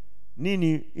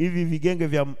nini hivi vigenge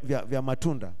vya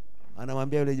matunda,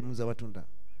 anamwambia yule mzee matunda,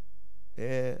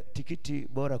 tikiti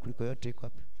bora kuliko yote iko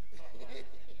hapa.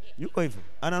 Yuko hivyo.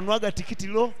 Ananuaga tikiti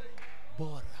lo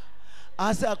bora.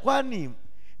 Asa kwani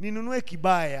ninunue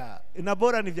kibaya? Na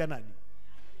bora ni vya nani?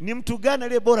 Ni mtu gani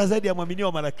aliye bora zaidi ya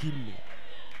Waaminio mara 4?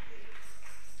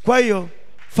 Kwa hiyo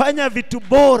fanya vitu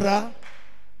bora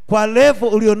kwa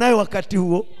level ulionayo wakati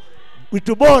huo,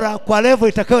 vitu bora kwa level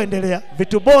itakayoendelea,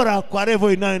 vitu bora kwa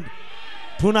level inayo.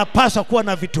 Tunapaswa kuwa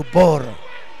na vitu bora.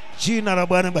 Jina la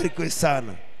Bwana barikiwe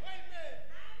sana.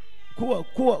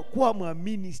 kuwa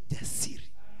mwamini jasiri.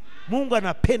 Mungu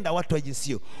anapenda watu wa jinsi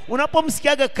hiyo.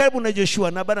 Unapomsikiaga Kalebu na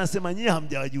Joshua, na Bwana anasema nyinyi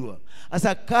hamjawajua.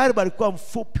 Sasa Kalebu alikuwa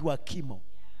mfupi wa kimo.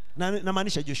 Na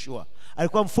maanisha Joshua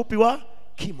alikuwa mfupi wa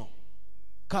kimo.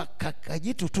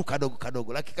 Kajitu tu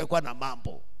kadogo, lakini alikuwa na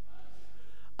mambo.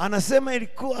 Anasema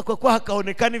ilikuwa kwa kuwa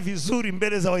hakaonekani vizuri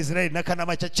mbele za Waisraeli na kana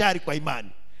machachari kwa imani.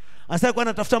 Anasema kwa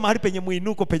anatafuta mahali penye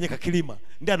muinuko, penye kakilima,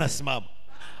 ndiye anasimama.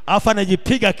 Afa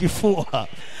anajipiga kifua.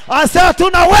 Anasema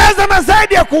tunaweza na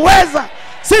zaidi ya kuweza.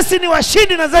 Sisi ni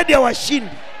washindi na zaidi ya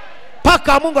washindi.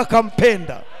 Paka Mungu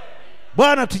akampenda.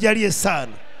 Bwana tujalie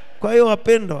sana. Kwa hiyo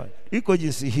wapendwa, iko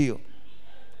jinsi hiyo.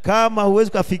 Kama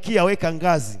huwezi kufikia, weka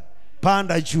ngazi,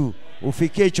 panda juu,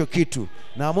 ufikie hicho kitu,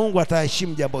 na Mungu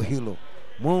ataheshimu jambo hilo.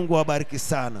 Mungu awabariki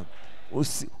sana.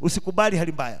 Usikubali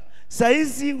hali mbaya.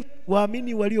 Saizi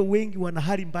waamini walio wengi wana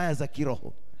hali mbaya za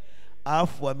kiroho,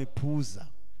 alafu wamepuuza.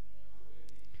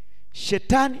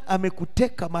 Shetani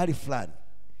amekuteka mahali fulani,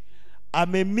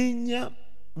 ameminya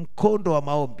mkondo wa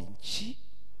maombi nchi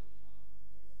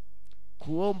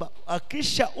kuomba.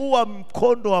 Akisha uwa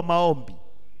mkondo wa maombi,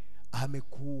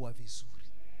 amekuua vizuri.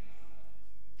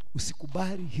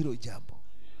 Usikubali hilo jambo.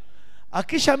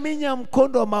 Akisha minya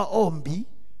mkondo wa maombi,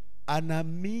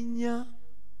 anaminya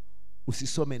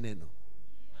usisome neno,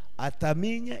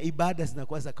 ataminya ibada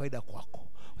zinakuwa za kawaida kwako.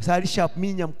 Sasa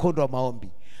alishaminya mkondo wa maombi,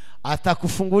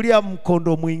 atakufungulia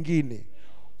mkondo mwingine,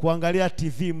 kuangalia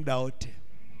TV muda wote,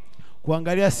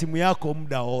 kuangalia simu yako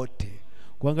muda wote,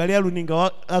 kuangalia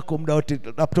runinga yako muda wote,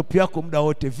 laptop yako muda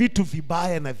wote, vitu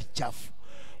vibaya na vichafu,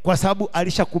 kwa sababu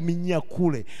alishakuminyia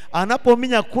kule.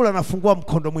 Anapominya kule, anafungua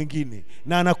mkondo mwingine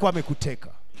na anakuwa amekuteka.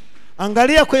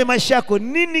 Angalia kwenye maisha yako,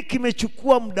 nini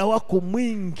kimechukua muda wako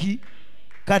mwingi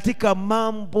katika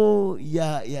mambo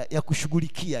ya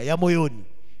kushughulikia ya moyoni.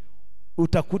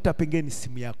 Utakuta pengine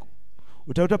simu yako,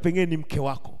 utakuta pengine ni mke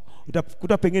wako,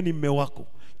 utakuta pengine ni mume wako.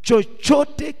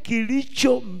 Chochote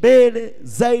kilicho mbele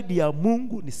zaidi ya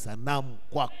Mungu ni sanamu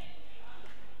kwako.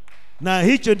 Na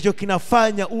hicho ndicho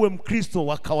kinafanya uwe Mkristo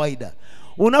wa kawaida.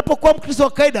 Unapokuwa Mkristo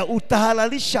wa kawaida,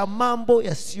 utahalalisha mambo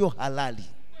yasiyo halali,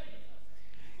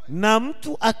 na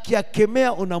mtu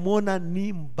akiakemea unamuona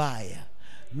ni mbaya,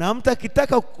 na mtu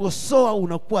akitaka kukosoa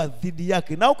unakuwa dhidi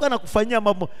yake, na uko anakufanyia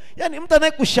mambo. Yani mtu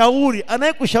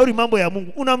anayekushauri mambo ya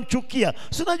Mungu unamchukia.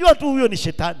 Si unajua tu huyo ni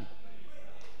shetani.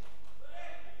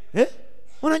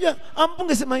 Unajua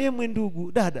ampunge sema yeye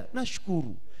ndugu dada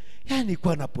nashukuru, yani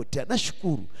kwa napotea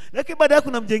nashukuru, lakini baada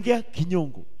yako namjengea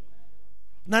kinyongo.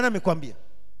 Nani amekwambia?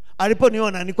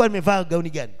 Aliponiona nilikuwa nimevaa gauni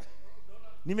gani,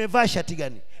 nimevaa shati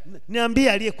gani?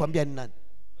 Niambie aliyekwambia ni nani?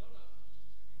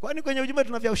 Kwani kwenye ujumbe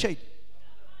tunavya ushahidi?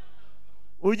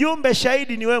 Ujumbe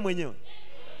shahidi ni wewe mwenyewe,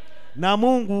 na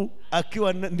Mungu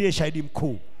akiwa ndiye shahidi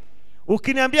mkuu.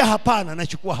 Ukiniambia hapana,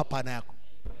 nachukua hapana yako,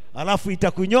 alafu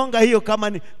itakunyonga hiyo.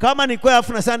 Kama ni kwa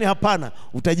afu na sana hapana,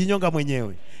 utajinyonga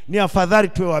mwenyewe. Ni afadhali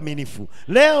tuwe waaminifu.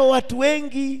 Leo watu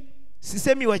wengi,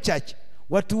 sisemi wachache,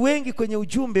 watu wengi kwenye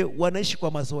ujumbe wanaishi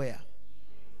kwa mazoea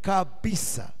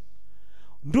kabisa.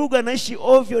 Ndugu anaishi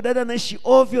ovyo, dada anaishi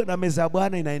ovyo, na meza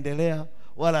Bwana inaendelea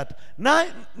wala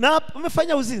na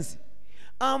umefanya uzinzi.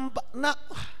 Na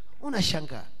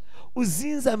unashangaa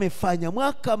uzinzi amefanya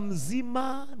mwaka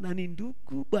mzima, na ni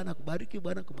ndugu, Bwana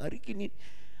kubariki ni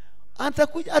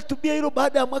atakuja atubia hilo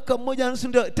baada ya mwaka mmoja nusu,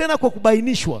 ndio tena kwa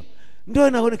kubainishwa ndio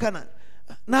inaonekana.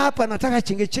 Na hapa nataka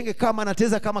chenge kama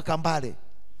anateza kama kambale,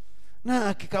 na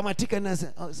akikamatika na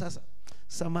sasa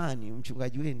samani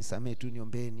mchungaji wewe nisamee tu,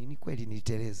 niombeni, ni kweli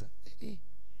niliteleza.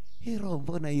 Hilo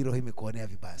mbona hilo imekuonea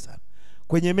vibaya sana.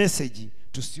 Kwenye message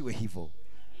tusiwe hivyo.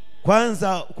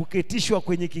 Kwanza kuketishwa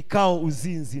kwenye kikao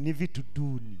uzinzi ni vitu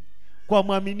duni. Kwa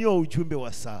Waaminio ujumbe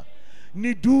wa saa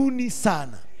ni duni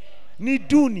sana. Ni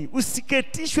duni.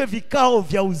 Usiketishwe vikao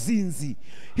vya uzinzi.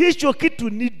 Hicho kitu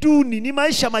ni duni, ni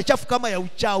maisha machafu kama ya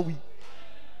uchawi.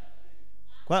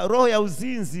 Kwa roho ya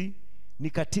uzinzi ni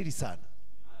katili sana.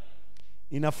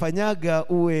 Inafanyaga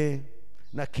uwe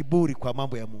na kiburi kwa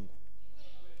mambo ya Mungu,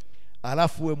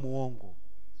 alafu uwe muongo.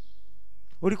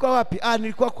 Ulikuwa wapi?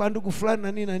 Nilikuwa kwa ndugu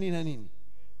fulani na nini.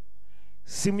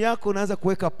 Simu yako unaanza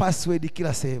kuweka password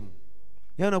kila sehemu.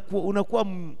 Yaani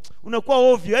unakuwa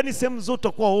ovyo, yani sehemu zote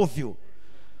kwa ovyo.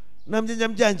 Na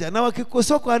mjanja, na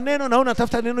wakikosoa kwa neno na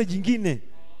unatafuta neno jingine.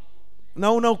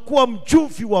 Na unakuwa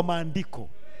mjuvi wa maandiko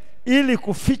ili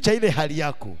kuficha ile hali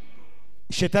yako.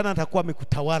 Shetani atakuwa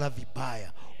amekutawala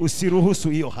vibaya. Usiruhusu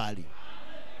hiyo hali.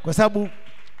 Kwa sababu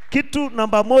kitu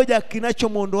namba moja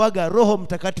kinachomuondoaga Roho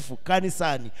Mtakatifu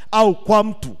kanisani au kwa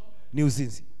mtu ni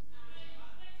uzinzi.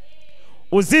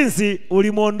 Uzinzi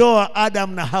ulimuondoa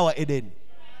Adam na Hawa Edeni.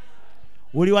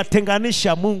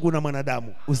 Uliwatenganisha Mungu na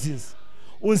mwanadamu. Uzinzi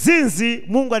Uzinzi,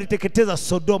 Mungu aliteketeza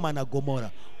Sodoma na Gomora.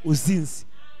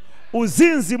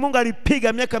 Uzinzi Mungu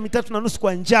alipiga miaka 3.5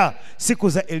 kwa njaa siku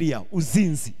za Elia.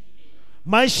 Uzinzi.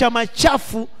 Maisha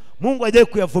machafu Mungu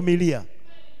hajawahi kuyavumilia.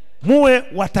 Muwe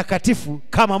watakatifu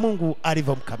kama Mungu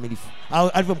alivyo mkamilifu au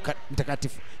alivyo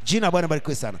mtakatifu. Jina Bwana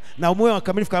barikiwe sana. Na muwe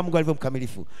wakamilifu kama Mungu alivyo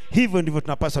mkamilifu. Hivyo ndivyo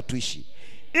tunapaswa tuishi.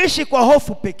 Ishi kwa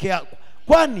hofu peke yako.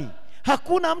 Kwani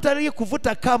hakuna mtu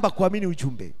aliyekuvuta kamba kuamini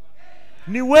ujumbe.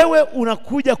 Ni wewe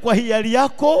unakuja kwa hiari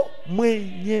yako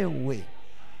mwenyewe.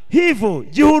 Hivyo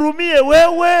jihurumie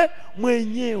wewe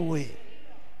mwenyewe.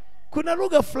 Kuna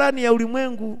lugha fulani ya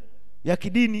ulimwengu ya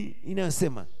kidini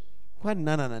inayosema, kwani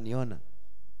nani ananiona?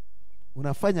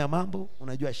 Unafanya mambo,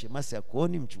 unajua shemasi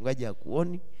hakuoni, mchungaji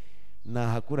hakuoni, na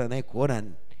hakuna naye kuona,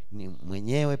 ni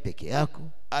mwenyewe peke yako.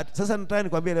 Sasa nataka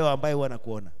nikwambie leo ambaye huwa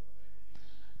anakuona,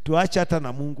 tuache hata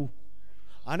na Mungu.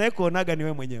 Anayekuonaga ni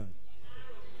wewe mwenyewe.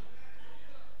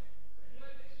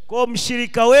 Kwa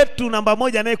mshirika wetu namba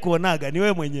 1 anayekuonaga ni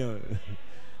wewe mwenyewe.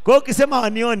 Kwa ukisema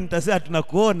wanioni, nitasema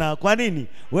tunakuona. Kwa nini?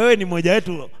 Wewe ni mmoja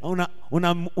wetu,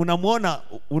 unamuona,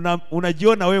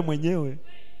 unajiona wewe mwenyewe.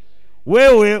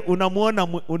 Wewe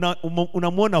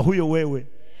unamuona huyo wewe.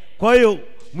 Kwa hiyo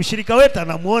mshirika wetu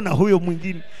anamuona huyo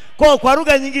mwingine. Kwa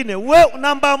lugha nyingine, wewe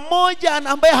namba 1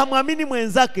 ambaye hamwamini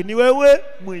mwenzake ni wewe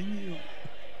mwenyewe.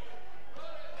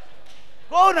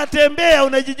 Kwa unatembea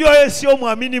unajijua wewe sio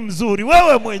muamini mzuri,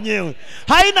 wewe mwenyewe.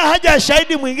 Haina haja ya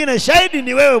shahidi mwingine, shahidi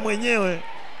ni wewe mwenyewe.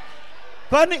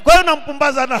 Kwa hiyo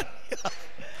unampumbaza nani?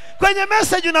 Kwenye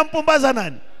message unampumbaza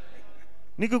nani?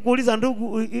 Nikikuuliza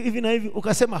ndugu hivi na hivi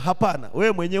ukasema hapana,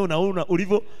 wewe mwenyewe unaona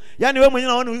ulivyo. Yaani wewe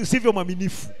mwenyewe unaona usivyo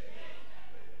mwaminifu.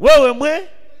 Wewe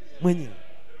mwenyewe.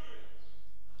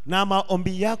 Na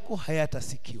maombi yako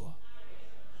hayatasikiwa.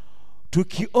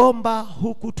 Tukiomba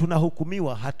huku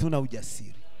tunahukumiwa, hatuna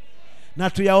ujasiri. Na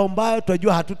tuyaombayo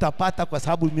tunajua hatutapata kwa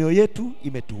sababu mioyo yetu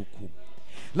imetuhukumu.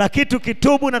 Lakini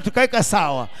tukitubu na tukaeka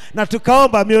sawa na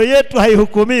tukaomba, mioyo yetu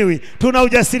haihukumiwi, tuna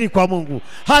ujasiri kwa Mungu.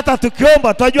 Hata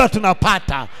tukiomba tunajua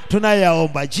tunapata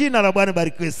tunayaomba. Jina la Bwana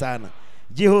barikiwe sana.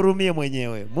 Jihurumie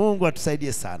mwenyewe. Mungu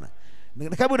atusaidie sana.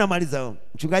 Kabla namaliza,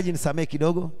 mchungaji nisamee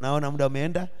kidogo, naona muda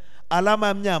umeenda. Alama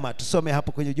ya mnyama, tusome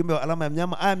hapo kwenye ujumbe wa alama ya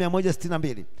mnyama, aya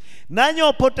 162. Nanyi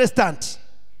wa Protestanti,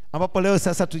 ambapo leo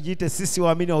sasa tujiite sisi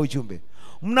waamini wa ujumbe,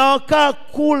 mnaokaa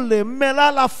kule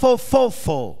mmelala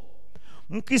fofofo,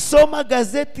 mkisoma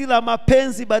gazeti la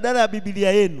mapenzi badala ya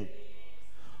Biblia yenu,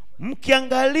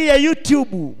 mkiangalia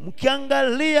YouTube,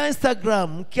 mkiangalia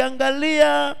Instagram,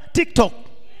 mkiangalia TikTok,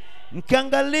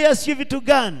 mkiangalia sio vitu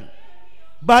gani,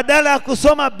 badala ya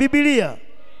kusoma Biblia.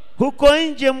 Huko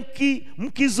nje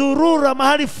mkizurura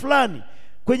mahali fulani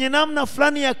kwenye namna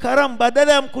fulani ya karamu,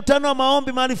 badala ya mkutano wa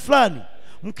maombi mahali fulani,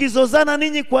 mkizozana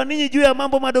ninyi kwa ninyi juu ya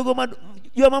mambo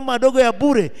madogo ya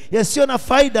bure yasiyo na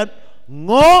faida.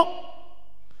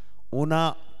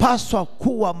 Unapaswa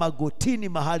kuwa magotini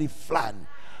mahali fulani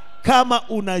kama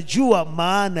unajua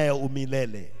maana ya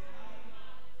umilele.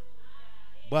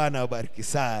 Bwana awabariki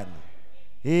sana.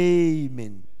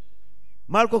 Amen.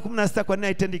 Marko 16, kwa nini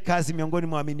haitendi kazi miongoni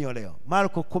mwa waaminio leo?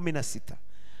 Marko 16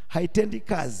 haitendi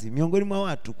kazi miongoni mwa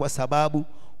watu kwa sababu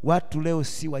watu leo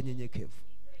si wanyenyekevu.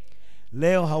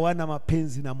 Leo hawana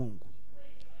mapenzi na Mungu.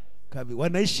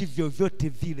 Wanaishi vyovyote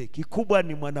vile. Kikubwa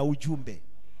ni mwana ujumbe.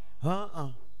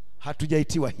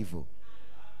 Hatujaitiwa hivyo.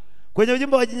 Kwenye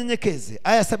ujumbe wa jinyenyekeze,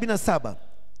 aya 77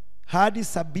 hadi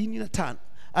 75.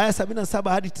 Aya 77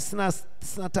 hadi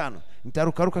 95.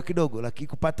 Nitarukaruka kidogo lakini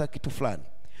kupata kitu fulani.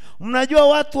 Mnajua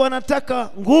watu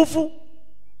wanataka nguvu.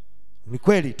 Ni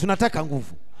kweli tunataka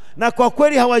nguvu. Na kwa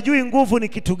kweli hawajui nguvu ni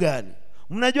kitu gani.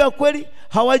 Mnajua kweli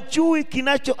hawajui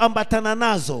kinachoambatana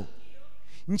nazo.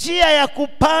 Njia ya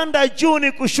kupanda juu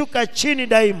ni kushuka chini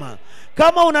daima.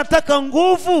 Kama unataka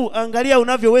nguvu, angalia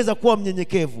unavyoweza kuwa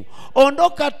mnyenyekevu.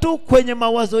 Ondoka tu kwenye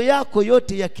mawazo yako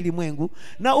yote ya kilimwengu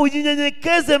na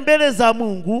ujinyenyekeze mbele za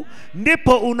Mungu,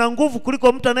 ndipo una nguvu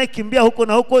kuliko mtu anayekimbia huko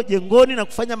na huko jengoni na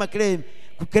kufanya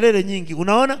kelele nyingi.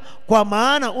 Unaona? Kwa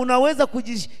maana unaweza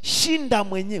kujishinda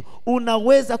mwenyewe.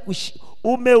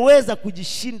 Umeweza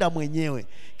kujishinda mwenyewe.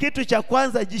 Kitu cha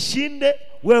kwanza, jishinde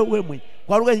wewe mwenyewe.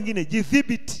 Kwa lugha nyingine,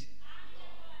 jidhibiti.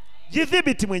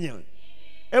 Jidhibiti mwenyewe.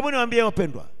 Hebu niwaambie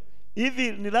wapendwa,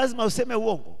 hivi ni lazima useme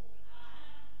uongo?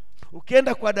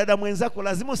 Ukienda kwa dada mwenzako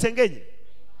lazima usengenye?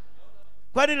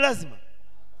 Kwani ni lazima?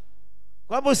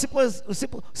 Kwamba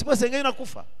usiposengenye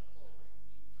unakufa?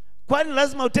 Kwani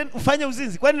lazima ufanye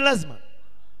uzinzi? Kwani lazima?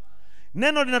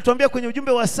 Neno linatuambia kwenye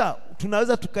ujumbe wa saa,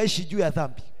 tunaweza tukaishi juu ya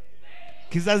dhambi.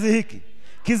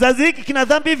 Kizazi hiki kina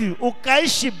dhambi hivi,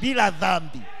 ukaishi bila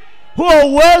dhambi. Huo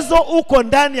uwezo uko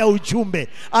ndani ya ujumbe.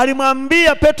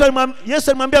 Alimwambia Petro,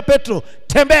 Yesu alimwambia Petro,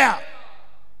 tembea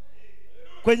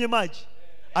kwenye maji.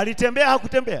 Alitembea,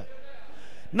 hakutembea?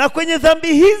 Na kwenye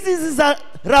dhambi hizi za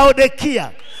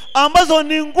Laodikia ambazo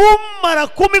ni ngumu mara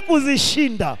 10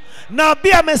 kuzishinda,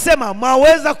 nabii amesema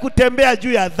mwaweza kutembea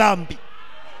juu ya dhambi.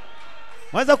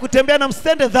 Mwaweza kutembea na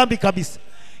msitende dhambi kabisa.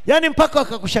 Yaani mpaka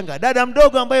wakakushangaa. Dada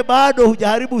mdogo ambaye bado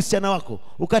hujaharibu usichana wako,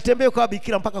 ukatembea kwa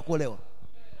bikira mpaka kuolewa.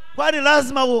 Kwani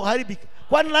lazima uharibike?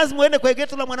 Kwani lazima uende kwa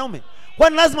geto la mwanaume?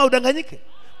 Kwani lazima udanganyike?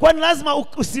 Kwani lazima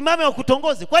usimame wa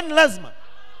kutongoze? Kwani lazima?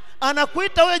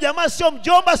 Anakuita wewe jamaa, sio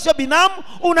mjomba, sio binamu,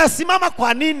 unasimama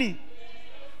kwa nini?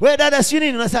 Wewe dada sio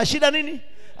nini, unasema shida nini?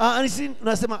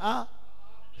 Unasema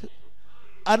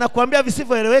anakuambia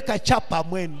visivyoeleweka, chapa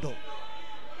mwendo.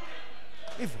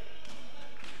 Hivyo.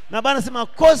 Na Bwana anasema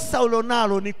kosa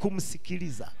ulonalo ni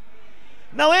kumsikiliza.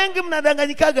 Na wengi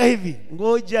mnadanganyikaga hivi,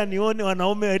 ngoja nione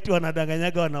wanaume eti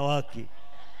wanadanganyaga wanawake,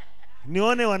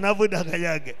 nione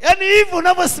wanavyodanganyaga. Yaani hivyo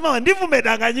unavyosimama ndivyo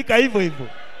umedanganyika hivyo hivyo.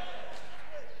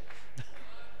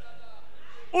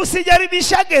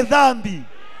 Usijaribishage dhambi.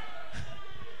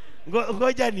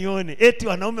 Ngoja nione eti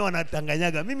wanaume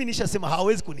wanadanganyaga. Mimi nishasema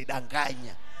hawezi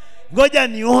kunidanganya. Ngoja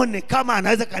nione kama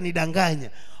anaweza kanidanganya.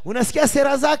 Unasikia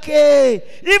sera zake.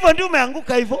 Hivyo ndio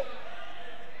umeanguka hivyo.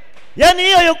 Yaani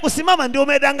hiyo kusimama ndio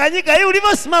umedanganyika. Hiyo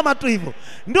ulivyosimama tu hivyo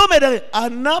ndio umedanganyika.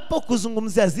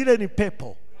 Anapokuzungumzia zile ni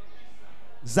pepo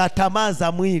za tamaa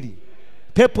za mwili,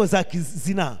 pepo za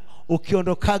kizina,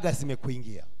 ukiondokaga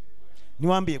zimekuingia.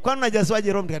 Niwaambie, kwani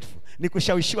unajazwaje Roho Mtakatifu? Ni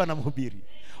kushawishiwa na mhubiri.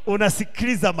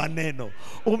 Unasikiliza maneno,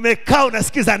 umekaa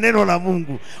unasikiza neno la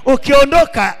Mungu,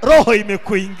 ukiondoka roho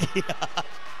imekuingia.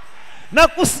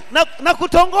 na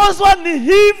kutongozwa ni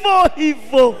hivyo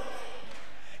hivyo.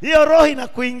 Hiyo roho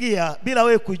inakuingia bila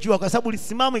wewe kujua, kwa sababu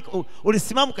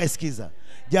ulisimama kaisikiza.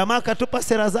 Jamaa katupa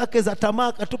sera zake za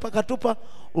tamaa, katupa.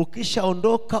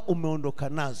 Ukishaondoka umeondoka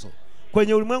nazo.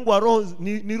 Kwenye ulimwengu wa roho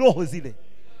ni roho zile.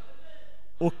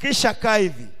 Ukishakaa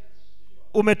hivi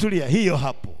umetulia, hiyo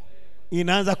hapo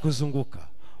inaanza kuzunguka.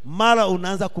 Mara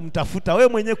unaanza kumtafuta wewe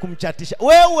mwenyewe, kumchatisha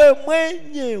wewe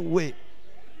mwenyewe.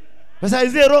 Sasa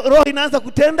zile roho inaanza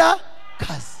kutenda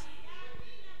kazi.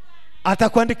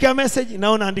 Atakuandikia message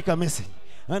na unaandika message,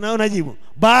 na unajibu.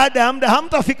 Baada ya muda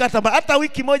hamtafika hata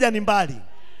wiki moja, ni mbali.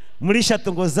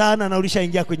 Mlishatongozana na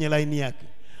ulishaingia kwenye line yake.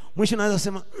 Mwisho unaanza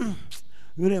kusema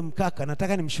yule mkaka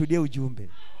nataka nimshuhudie ujumbe.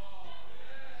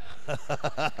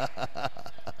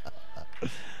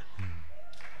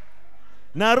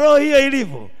 Na roho hiyo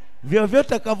ilivyo,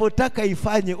 vyovyote akavyotaka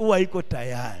ifanye huwa iko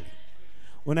tayari.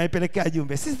 Unaipelekea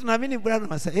ujumbe. Sisi tunaamini brother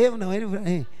Masa.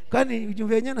 Unaamini kwani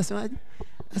ujumbe wenyewe unasemaje?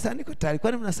 Sasa niko tayari.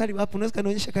 Kwani mnasali wapi? Unaweza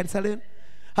kanionyesha kanisa lenu?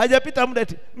 Hajapita muda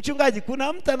eti, mchungaji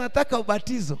kuna mtu anataka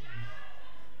ubatizo.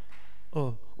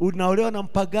 Unaolewa na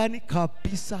mpagani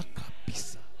kabisa.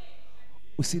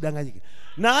 Usidanganyike.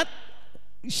 Na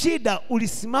shida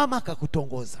ulisimama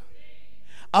akakutongoza.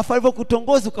 Afa hivyo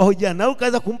kutongoza ukahojiana na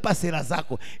ukaanza kumpa sera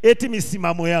zako, eti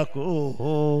misimamo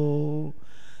yako.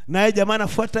 Naye jamaa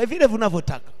anafuata vile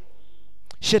vinavyotaka.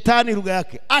 Shetani lugha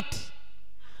yake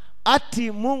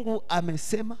ati Mungu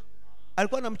amesema.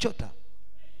 Alikuwa anamchota.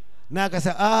 Na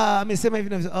akasema amesema hivi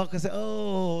na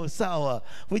akasema sawa,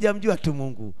 hujamjua tu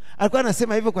Mungu. Alikuwa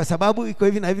anasema hivyo kwa sababu iko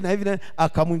hivi na hivi na hivi,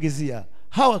 akamuingizia.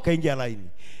 Hawa kaingia laini.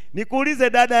 Nikuulize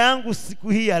dada yangu siku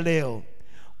hii ya leo,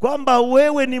 kwamba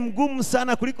wewe ni mgumu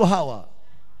sana kuliko Hawa?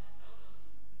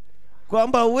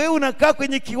 Kwamba wewe unakaa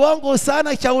kwenye kiwango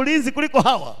sana cha ulinzi kuliko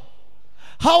Hawa?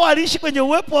 Hawa aliishi kwenye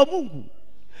uwepo wa Mungu.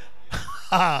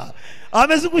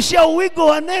 Amezungushia uwigo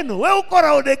wa neno. Wewe uko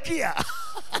Laodikia.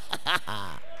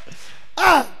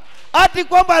 Ati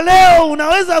kwamba leo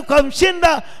unaweza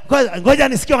kumshinda. Ngoja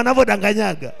nisikie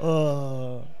wanavyodanganyaga.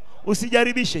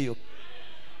 Usijaribishe hiyo.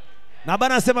 Na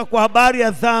Bwana anasema kwa habari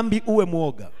ya dhambi uwe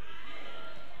muoga.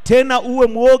 Tena uwe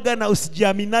muoga na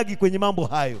usijiaminagi kwenye mambo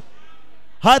hayo.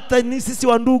 Hata ni sisi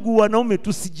wandugu wanaume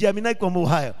tusijiaminagi kwa mambo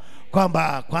hayo.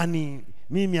 Kwamba kwani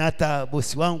mimi hata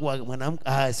bosi wangu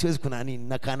mwanamke siwezi kuna nini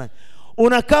nakana.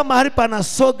 Unakaa mahali pana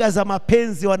soga za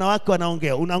mapenzi, wanawake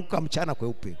wanaongea, unaanguka mchana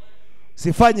kweupe.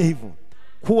 Sifanye hivyo.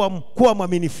 Kuwa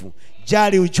mwaminifu.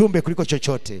 Jali ujumbe kuliko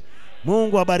chochote.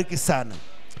 Mungu abariki sana.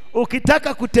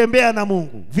 Ukitaka kutembea na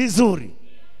Mungu vizuri,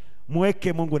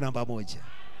 mweke Mungu namba 1.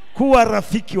 Kuwa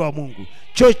rafiki wa Mungu.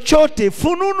 Chochote,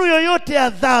 fununu yoyote ya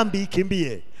dhambi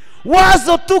ikimbie.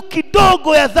 Wazo tu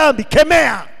kidogo ya dhambi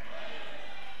kemea.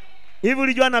 Hivi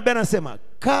ulijua nabii anasema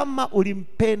kama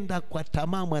ulimpenda kwa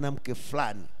tamaa mwanamke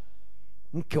fulani,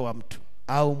 mke wa mtu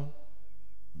au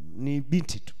ni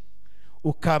binti tu,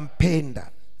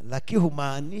 ukampenda, lakini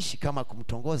humaanishi kama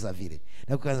kumtongoza vile,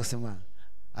 na ukaanza kusema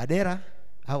Adera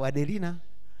au Adelina,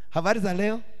 habari za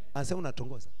leo? Anasema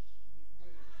unatongoza.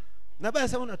 Na baada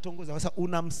sema unatongoza, sasa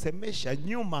unamsemesha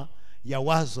nyuma ya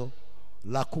wazo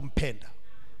la kumpenda.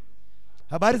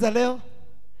 Habari za leo?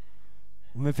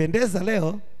 Umependeza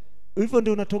leo? Hivyo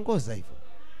ndio unatongoza hivyo.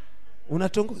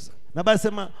 Unatongoza. Na baada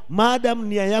sema madam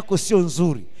nia yako sio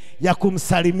nzuri ya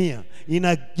kumsalimia,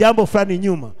 ina jambo fulani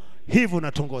nyuma, hivyo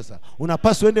unatongoza.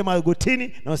 Unapaswa uende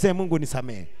magotini na useme Mungu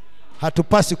nisamehe.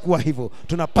 Hatupasi kuwa hivyo.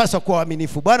 Tunapaswa kuwa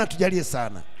waaminifu. Bwana tujalie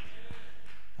sana.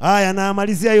 Haya,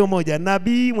 naamalizia hiyo moja.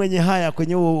 Nabii mwenye haya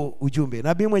kwenye huo ujumbe.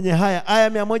 Nabii mwenye haya, aya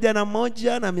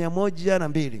 101 na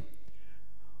 102.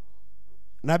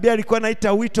 Nabii alikuwa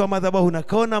anaita wito wa madhabahu, na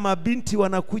kaona mabinti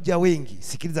wanakuja wengi.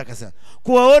 Sikiliza akasema,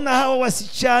 kuwaona hawa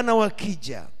wasichana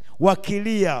wakija,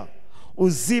 wakilia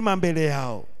uzima mbele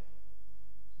yao.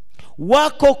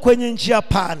 Wako kwenye njia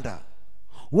panda.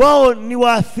 Wao ni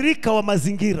waathirika wa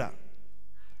mazingira.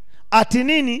 Ati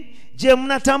nini? Je,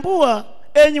 mnatambua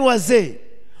enyi wazee,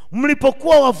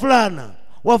 mlipokuwa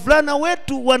wavulana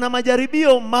wetu wana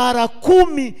majaribio mara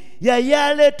 10 ya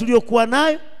yale tuliyokuwa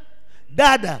nayo?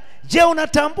 Dada, je,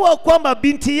 unatambua kwamba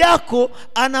binti yako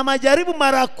ana majaribu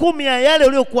mara 10 ya yale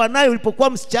uliyokuwa nayo ulipokuwa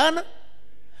msichana?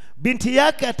 Binti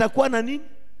yake atakuwa na nini?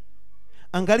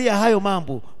 Angalia hayo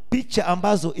mambo, picha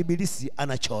ambazo ibilisi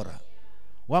anachora.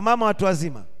 Wamama watu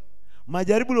wazima,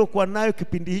 majaribu uliyokuwa nayo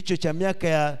kipindi hicho cha miaka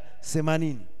ya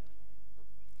 80,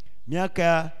 miaka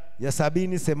ya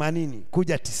 70, 80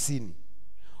 kuja 90,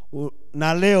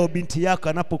 na leo binti yako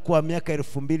anapokuwa miaka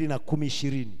 2010,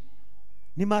 20,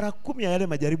 ni mara 10 ya yale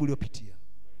majaribu uliyopitia.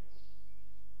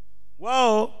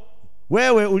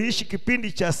 Wewe uliishi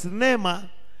kipindi cha sinema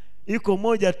iko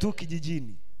moja tu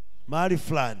kijijini mahali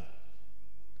fulani,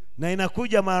 na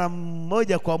inakuja mara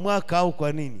moja kwa mwaka au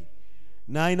kwa nini,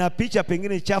 na ina picha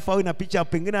pengine chafu, au ina picha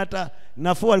pengine hata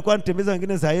nafuu alikuwa anatembeza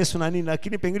wengine za Yesu na nini,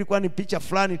 lakini pengine ilikuwa ni picha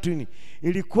fulani tu. Ni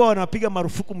ilikuwa wanapiga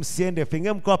marufuku msiende,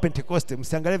 pengine mkoa wa Pentecoste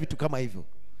msiangalie vitu kama hivyo.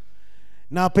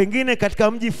 Na pengine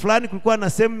katika mji fulani kulikuwa na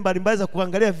sehemu mbalimbali za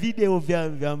kuangalia video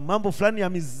vya mambo fulani ya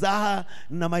mizaha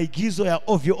na maigizo ya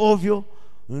ovyo ovyo.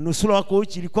 Nusura wako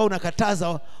uchi ilikuwa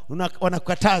unakataza,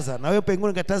 wanakataza, na wewe pengine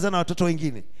unakataza na watoto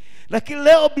wengine. Lakini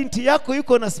leo binti yako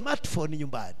yuko na smartphone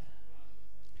nyumbani.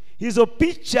 Hizo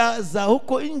picha za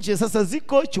huko nje sasa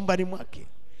ziko chumbani mwake,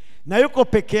 na yuko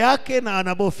peke yake na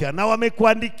anabofya, na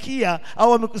wamekuandikia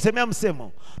au wamekusemea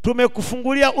msemo,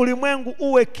 tumekufungulia ulimwengu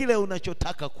uwe kile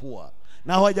unachotaka kuwa,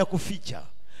 na hawajakuficha.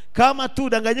 Kama tu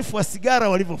danganyifu wa sigara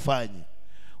walivyofanya.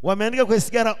 Wameandika kwa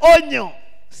sigara, onyo,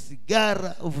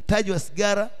 sigara, uvutaji wa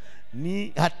sigara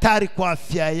ni hatari kwa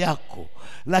afya yako.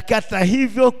 Lakini hata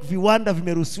hivyo viwanda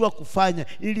vimeruhusiwa kufanya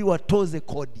ili watoze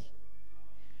kodi.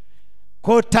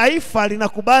 Kwa taifa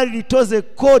linakubali litoze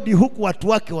kodi huku watu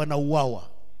wake wanauawa.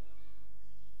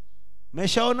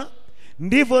 Umeshaona?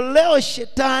 Ndivyo leo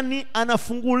shetani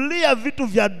anafungulia vitu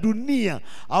vya dunia.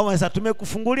 Au sasa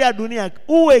tumekufungulia dunia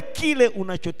uwe kile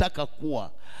unachotaka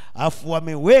kuwa. Afu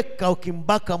wameweka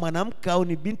ukimbaka mwanamke au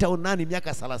ni binti au nani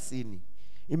miaka 30,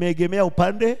 imeegemea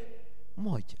upande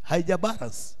mmoja. Haija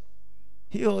balance.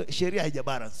 Hiyo sheria haija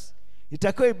balance.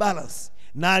 Itakiwa balance.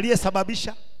 Na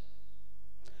aliyesababisha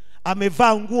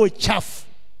amevaa nguo chafu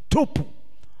tupu,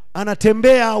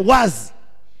 anatembea wazi,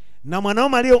 na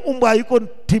mwanaume aliyeumbwa yuko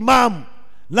timamu,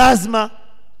 lazima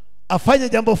afanye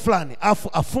jambo fulani afu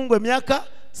afungwe miaka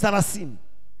 30.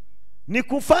 Ni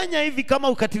kufanya hivi kama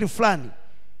ukatili fulani.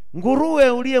 Nguruwe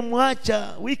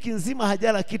uliyemwacha wiki nzima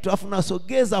hajala kitu, afu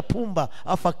nasogeza pumba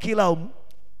afa kila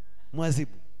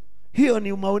mwazibu. Hiyo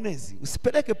ni maonezi.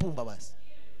 Usipeleke pumba basi,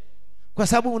 kwa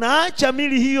sababu unaacha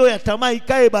mili hiyo ya tamaa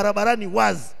ikae barabarani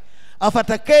wazi.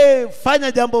 Afatakaye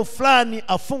fanya jambo fulani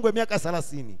afungwe miaka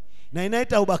 30, na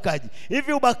inaita ubakaji.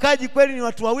 Hivi ubakaji kweli ni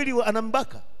watu wawili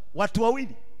anambaka? Watu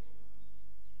wawili?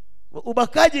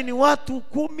 Ubakaji ni watu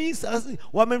 10, 30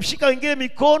 wamemshika wengine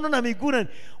mikono na miguu.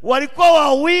 Walikuwa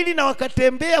wawili na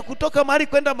wakatembea kutoka mahali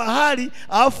kwenda mahali,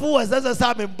 afu wazazi sasa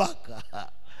amembaka.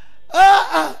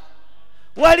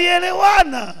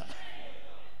 Walielewana.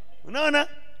 Unaona,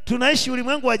 tunaishi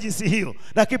ulimwengu wa jinsi hiyo.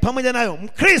 Lakini pamoja nayo,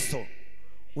 Mkristo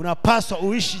unapaswa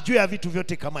uishi juu ya vitu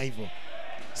vyote kama hivyo.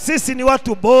 Sisi ni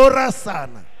watu bora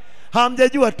sana.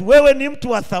 Hamjajua tu, wewe ni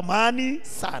mtu wa thamani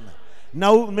sana.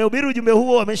 Na umehubiri ujumbe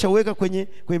huo, wameshauweka kwenye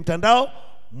mtandao.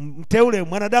 Mteule,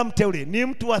 mwanadamu mteule ni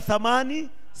mtu wa thamani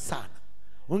sana.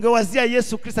 Ungewazia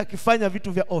Yesu Kristo akifanya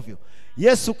vitu vya ovyo.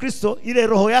 Yesu Kristo, ile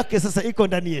roho yake sasa iko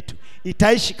ndani yetu,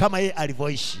 itaishi kama yeye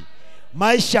alivyoishi,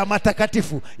 maisha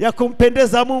matakatifu ya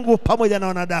kumpendeza Mungu pamoja na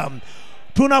wanadamu.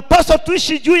 Tunapaswa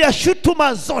tuishi juu ya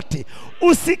shutuma zote.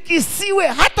 Usikisiwe,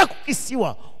 hata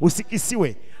kukisiwa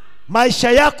usikisiwe.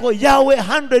 maisha yako yawe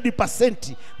 100%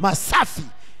 masafi,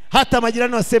 hata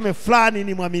majirani waseme fulani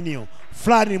ni mwaminio,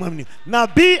 fulani ni mwaminio.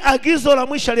 Nabii agizo la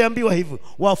mwisho aliambiwa hivyo,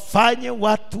 wafanye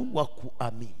watu wa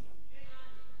kuamini.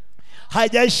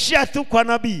 Hajaishia tu kwa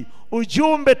nabii,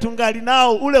 ujumbe tungali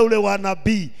nao ule ule wa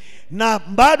nabii, na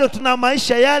bado tuna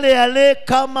maisha yale yale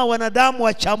kama wanadamu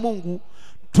wa cha Mungu.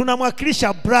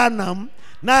 Tunamwakilisha Branham,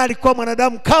 na alikuwa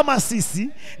mwanadamu kama sisi,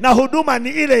 na huduma ni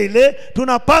ile ile.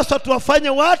 Tunapaswa tuwafanye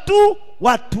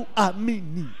watu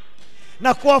amini,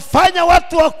 na kuwafanya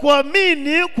watu wa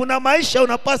kuamini kuna maisha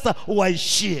unapaswa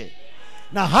uwaishie.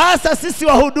 Na hasa sisi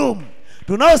wahudumu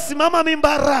tunaosimama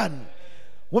mimbarani,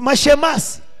 wa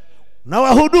mashemasi na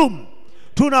wahudumu,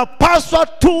 tunapaswa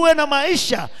tuwe na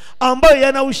maisha ambayo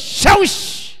yana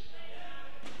ushawishi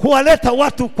kuwaleta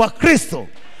watu kwa Kristo.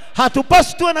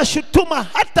 Hatupaswi tuwe na shutuma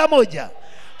hata moja,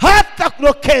 hata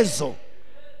lokezo.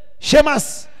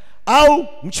 Shemasi au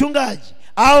mchungaji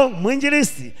au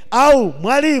mwinjilisti au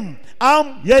mwalimu au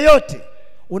yeyote,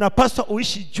 unapaswa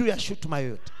uishi juu ya shutuma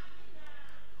yoyote.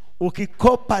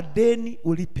 Ukikopa deni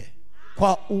ulipe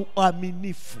kwa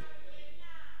uaminifu.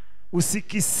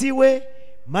 Usikisiwe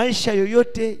maisha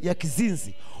yoyote ya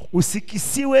kizinzi,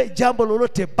 usikisiwe jambo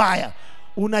lolote baya.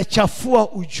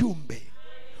 Unachafua ujumbe.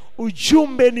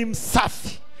 Ujumbe ni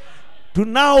msafi.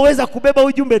 Tunaoweza kubeba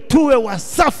ujumbe tuwe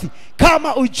wasafi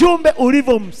kama ujumbe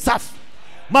ulivyo msafi.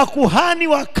 Makuhani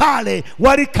wa kale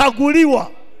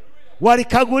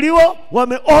walikaguliwa,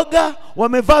 wameoga,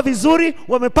 wamevaa vizuri,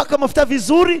 wamepaka mafuta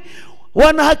vizuri,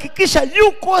 wanahakikisha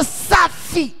yuko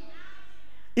safi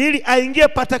ili aingie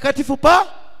patakatifu pa.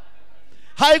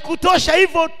 Haikutosha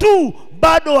hivyo tu,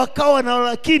 bado wakawa na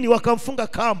lakini wakamfunga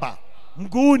kamba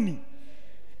mguuni.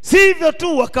 Si hivyo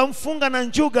tu, wakamfunga na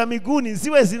njuga miguuni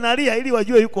ziwe zinalia ili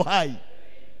wajue yuko hai.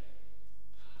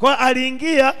 Kwa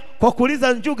aliingia kwa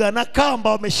kuliza njuga na kamba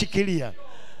wameshikilia.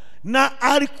 Na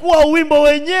alikuwa wimbo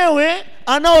wenyewe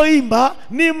anaoimba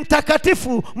ni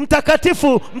mtakatifu,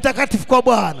 mtakatifu, mtakatifu kwa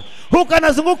Bwana. Huko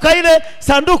anazunguka ile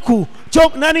sanduku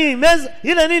meza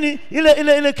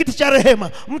ile kiti cha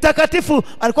rehema. Mtakatifu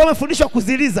alikuwa amefundishwa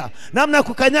kuziliza namna ya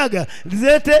kukanyaga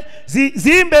zilete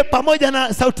ziimbe pamoja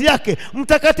na sauti yake,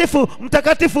 mtakatifu,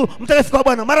 mtakatifu, mtakatifu kwa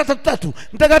Bwana, mara tatu,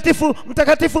 mtakatifu,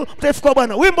 mtakatifu, mtakatifu kwa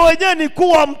Bwana. Wimbo wenyewe ni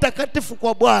kuwa mtakatifu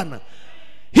kwa Bwana.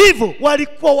 Hivyo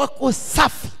walikuwa wako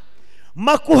safi.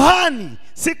 Makuhani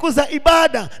siku za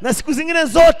ibada na siku zingine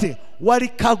zote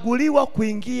walikaguliwa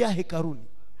kuingia hekaluni.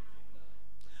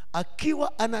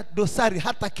 Akiwa ana dosari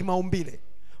hata kimaumbile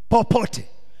popote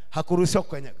hakuruhusiwa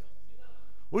kukanyaga.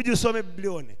 Uje usome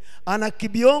Biblia, ana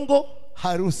kibiongo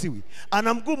haruhusiwi,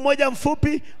 ana mguu mmoja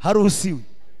mfupi haruhusiwi,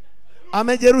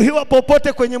 amejeruhiwa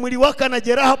popote kwenye mwili wake na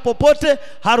jeraha popote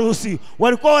haruhusiwi.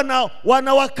 Walikuwa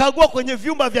wanawakagua kwenye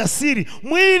vyumba vya siri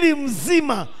mwili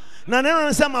mzima. Na neno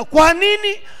linasema kwa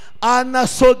nini?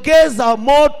 Anasogeza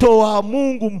moto wa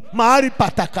Mungu mahali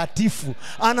patakatifu.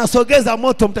 Anasogeza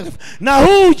moto mtakatifu. Na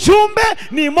huu ujumbe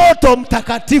ni moto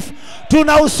mtakatifu.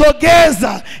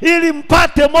 Tunausogeza ili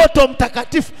mpate moto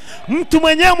mtakatifu. Mtu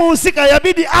mwenyewe mhusika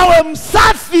yabidi awe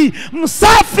msafi,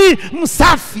 msafi,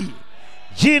 msafi.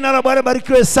 Jina la Bwana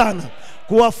barikiwe sana.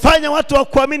 Kuwafanya watu wa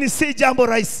kuamini si jambo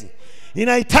rahisi.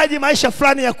 Inahitaji maisha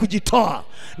fulani ya kujitoa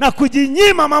na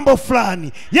kujinyima mambo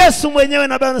fulani. Yesu mwenyewe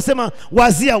na Biblia anasema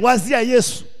wazia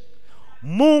Yesu,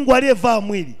 Mungu aliyevaa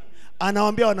mwili,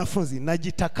 anawaambia wanafunzi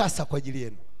najitakasa kwa ajili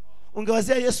yenu.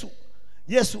 Ungewazia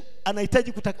Yesu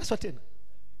anahitaji kutakaswa tena?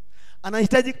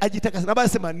 Anahitaji ajitakasa. Na Biblia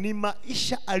anasema ni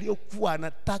maisha aliyokuwa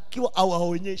anatakiwa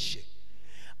awaonyeshe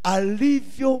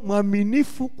alivyo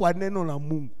mwaminifu kwa neno la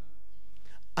Mungu.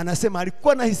 Anasema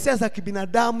alikuwa na hisia za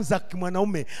kibinadamu za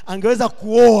kimwanaume, angeweza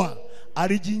kuoa,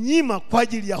 alijinyima kwa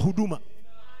ajili ya huduma.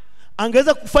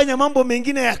 Angeweza kufanya mambo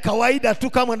mengine ya kawaida tu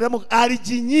kama mwanadamu,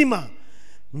 alijinyima.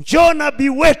 Njoo nabii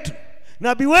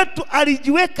wetu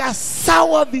alijiweka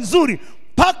sawa vizuri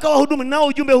mpaka wahudumu nao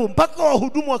ujumbe huu, mpaka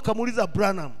wahudumu wakamuuliza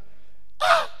Branham,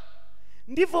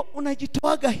 ndivyo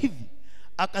unajitoaga hivi?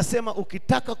 Akasema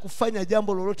ukitaka kufanya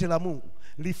jambo lolote la Mungu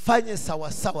lifanye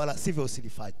sawa sawa, la sivyo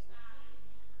usilifanye.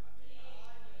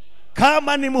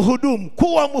 Kama ni mhudumu,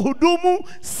 kuwa mhudumu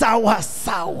sawa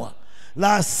sawa,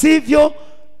 la sivyo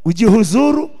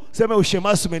ujihuzuru, sema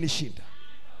ushemasi umenishinda,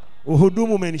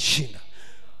 uhudumu umenishinda.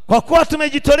 Kwa kuwa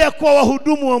tumejitolea kuwa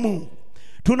wahudumu wa Mungu,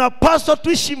 tunapaswa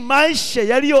tuishi maisha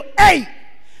yaliyo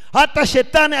hata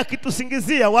shetani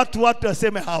akitusingizia watu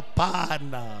waseme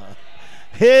hapana.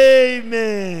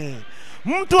 Amen.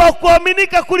 Mtu wa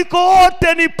kuaminika kuliko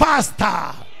wote ni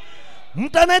pastor.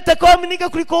 Mtu anayetakaoaminika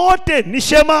kuliko wote ni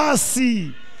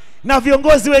shemasi na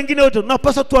viongozi wengine wote.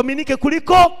 Tunapaswa tuaminike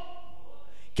kuliko,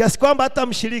 kiasi kwamba hata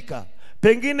mshirika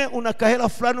Pengine una kahela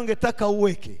fulani ungetaka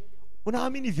uweke.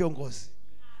 Unaamini viongozi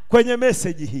kwenye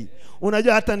message hii,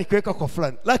 unajua hata nikiweka kwa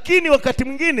fulani, lakini wakati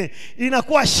mwingine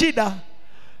inakuwa shida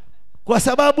kwa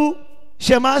sababu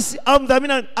shemasi au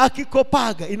mdhamini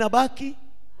akikopaga inabaki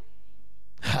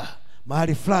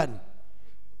mahali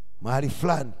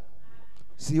fulani,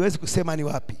 siwezi kusema ni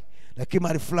wapi, lakini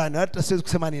mahali fulani, hata siwezi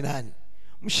kusema ni nani.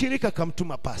 Mshirika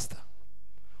kamtuma pasta,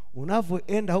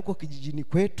 unavyoenda huko kijijini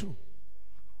kwetu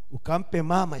ukampe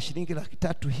mama shilingi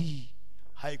 300 hii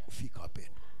haikufika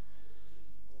wapendwa.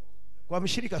 Kwa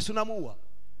mshirika sunamuua,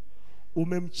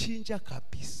 umemchinja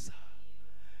kabisa.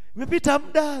 Imepita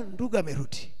muda, ndugu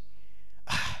amerudi.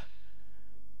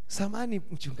 Samani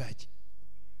mchungaji,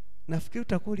 nafikiri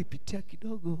utakuwa ulipitia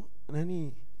kidogo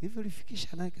nani hivi ulifikisha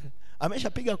naka.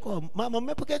 Ameshapiga kwa mama,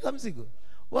 mmepokea mzigo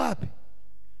wapi?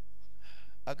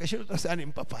 Akashindwa tasani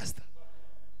mpa pasta.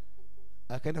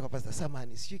 Akaenda kwa pasta,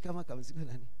 samani sijui kama kamzigo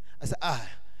nani. Sasa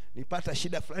nipata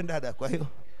shida fulani dada, kwa hiyo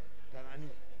nani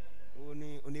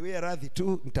uniwe radhi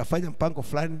tu, nitafanya mpango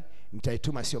fulani,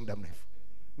 nitaituma sio muda mrefu.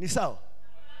 Ni sawa?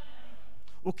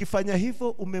 Ukifanya hivyo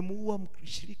umemuua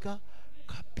mshirika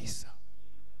kabisa.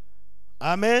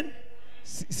 Amen.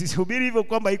 Sisihubiri hivyo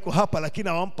kwamba iko hapa, lakini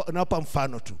nawapa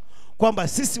mfano tu kwamba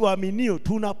sisi waaminio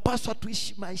tunapaswa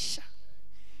tuishi maisha.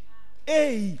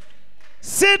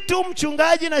 Si tu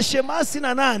mchungaji na shemasi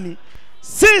na nani,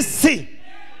 sisi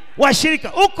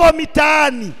washirika uko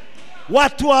mitaani,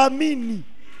 watu waamini.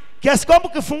 Kiasi kwamba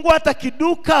ukifungua hata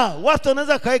kiduka, watu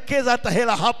wanaweza kawekeza hata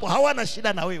hela hapo, hawana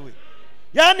shida na wewe.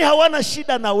 Yaani hawana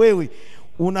shida na wewe.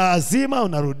 Unaazima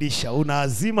unarudisha,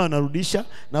 unaazima unarudisha,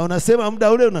 na unasema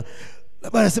muda ule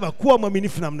labda anasema kuwa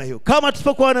mwaminifu namna hiyo. Kama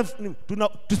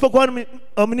tusipokuwa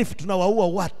mwaminifu tunawaua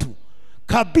watu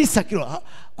kabisa kilo.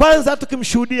 Kwanza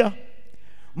tukimshuhudia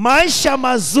maisha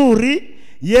mazuri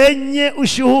yenye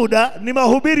ushuhuda ni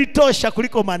mahubiri tosha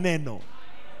kuliko maneno.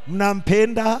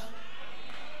 Mnampenda?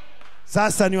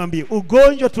 Sasa niwaambie,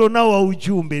 ugonjwa tulionao wa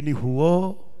ujumbe ni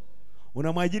huo.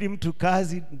 Unamwajiri mtu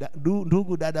kazi,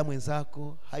 ndugu dada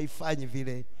mwenzako haifanyi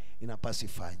vile inapaswa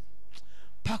ifanye.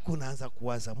 Paka unaanza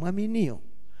kuwaza Mwaminio.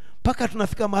 Paka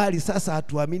tunafika mahali sasa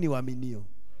hatuamini Waaminio.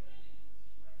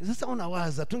 Sasa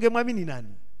unawaza tungemwamini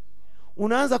nani?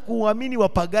 Unaanza kuamini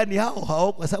wapagani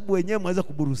hao kwa sababu wenyewe mwaweza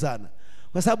kuburuzana.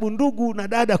 Kwa sababu ndugu na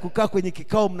dada kukaa kwenye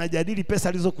kikao mnajadili pesa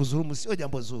alizokuzurumu sio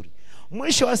jambo zuri.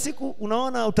 Mwisho wa siku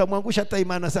unaona utamwangusha hata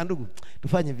imani. Sasa ndugu,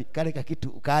 tufanye kale kitu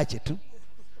ukaache tu.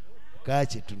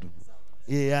 Kaache tu ndugu.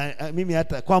 Mimi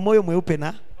hata kwa moyo mweupe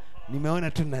na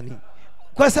nimeona tu nani.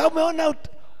 Kwa sababu umeona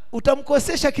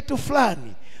utamkosesha kitu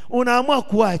fulani, unaamua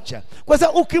kuacha. Kwa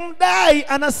sababu ukimdai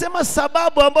anasema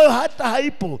sababu ambayo hata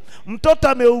haipo. Mtoto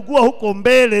ameugua huko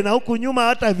mbele na huko nyuma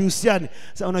hata vihusiani.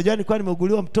 Sasa unajua ni kwa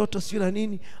nimeuguliwa mtoto sio na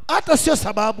nini? Hata sio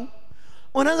sababu.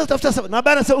 Unaanza kutafuta sababu. Na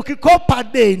bana sasa ukikopa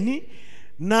deni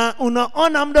na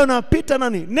unaona muda unapita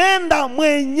nani, nenda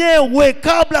mwenyewe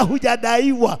kabla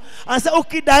hujadaiwa. Sasa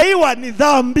ukidaiwa ni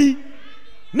dhambi,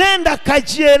 nenda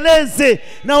kajieleze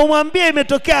na umwambie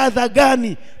imetokea adha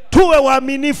gani. Tuwe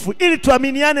waaminifu ili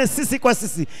tuaminiane sisi kwa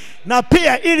sisi, na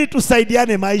pia ili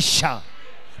tusaidiane maisha.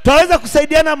 Tunaweza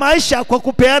kusaidiana maisha kwa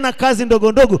kupeana kazi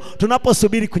ndogo ndogo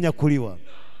tunaposubiri kunyakuliwa.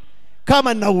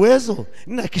 Kama nina uwezo,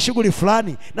 nina kishughuli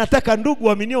fulani, nataka ndugu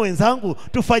waaminio wenzangu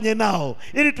tufanye nao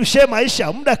ili tushare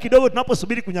maisha muda kidogo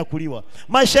tunaposubiri kunyakuliwa.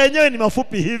 Maisha yenyewe ni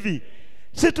mafupi hivi.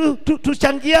 Si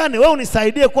tuchangiane, wewe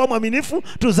unisaidie kuwa mwaminifu,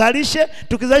 tuzalishe,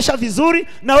 tukizalisha vizuri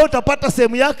na wewe utapata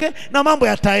sehemu yake na mambo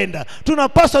yataenda.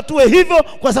 Tunapaswa tuwe hivyo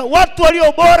kwa sababu watu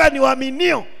walio bora ni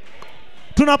waaminio.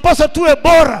 Tunapaswa tuwe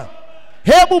bora.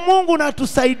 Hebu Mungu na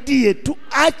tusaidie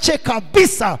tuache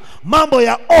kabisa mambo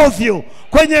ya ovyo.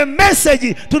 Kwenye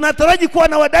message tunataraji kuwa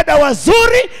na wadada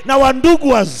wazuri na wandugu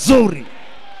wazuri.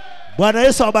 Bwana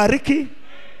Yesu awabariki.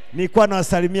 Nilikuwa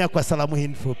nawasalimia kwa salamu hii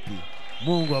fupi.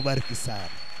 Mungu awabariki sana.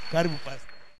 Karibu pastor.